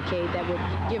reports to indicate that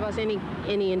would give us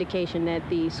any indication that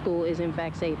the school is in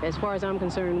fact safe. As far as I'm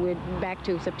concerned, we're back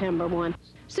to September 1.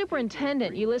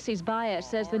 Superintendent Ulysses Baez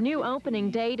says the new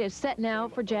opening date is set now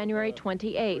for January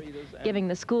 28th, giving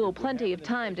the school plenty of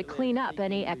time to clean up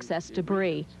any excess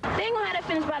debris. They ain't gonna have that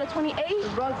finished by the 28th.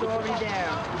 The rugs are already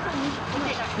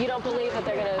down. You don't believe that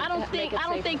they're gonna? I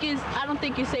don't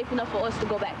think it's safe enough for us to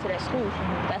go back to that school.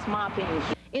 That's my opinion.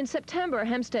 In September,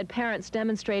 Hempstead parents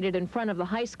demonstrated in front of the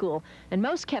high school, and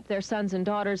most kept their sons and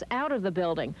daughters out of the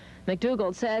building.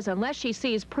 McDougald says unless she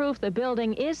sees proof the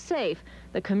building is safe,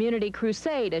 the community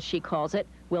crusade, as she calls it,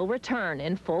 will return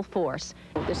in full force.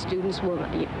 The students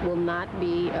will not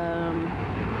be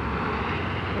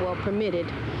permitted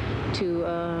to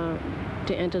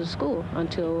enter the school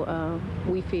until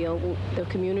we feel, the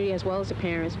community as well as the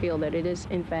parents feel that it is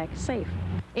in fact safe.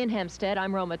 In Hempstead,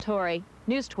 I'm Roma Torrey,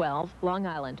 News 12, Long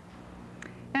Island.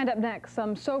 And up next,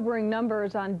 some sobering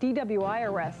numbers on DWI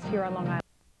arrests here on Long Island.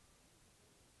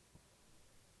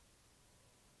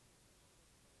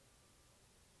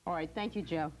 All right, thank you,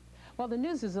 Joe. Well, the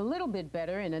news is a little bit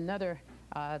better in another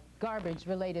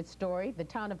Garbage-related story. The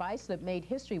town of Islip made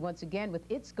history once again with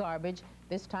its garbage.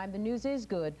 This time the news is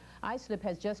good. Islip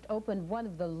has just opened one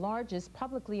of the largest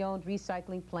publicly owned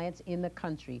recycling plants in the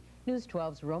country. News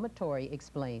 12's Roma Torrey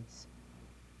explains.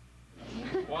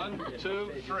 1,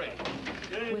 2, 3.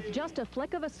 With just a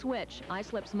flick of a switch,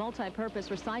 Islip's multi-purpose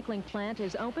recycling plant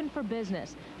is open for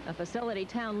business. A facility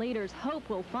town leaders hope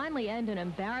will finally end an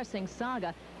embarrassing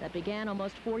saga that began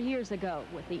almost 4 years ago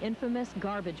with the infamous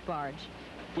garbage barge.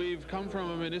 We've come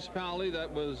from a municipality that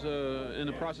was in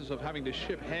the process of having to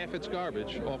ship half its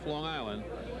garbage off Long Island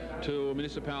to a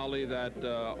municipality that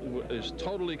is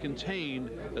totally contained,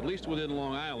 at least within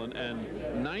Long Island, and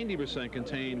 90%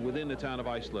 contained within the town of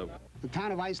Islip. The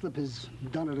town of Islip has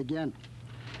done it again.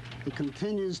 It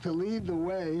continues to lead the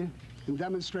way in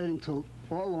demonstrating to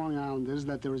all Long Islanders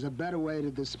that there is a better way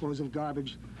to dispose of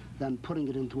garbage than putting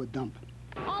it into a dump.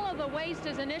 All of the waste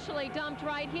is initially dumped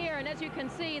right here, and as you can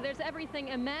see, there's everything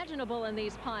imaginable in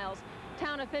these piles.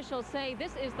 Town officials say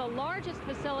this is the largest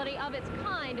facility of its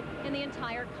kind in the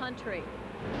entire country.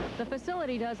 The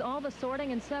facility does all the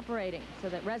sorting and separating so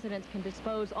that residents can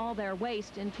dispose all their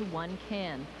waste into one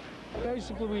can.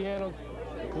 Basically, we handle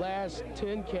glass,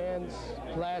 tin cans,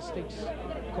 plastics,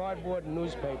 cardboard, and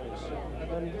newspapers,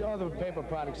 and other paper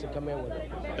products that come in with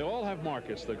it. They all have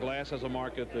markets. The glass has a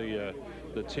market,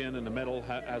 the tin and the metal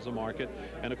has a market,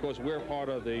 and of course we're part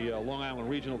of the Long Island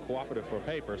Regional Cooperative for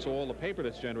paper, so all the paper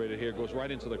that's generated here goes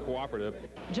right into the cooperative.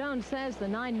 Jones says the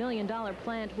 $9 million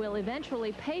plant will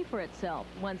eventually pay for itself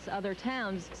once other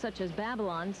towns, such as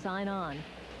Babylon, sign on.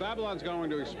 Babylon's going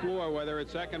to explore whether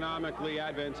it's economically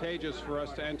advantageous for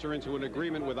us to enter into an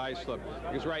agreement with Islip.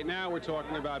 Because right now we're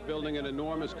talking about building an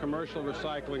enormous commercial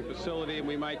recycling facility, and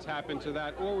we might tap into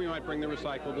that, or we might bring the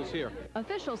recyclables here.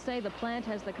 Officials say the plant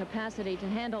has the capacity to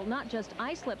handle not just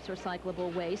Islip's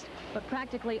recyclable waste, but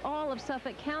practically all of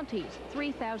Suffolk County's,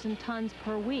 3,000 tons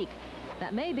per week.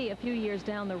 That may be a few years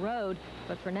down the road,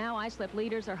 but for now, Islip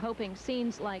leaders are hoping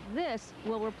scenes like this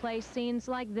will replace scenes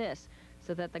like this,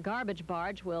 so that the garbage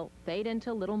barge will fade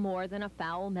into little more than a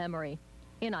foul memory.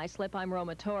 In Islip, I'm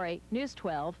Roma Torrey, News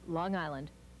 12, Long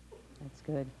Island. That's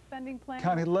good. Spending plan.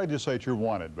 County legislature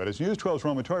wanted, but as News 12's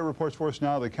Roma Torrey reports for us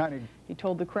now, the county... He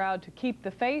told the crowd to keep the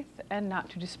faith and not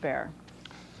to despair.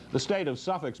 The state of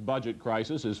Suffolk's budget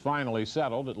crisis is finally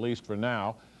settled, at least for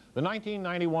now. The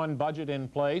 1991 budget in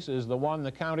place is the one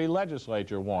the county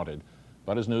legislature wanted.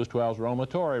 But as News 12's Roma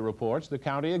Torrey reports, the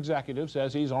county executive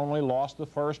says he's only lost the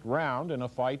first round in a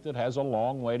fight that has a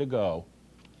long way to go.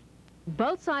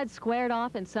 Both sides squared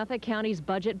off in Suffolk County's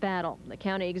budget battle, the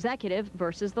county executive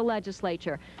versus the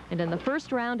legislature. And in the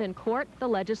first round in court, the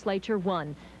legislature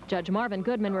won. Judge Marvin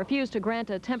Goodman refused to grant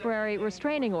a temporary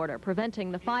restraining order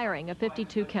preventing the firing of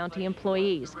 52 county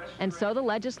employees. And so the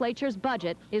legislature's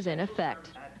budget is in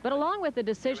effect. But along with the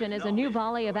decision is a new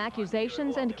volley of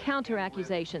accusations and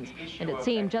counter-accusations. And it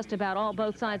seemed just about all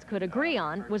both sides could agree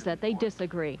on was that they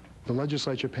disagree. The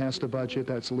legislature passed a budget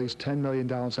that's at least $10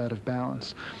 million out of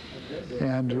balance.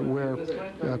 And we're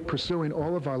pursuing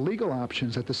all of our legal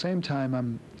options. At the same time,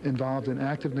 I'm involved in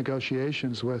active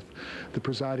negotiations with the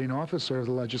presiding officer of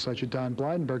the legislature, Don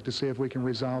Blydenberg, to see if we can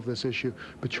resolve this issue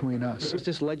between us. It's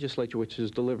this legislature which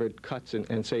has delivered cuts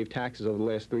and saved taxes over the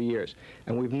last 3 years.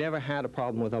 And we've never had a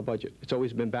problem with our budget. It's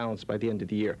always been balanced by the end of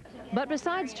the year. But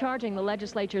besides charging the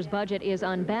legislature's budget is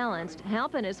unbalanced,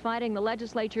 Halpin is fighting the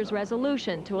legislature's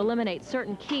resolution to eliminate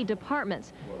certain key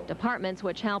departments. Departments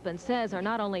which Halpin says are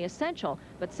not only essential,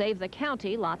 but save the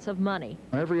county lots of money.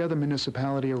 Every other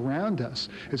municipality around us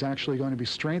is actually going to be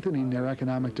strengthening their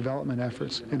economic development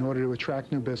efforts in order to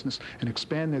attract new business and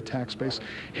expand their tax base.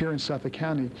 Here in Suffolk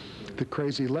County, the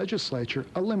crazy legislature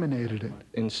eliminated it.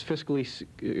 In fiscally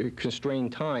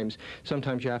constrained times,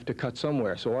 sometimes you have to cut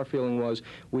somewhere. So our feeling was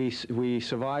we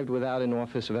survived without an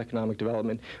Office of Economic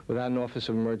Development, without an Office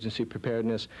of Emergency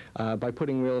Preparedness, by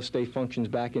putting real estate functions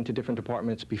back into different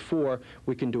departments before.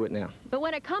 We can do it now. But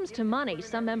when it comes to money,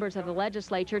 some members of the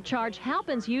legislature charge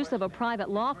Halpin's use of a private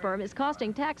law firm is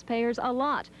costing taxpayers a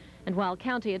lot. And while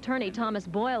County Attorney Thomas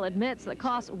Boyle admits the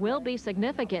costs will be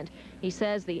significant, he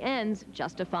says the ends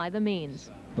justify the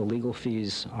means. The legal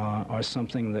fees are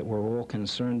something that we're all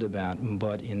concerned about,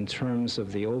 but in terms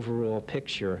of the overall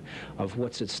picture of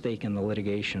what's at stake in the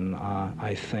litigation,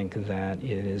 I think that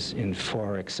it is in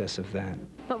far excess of that.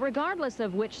 But regardless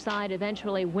of which side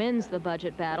eventually wins the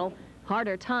budget battle,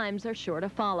 harder times are sure to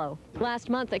follow. Last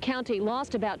month, the county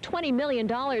lost about $20 million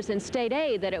in state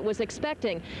aid that it was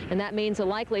expecting, and that means a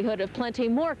likelihood of plenty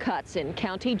more cuts in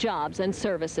county jobs and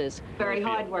services. Very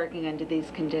hard working under these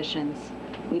conditions.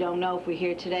 We don't know if we're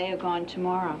here today or gone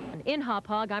tomorrow. In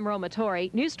Hauppauge, I'm Roma Torrey,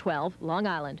 News 12, Long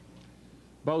Island.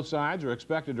 Both sides are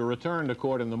expected to return to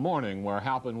court in the morning, where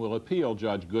Halpin will appeal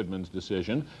Judge Goodman's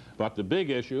decision. But the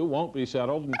big issue won't be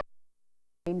settled.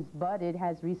 James Budd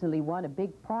has recently won a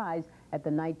big prize at the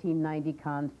 1990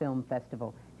 Cannes Film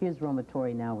Festival. Here's Roma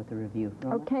Torrey now with the review.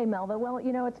 Roma? Okay, Melva. Well,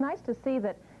 you know, it's nice to see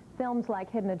that films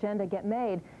like Hidden Agenda get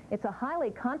made. It's a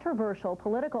highly controversial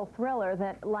political thriller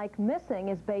that, like Missing,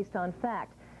 is based on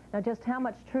fact. Now, just how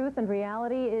much truth and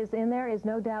reality is in there is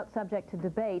no doubt subject to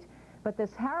debate. But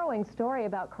this harrowing story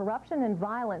about corruption and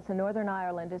violence in Northern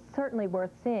Ireland is certainly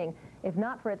worth seeing, if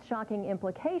not for its shocking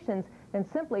implications, then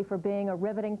simply for being a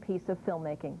riveting piece of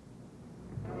filmmaking.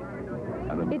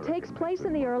 It takes place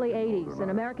in the early 80s. An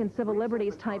American civil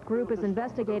liberties type group is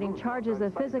investigating charges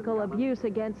of physical abuse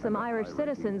against some Irish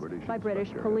citizens by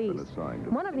British police.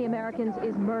 One of the Americans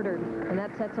is murdered, and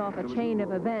that sets off a chain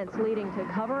of events leading to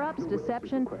cover-ups,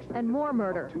 deception, and more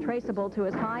murder, traceable to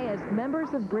as high as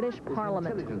members of British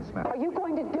Parliament. Are you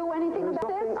going to do anything about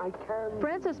this?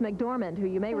 Frances McDormand, who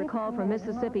you may recall from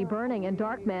Mississippi Burning and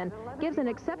Darkman, gives an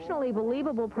exceptionally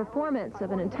believable performance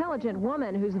of an intelligent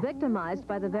woman who's victimized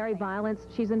by the very violence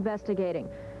she's investigating.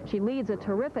 She leads a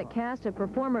terrific cast of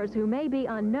performers who may be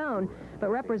unknown, but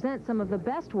represent some of the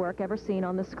best work ever seen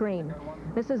on the screen.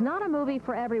 This is not a movie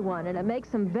for everyone, and it makes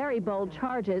some very bold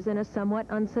charges in a somewhat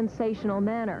unsensational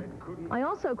manner. I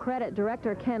also credit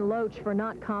director Ken Loach for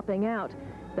not copping out.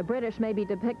 The British may be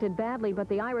depicted badly, but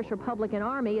the Irish Republican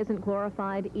Army isn't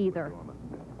glorified either.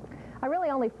 I really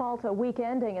only fault a weak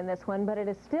ending in this one, but it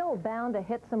is still bound to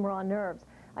hit some raw nerves.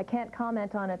 I can't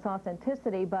comment on its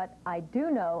authenticity, but I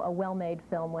do know a well-made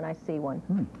film when I see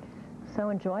one. So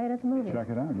enjoy it at the movies. Check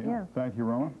it out, yeah. Thank you,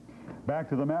 Roma. Back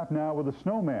to the map now with a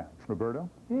snowman. Roberto?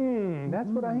 That's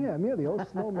what I am. Yeah, the old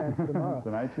snowman for tomorrow.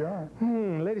 Tonight you are.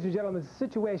 Ladies and gentlemen, the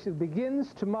situation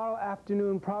begins tomorrow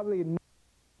afternoon, probably...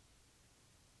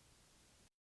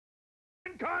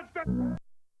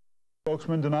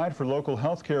 Spokesman tonight for local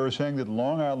health care is saying that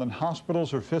Long Island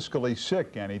hospitals are fiscally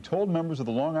sick, and he told members of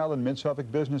the Long Island Mid-Suffolk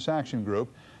Business Action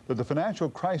Group that the financial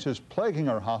crisis plaguing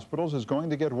our hospitals is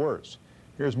going to get worse.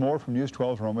 Here's more from News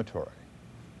 12's Roma Torrey.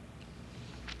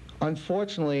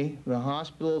 Unfortunately, the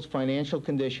hospital's financial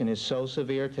condition is so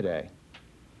severe today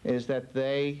is that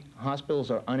hospitals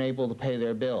are unable to pay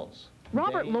their bills.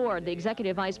 Robert Lord, the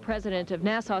executive vice president of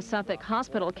Nassau-Suffolk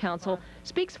Hospital Council,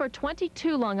 speaks for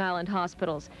 22 Long Island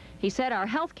hospitals. He said our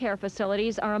health care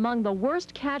facilities are among the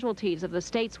worst casualties of the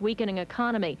state's weakening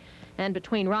economy. And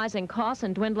between rising costs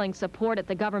and dwindling support at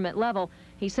the government level,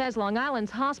 he says Long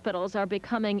Island's hospitals are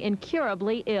becoming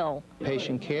incurably ill.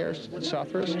 Patient care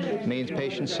suffers, means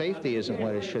patient safety isn't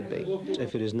what it should be.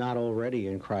 If it is not already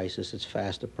in crisis, it's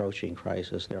fast approaching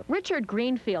crisis. Richard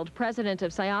Greenfield, president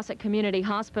of Syosset Community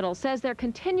Hospital, says they're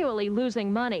continually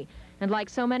losing money. And like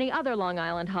so many other Long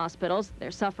Island hospitals,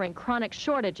 they're suffering chronic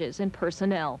shortages in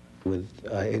personnel. With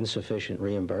insufficient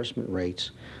reimbursement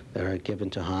rates that are given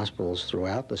to hospitals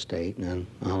throughout the state and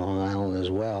on Long Island as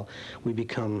well, we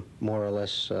become more or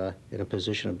less in a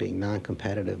position of being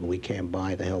non-competitive, and we can't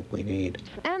buy the help we need.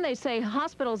 And they say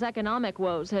hospitals' economic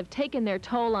woes have taken their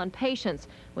toll on patients,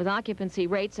 with occupancy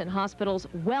rates in hospitals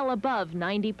well above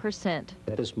 90%.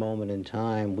 At this moment in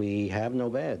time, we have no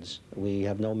beds. We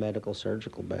have no medical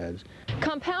surgical beds.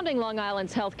 Compounding Long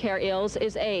Island's health care ills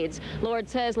is AIDS. Lord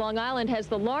says Long Island has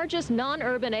the largest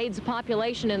non-urban AIDS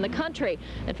population in the country.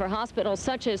 And for hospitals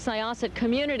such as Syosset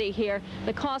Community here,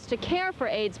 the cost to care for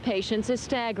AIDS patients is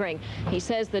staggering. He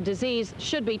says the disease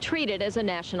should be treated as a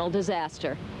national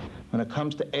disaster. When it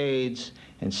comes to AIDS,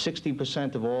 and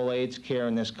 60% of all AIDS care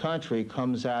in this country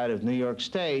comes out of New York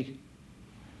State,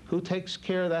 who takes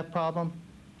care of that problem?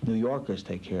 New Yorkers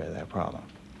take care of that problem.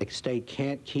 The state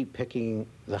can't keep picking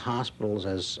the hospitals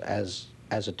as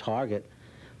a target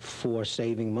for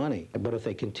saving money. But if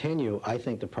they continue, I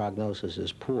think the prognosis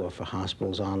is poor for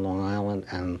hospitals on Long Island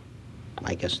and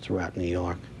I guess throughout New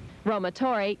York. Roma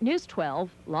Torrey, News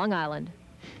 12, Long Island.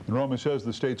 And Roma says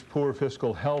the state's poor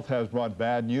fiscal health has brought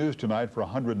bad news tonight for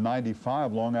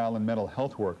 195 Long Island mental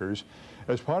health workers.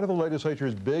 As part of the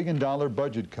legislature's billion-dollar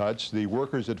budget cuts, the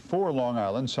workers at 4 Long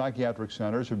Island psychiatric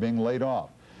centers are being laid off.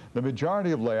 The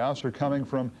majority of layoffs are coming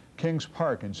from Kings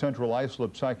Park and Central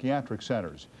Islip psychiatric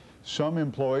centers. Some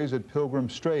employees at Pilgrim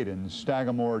Strait and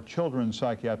Stagamore Children's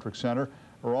Psychiatric Center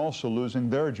are also losing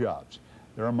their jobs.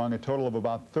 They're among a total of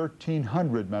about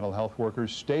 1,300 mental health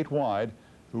workers statewide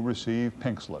who receive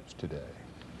pink slips today.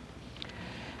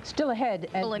 Still ahead.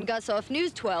 Ellen Gussoff,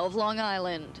 News 12, Long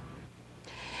Island.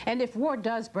 And if war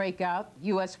does break out,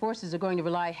 U.S. forces are going to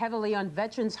rely heavily on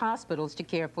veterans' hospitals to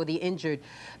care for the injured.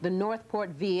 The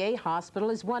Northport VA Hospital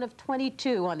is one of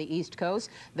 22 on the East Coast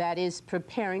that is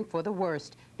preparing for the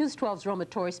worst. News 12's Roma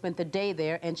Torrey spent the day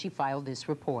there, and she filed this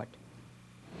report.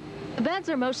 The beds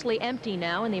are mostly empty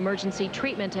now in the emergency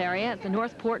treatment area at the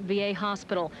Northport VA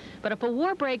Hospital. But if a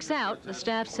war breaks out, the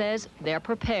staff says they're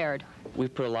prepared.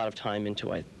 We've put a lot of time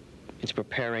into it. It's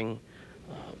preparing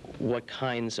what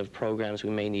kinds of programs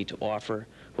we may need to offer,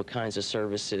 what kinds of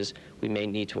services we may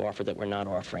need to offer that we're not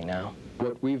offering now.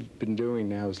 What we've been doing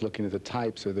now is looking at the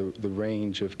types or the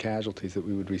range of casualties that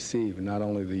we would receive, and not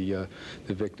only the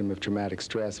victim of traumatic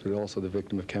stress, but also the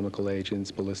victim of chemical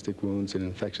agents, ballistic wounds, and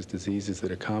infectious diseases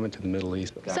that are common to the Middle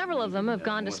East. Several of them have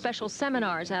gone to special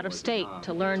seminars out of state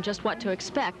to learn just what to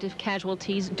expect if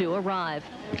casualties do arrive.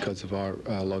 Because of our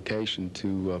location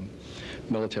to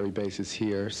military bases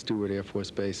here, Stewart Air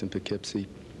Force Base in Poughkeepsie,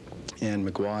 and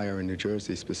McGuire in New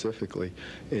Jersey specifically,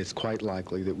 it's quite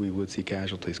likely that we would see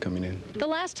casualties coming in. The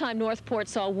last time Northport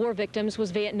saw war victims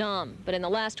was Vietnam, but in the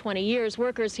last 20 years,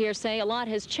 workers here say a lot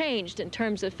has changed in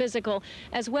terms of physical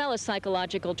as well as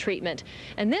psychological treatment.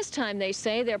 And this time they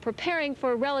say they're preparing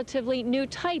for a relatively new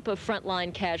type of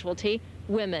frontline casualty,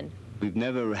 women. We've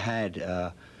never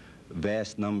had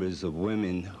vast numbers of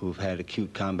women who've had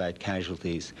acute combat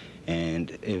casualties,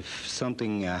 and if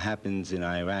something happens in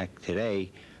Iraq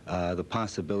today, the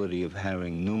possibility of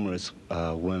having numerous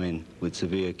women with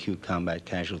severe acute combat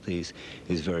casualties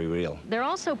is very real. They're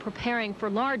also preparing for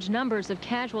large numbers of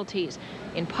casualties,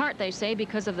 in part, they say,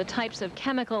 because of the types of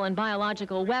chemical and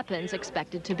biological weapons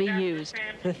expected to be used.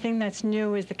 The thing that's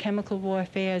new is the chemical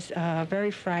warfare is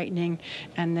very frightening,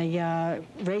 and the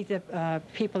rate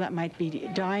of people that might be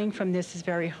dying from this is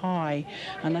very high.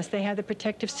 Unless they have the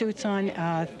protective suits on,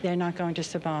 they're not going to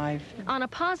survive. On a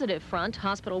positive front,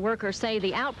 hospital workers say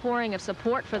the outpouring of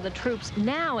support for the troops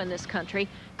now in this country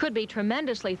could be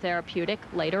tremendously therapeutic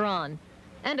later on.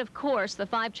 And of course, the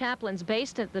 5 chaplains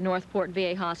based at the Northport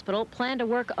VA Hospital plan to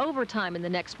work overtime in the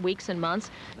next weeks and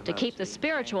months to keep the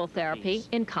spiritual therapy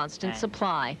in constant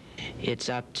supply. It's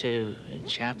up to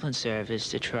chaplain service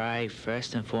to try,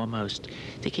 first and foremost,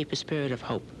 to keep a spirit of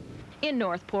hope. In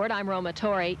Northport, I'm Roma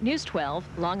Torrey, News 12,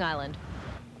 Long Island.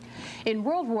 In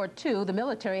World War II, the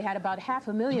military had about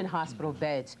 500,000 hospital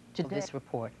beds. To this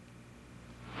report.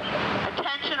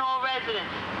 Attention all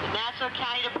residents. The Nassau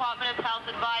County Department of Health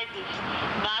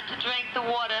advises not to drink the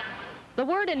water. The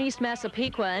word in East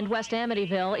Massapequa and West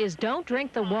Amityville is don't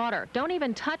drink the water, don't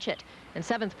even touch it. And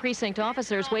 7th Precinct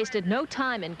officers wasted no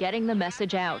time in getting the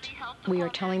message out. We are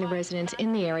telling the residents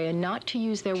in the area not to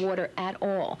use their water at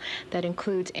all. That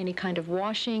includes any kind of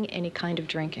washing, any kind of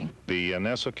drinking. The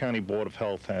Nassau County Board of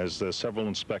Health has several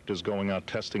inspectors going out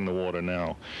testing the water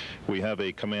now. We have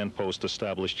a command post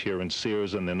established here in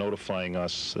Sears, and they're notifying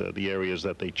us the areas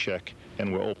that they check,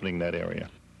 and we're opening that area.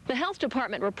 The health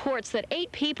department reports that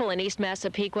 8 people in East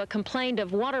Massapequa complained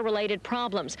of water-related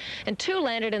problems, and 2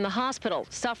 landed in the hospital,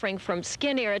 suffering from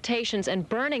skin irritations and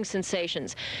burning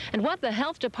sensations. And what the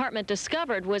health department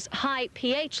discovered was high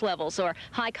pH levels, or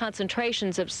high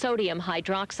concentrations of sodium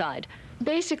hydroxide.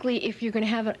 Basically, if you're going to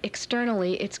have it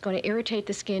externally, it's going to irritate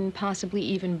the skin, possibly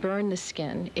even burn the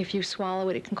skin. If you swallow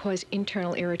it, it can cause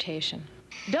internal irritation.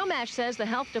 Domash says the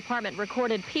health department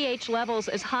recorded pH levels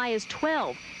as high as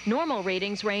 12. Normal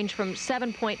readings range from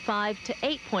 7.5 to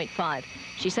 8.5.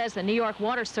 She says the New York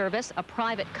Water Service, a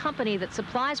private company that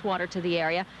supplies water to the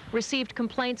area, received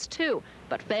complaints too,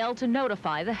 but failed to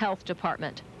notify the health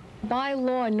department. By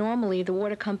law, normally, the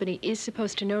water company is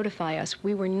supposed to notify us.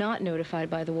 We were not notified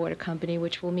by the water company,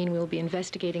 which will mean we'll be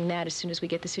investigating that as soon as we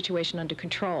get the situation under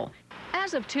control.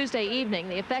 As of Tuesday evening,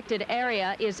 the affected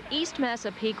area is East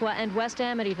Massapequa and West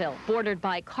Amityville, bordered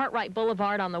by Cartwright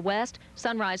Boulevard on the west,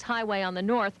 Sunrise Highway on the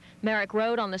north, Merrick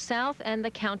Road on the south, and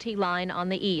the county line on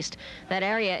the east. That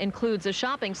area includes a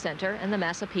shopping center and the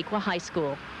Massapequa High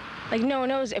School. Like, no one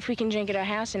knows if we can drink at our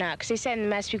house or not, because they said in the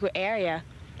Massapequa area,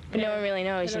 but no one really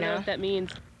knows, I don't know what that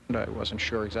means. I wasn't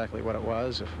sure exactly what it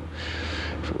was,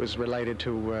 if it was related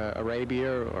to Arabia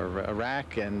or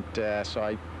Iraq, and so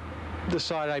I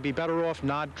decided I'd be better off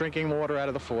not drinking water out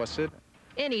of the faucet.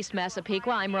 In East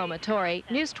Massapequa, I'm Roma Torrey,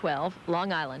 News 12,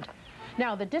 Long Island.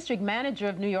 Now, the district manager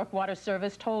of New York Water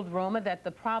Service told Roma that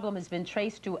the problem has been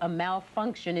traced to a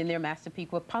malfunction in their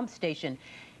Massapequa pump station.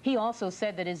 He also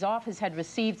said that his office had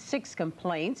received 6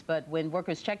 complaints, but when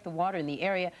workers checked the water in the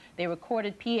area, they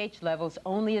recorded pH levels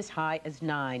only as high as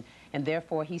 9, and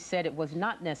therefore he said it was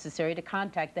not necessary to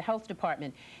contact the health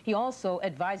department. He also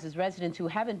advises residents who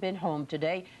haven't been home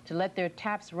today to let their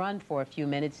taps run for a few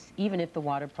minutes, even if the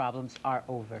water problems are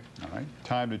over. All right,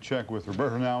 time to check with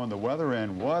Roberta now on the weather,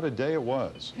 and what a day it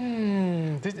was.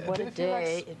 What a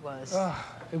day it was.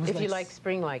 If you like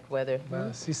spring-like weather.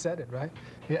 She said it, right?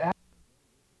 Yeah.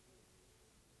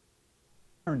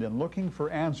 And looking for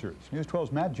answers. News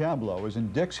 12's Matt Jablow is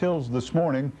in Dix Hills this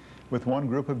morning with one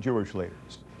group of Jewish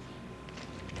leaders.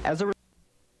 As a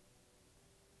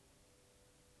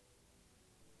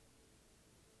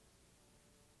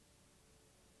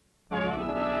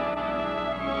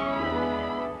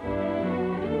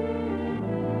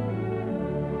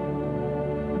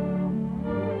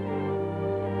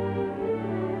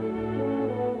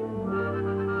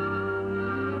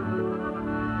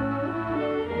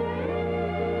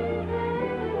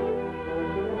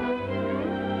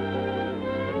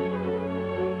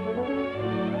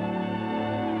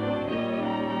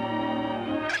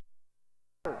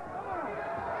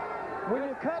When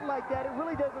you cut like that, it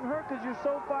really doesn't hurt because you're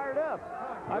so fired up.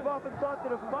 I've often thought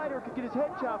that a fighter could get his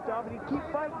head chopped off and he'd keep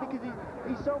fighting because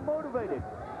he's so motivated.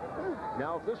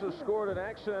 Now, if this is scored an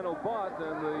accidental butt,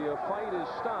 then the fight is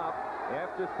stopped.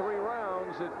 After 3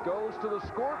 rounds, it goes to the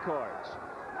scorecards.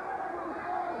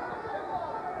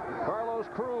 Carlos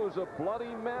Cruz, a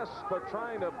bloody mess, but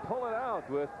trying to pull it out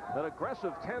with an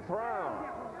aggressive 10th round.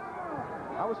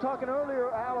 I was talking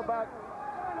earlier, Al, about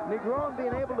Negron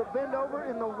being able to bend over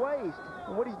in the waist.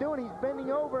 And what he's doing, he's bending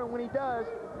over, and when he does,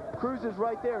 Cruz is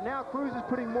right there. Now Cruz is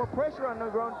putting more pressure on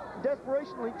Negron,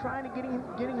 desperationally trying to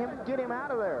get him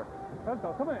out of there.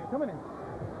 Come in.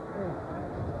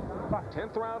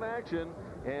 10th round action,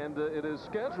 and it is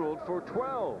scheduled for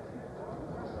 12.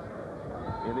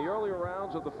 In the earlier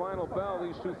rounds of the final bell,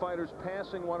 these two fighters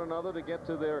passing one another to get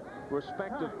to their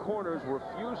respective corners,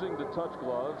 refusing to touch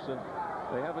gloves, and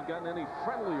they haven't gotten any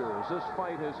friendlier as this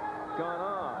fight has gone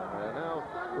on. And now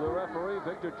the referee,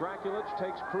 Victor Draculich,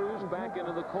 takes Cruz back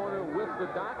into the corner with the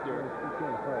doctor.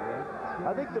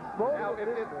 I think the now,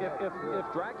 if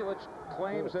Draculich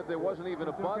claims that there wasn't even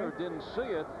a butt or didn't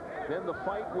see it, then the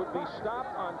fight would be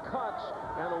stopped on cuts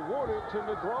and awarded to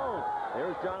Negron.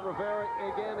 There's John Rivera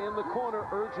again in the corner,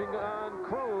 urging on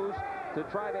Cruz to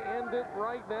try to end it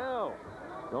right now.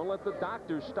 Don't let the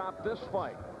doctors stop this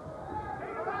fight.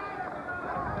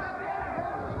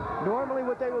 Normally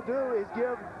what they will do is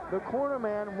give the corner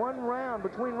man 1 round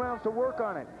between rounds to work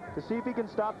on it, to see if he can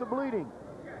stop the bleeding.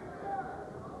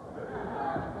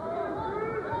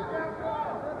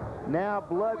 Now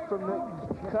blood from the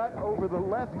cut over the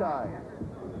left eye,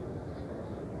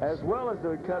 as well as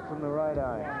the cut from the right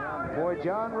eye. Boy,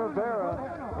 John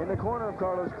Rivera in the corner of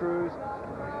Carlos Cruz.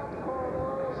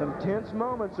 Some tense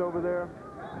moments over there.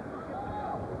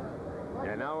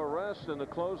 And now a rest in the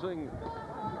closing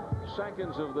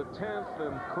seconds of the 10th,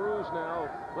 and Cruz now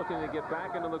looking to get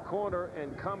back into the corner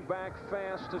and come back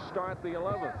fast to start the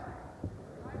 11th.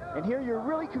 And here you're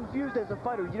really confused as a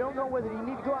fighter. You don't know whether you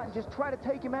need to go out and just try to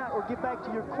take him out or get back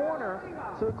to your corner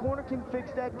so the corner can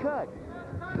fix that cut.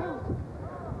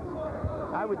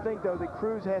 I would think, though, that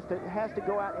Cruz has to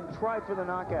go out and try for the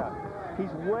knockout.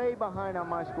 He's way behind on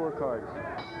my scorecards.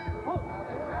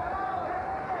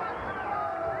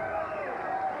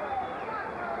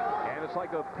 It's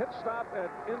like a pit stop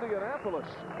at Indianapolis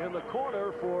in the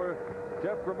corner for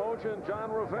Jeff Grimoja and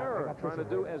John Rivera, trying to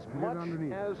do as much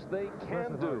as they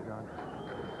can do.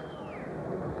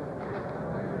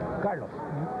 Carlos,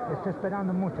 está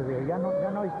esperando mucho, ya no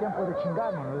hay tiempo de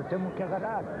chingarnos, lo tenemos que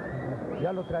agarrar.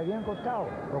 Ya lo traía encostado,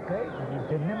 ¿ok?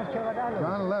 Tenemos que agarrarlo.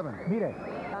 Round 11. Mire.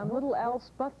 Little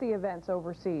else but the events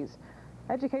overseas.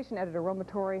 Education editor Roma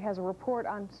Torre has a report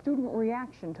on student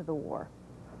reaction to the war.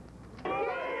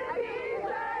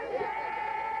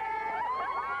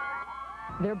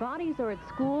 Their bodies are at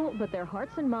school, but their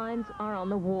hearts and minds are on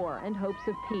the war and hopes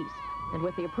of peace. And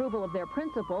with the approval of their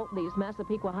principal, these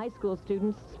Massapequa High School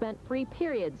students spent 3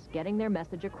 periods getting their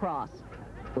message across.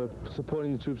 We're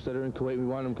supporting the troops that are in Kuwait. We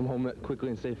want them to come home as quickly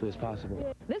and safely as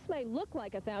possible. This may look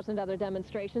like 1,000 other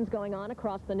demonstrations going on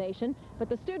across the nation, but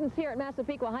the students here at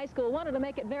Massapequa High School wanted to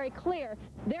make it very clear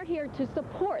they're here to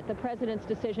support the president's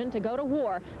decision to go to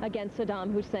war against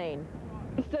Saddam Hussein.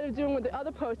 Instead of doing what the other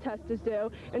protesters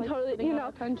do and totally, you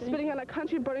know, spitting on our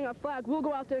country, burning our flag, we'll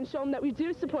go out there and show them that we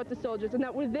do support the soldiers and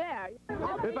that we're there.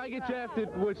 If I get drafted,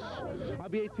 which I'll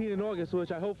be 18 in August,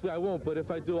 which hopefully I won't, but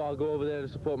if I do, I'll go over there to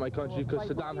support my country because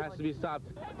Saddam has to be stopped.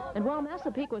 And while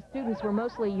Massapequa students were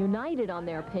mostly united on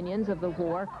their opinions of the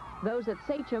war, those at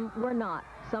Sachem were not.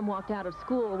 Some walked out of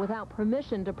school without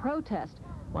permission to protest,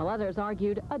 while others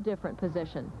argued a different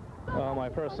position. Well, my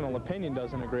personal opinion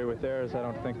doesn't agree with theirs. I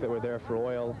don't think that we're there for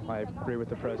oil. I agree with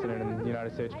the President and the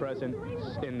United States President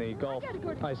in the Gulf.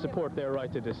 I support their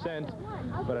right to dissent,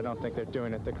 but I don't think they're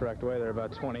doing it the correct way. There are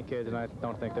about 20 kids, and I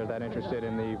don't think they're that interested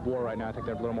in the war right now. I think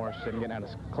they're a little more interested in getting out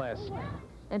of class.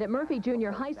 And at Murphy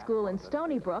Junior High School in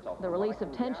Stony Brook, the release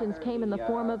of tensions came in the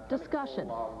form of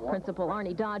discussion. Principal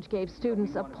Arnie Dodge gave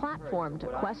students a platform to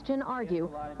question,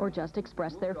 argue, or just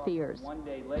express their fears.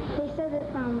 They said that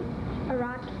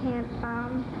Iraq can't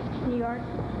bomb New York.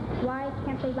 Why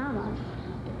can't they bomb us?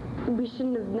 We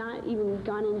shouldn't have not even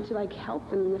gone in to help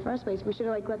them in the first place. We should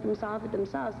have let them solve it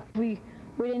themselves. If we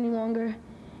wait any longer,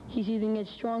 he's either get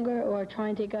stronger or try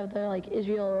and take out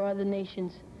Israel or other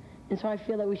nations. And so I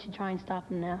feel that we should try and stop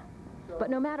them now. But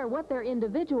no matter what their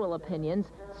individual opinions,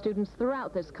 students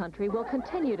throughout this country will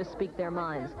continue to speak their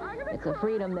minds. It's a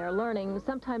freedom they're learning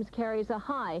sometimes carries a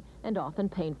high and often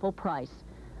painful price.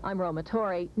 I'm Roma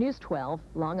Torrey, News 12,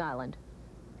 Long Island.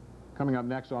 Coming up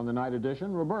next on the night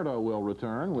edition, Roberto will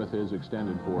return with his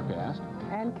extended forecast.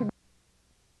 And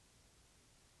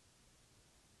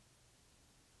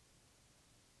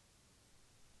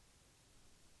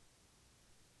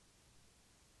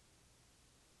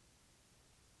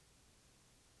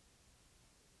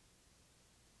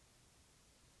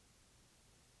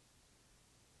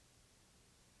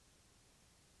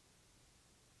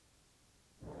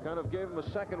Kind of gave him a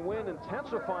second wind,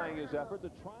 intensifying his effort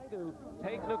to try to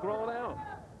take Negron out.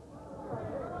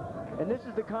 And this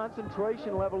is the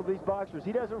concentration level of these boxers.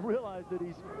 He doesn't realize that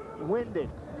he's winded.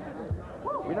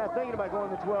 You're not thinking about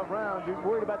going to 12 rounds. You're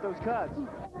worried about those cuts.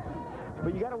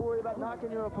 But you got to worry about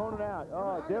knocking your opponent out.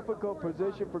 Oh, difficult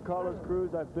position for Carlos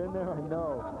Cruz. I've been there, I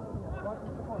know.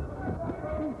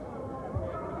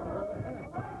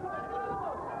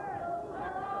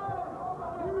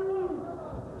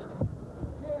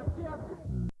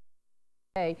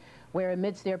 Where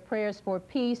amidst their prayers for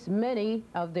peace, many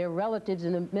of their relatives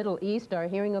in the Middle East are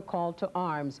hearing a call to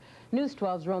arms. News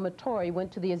 12's Roma Torrey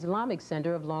went to the Islamic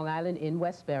Center of Long Island in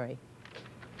Westbury.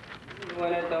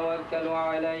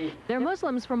 They're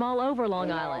Muslims from all over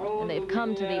Long Island, and they've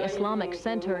come to the Islamic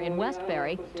Center in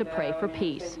Westbury to pray for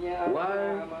peace.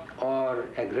 War or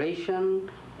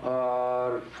aggression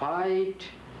or fight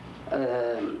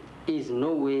is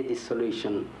no way the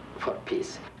solution for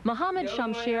peace. Muhammad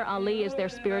Shamsher Ali is their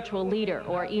spiritual leader,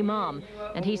 or imam,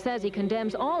 and he says he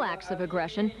condemns all acts of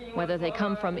aggression, whether they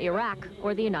come from Iraq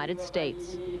or the United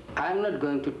States. I'm not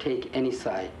going to take any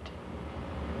side.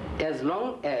 As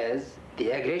long as the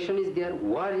aggression is there,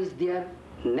 war is there,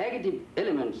 negative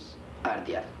elements are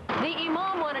there. The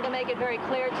imam wanted to make it very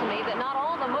clear to me that not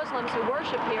all the Muslims who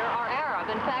worship here are Arab.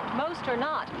 In fact, most are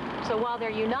not. So while they're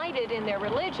united in their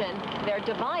religion, they're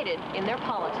divided in their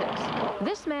politics.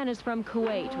 This man is from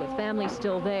Kuwait, with family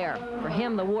still there. For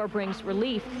him, the war brings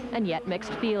relief and yet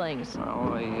mixed feelings.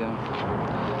 Well,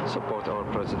 I support our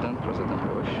President Bush.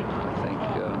 I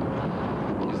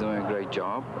think he's doing a great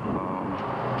job.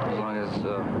 As long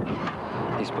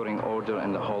as he's putting order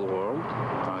in the whole world,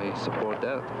 I support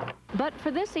that. But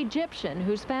for this Egyptian,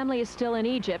 whose family is still in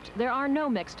Egypt, there are no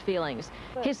mixed feelings.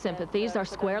 His sympathies are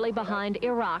squarely behind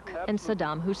Iraq and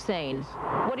Saddam Hussein.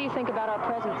 What do you think about our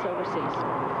presence overseas?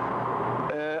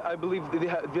 I believe they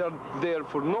are there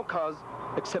for no cause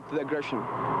except the aggression.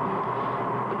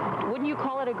 Wouldn't you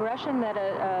call it aggression that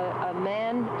a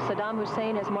man, Saddam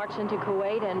Hussein, has marched into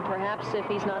Kuwait and perhaps, if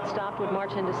he's not stopped, would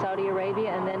march into Saudi Arabia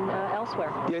and then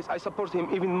elsewhere? Yes, I support him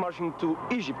even marching to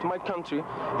Egypt, my country,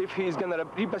 if he is going to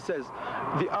repossess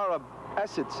the Arab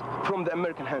assets from the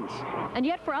American hands. And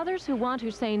yet for others who want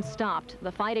Hussein stopped,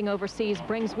 the fighting overseas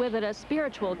brings with it a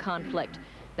spiritual conflict.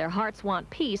 Their hearts want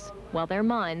peace while their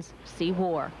minds see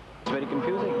war. It's very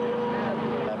confusing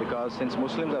because since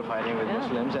Muslims are fighting with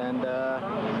Muslims, and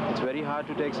it's very hard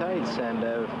to take sides, and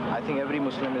I think every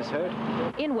Muslim is hurt.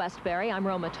 In Westbury, I'm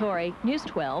Roma Torrey, News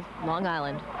 12, Long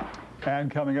Island.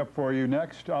 And coming up for you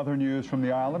next, other news from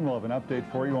the island. We'll have an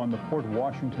update for you on the Port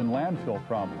Washington landfill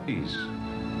problem. Please,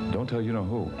 don't tell you know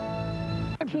who.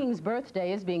 King's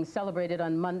birthday is being celebrated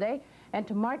on Monday, and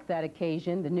to mark that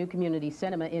occasion, the New Community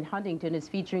Cinema in Huntington is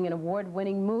featuring an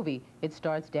award-winning movie. It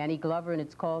stars Danny Glover, and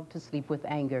it's called To Sleep with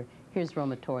Anger. Here's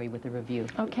Roma Torrey with the review.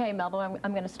 Okay, Melba,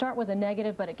 I'm going to start with a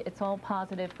negative, but it's all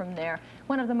positive from there.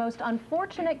 One of the most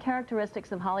unfortunate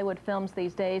characteristics of Hollywood films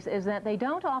these days is that they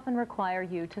don't often require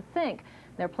you to think.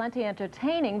 They're plenty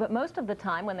entertaining, but most of the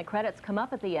time when the credits come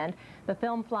up at the end, the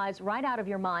film flies right out of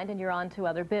your mind and you're on to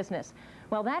other business.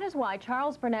 Well, that is why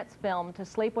Charles Burnett's film, To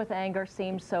Sleep with Anger,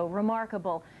 seems so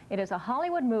remarkable. It is a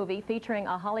Hollywood movie featuring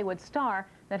a Hollywood star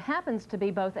that happens to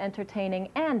be both entertaining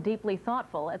and deeply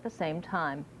thoughtful at the same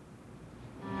time.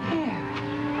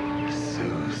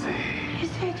 Susie. Is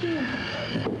that you?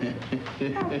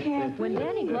 When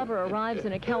Danny Glover arrives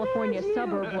in a California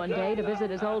suburb one day to visit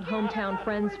his old hometown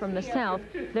friends from the South,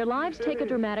 their lives take a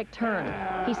dramatic turn.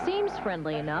 He seems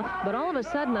friendly enough, but all of a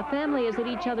sudden the family is at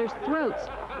each other's throats.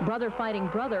 Brother fighting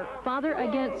brother, father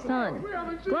against son.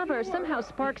 Glover somehow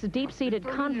sparks deep-seated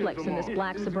conflicts in this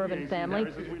black suburban family,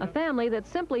 a family that's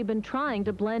simply been trying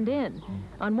to blend in.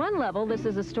 On one level, this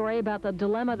is a story about the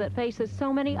dilemma that faces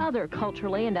so many other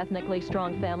culturally and ethnically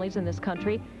strong families in this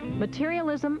country: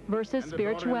 materialism versus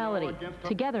spirituality,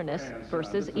 togetherness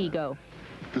versus ego.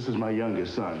 This is my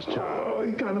youngest son's child. Oh,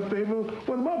 he kind of favored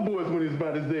one of my boys when he was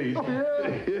about his age. Oh,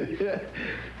 yeah.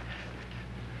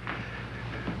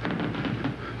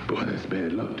 Boy, that's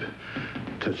bad luck to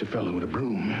touch a fellow with a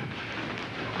broom.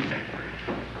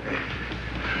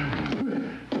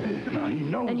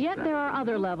 And yet there are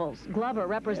other levels. Glover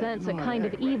represents a kind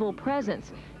of evil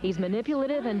presence. He's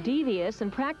manipulative and devious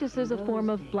and practices a form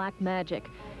of black magic.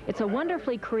 It's a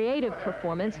wonderfully creative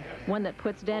performance, one that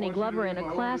puts Danny Glover in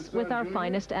a class with our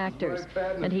finest actors.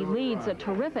 And he leads a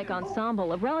terrific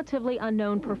ensemble of relatively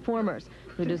unknown performers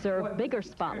who deserve bigger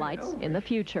spotlights in the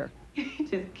future.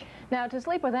 Now, To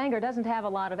Sleep with Anger doesn't have a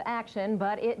lot of action,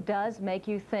 but it does make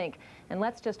you think. And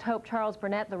let's just hope Charles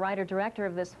Burnett, the writer-director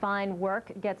of this fine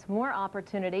work, gets more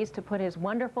opportunities to put his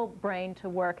wonderful brain to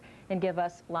work and give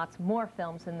us lots more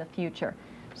films in the future.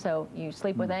 So you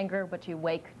sleep with anger, but you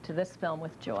wake to this film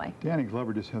with joy. Danny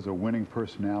Glover just has a winning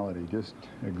personality, just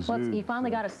exudes. Well, he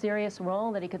finally got a serious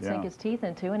role that he could sink his teeth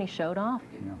into, and he showed off.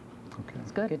 Yeah, okay.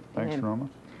 It's good. Thanks, Roma.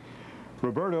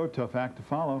 Roberto, tough act to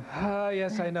follow.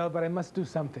 Yes, I know, but I must do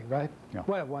something, right? Yeah.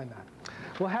 Well, why not?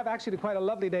 We'll have actually quite a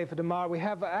lovely day for tomorrow. We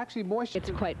have actually more... It's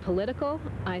quite political.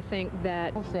 I think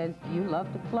that... Says you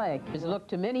love to play. Just look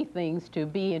to many things to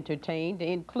be entertained,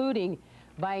 including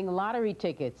buying lottery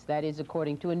tickets. That is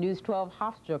according to a News 12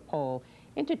 Hofstra poll.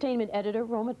 Entertainment editor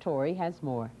Roma Torrey has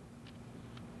more.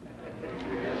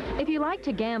 If you like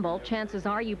to gamble, chances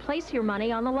are you place your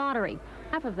money on the lottery.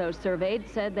 Half of those surveyed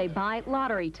said they buy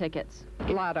lottery tickets.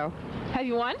 Lotto. Have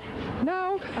you won?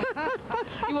 No.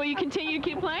 Will you continue to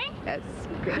keep playing? Yes.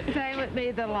 Same with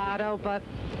me, the lotto, but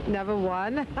never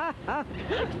won.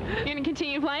 You're going to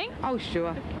continue playing? Oh,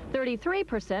 sure.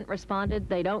 33% responded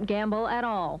they don't gamble at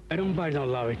all. I don't buy no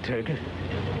lottery ticket.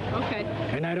 Okay.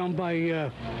 And I don't buy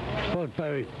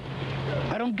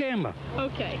I don't gamble.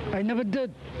 Okay. I never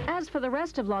did. As for the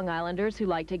rest of Long Islanders who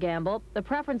like to gamble, the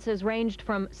preferences ranged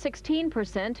from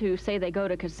 16% who say they go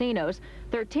to casinos,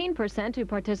 13% who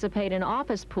participate in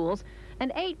office pools,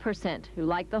 and 8% who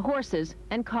like the horses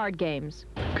and card games.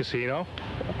 Casino,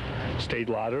 state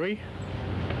lottery,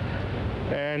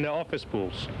 and office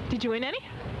pools. Did you win any?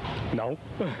 No.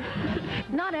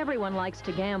 Not everyone likes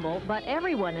to gamble, but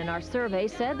everyone in our survey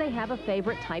said they have a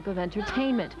favorite type of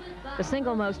entertainment. The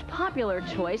single most popular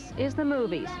choice is the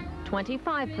movies.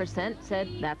 25% said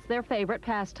that's their favorite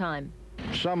pastime.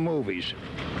 Some movies.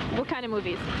 What kind of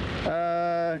movies?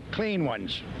 Clean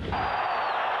ones.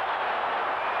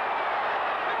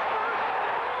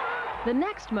 The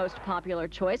next most popular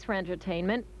choice for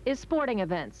entertainment is sporting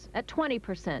events at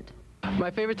 20%.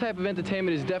 My favorite type of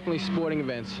entertainment is definitely sporting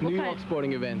events. New York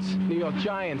sporting events. New York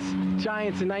Giants.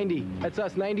 Giants in 90. That's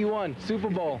us, 91. Super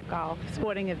Bowl. Golf.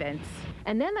 Sporting events.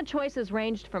 And then the choices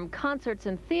ranged from concerts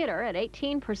and theater at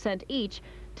 18% each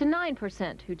to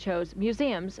 9% who chose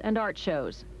museums and art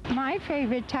shows. My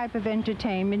favorite type of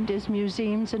entertainment is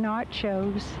museums and art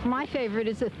shows. My favorite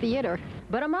is the theater.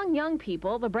 But among young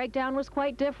people, the breakdown was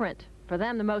quite different. For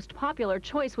them, the most popular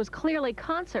choice was clearly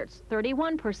concerts,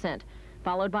 31%.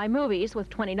 Followed by movies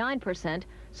with 29%,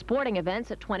 sporting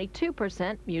events at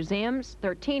 22%, museums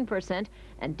 13%,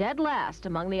 and dead last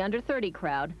among the under 30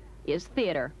 crowd is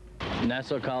theater.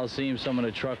 Nassau Coliseum, some of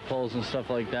the truck pulls and stuff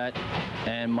like that.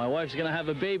 And my wife's gonna have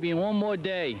a baby in one more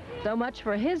day. So much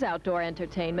for his outdoor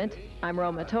entertainment. I'm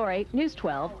Roma Torrey, News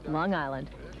 12, Long Island.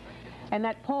 And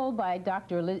that poll by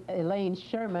Dr. Elaine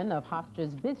Sherman of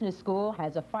Hofstra's Business School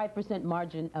has a 5%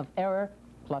 margin of error,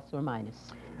 plus or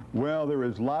minus. Well, there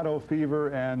is Lotto fever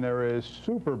and there is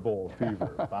Super Bowl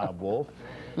fever, Bob Wolf.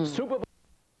 Super Bowl.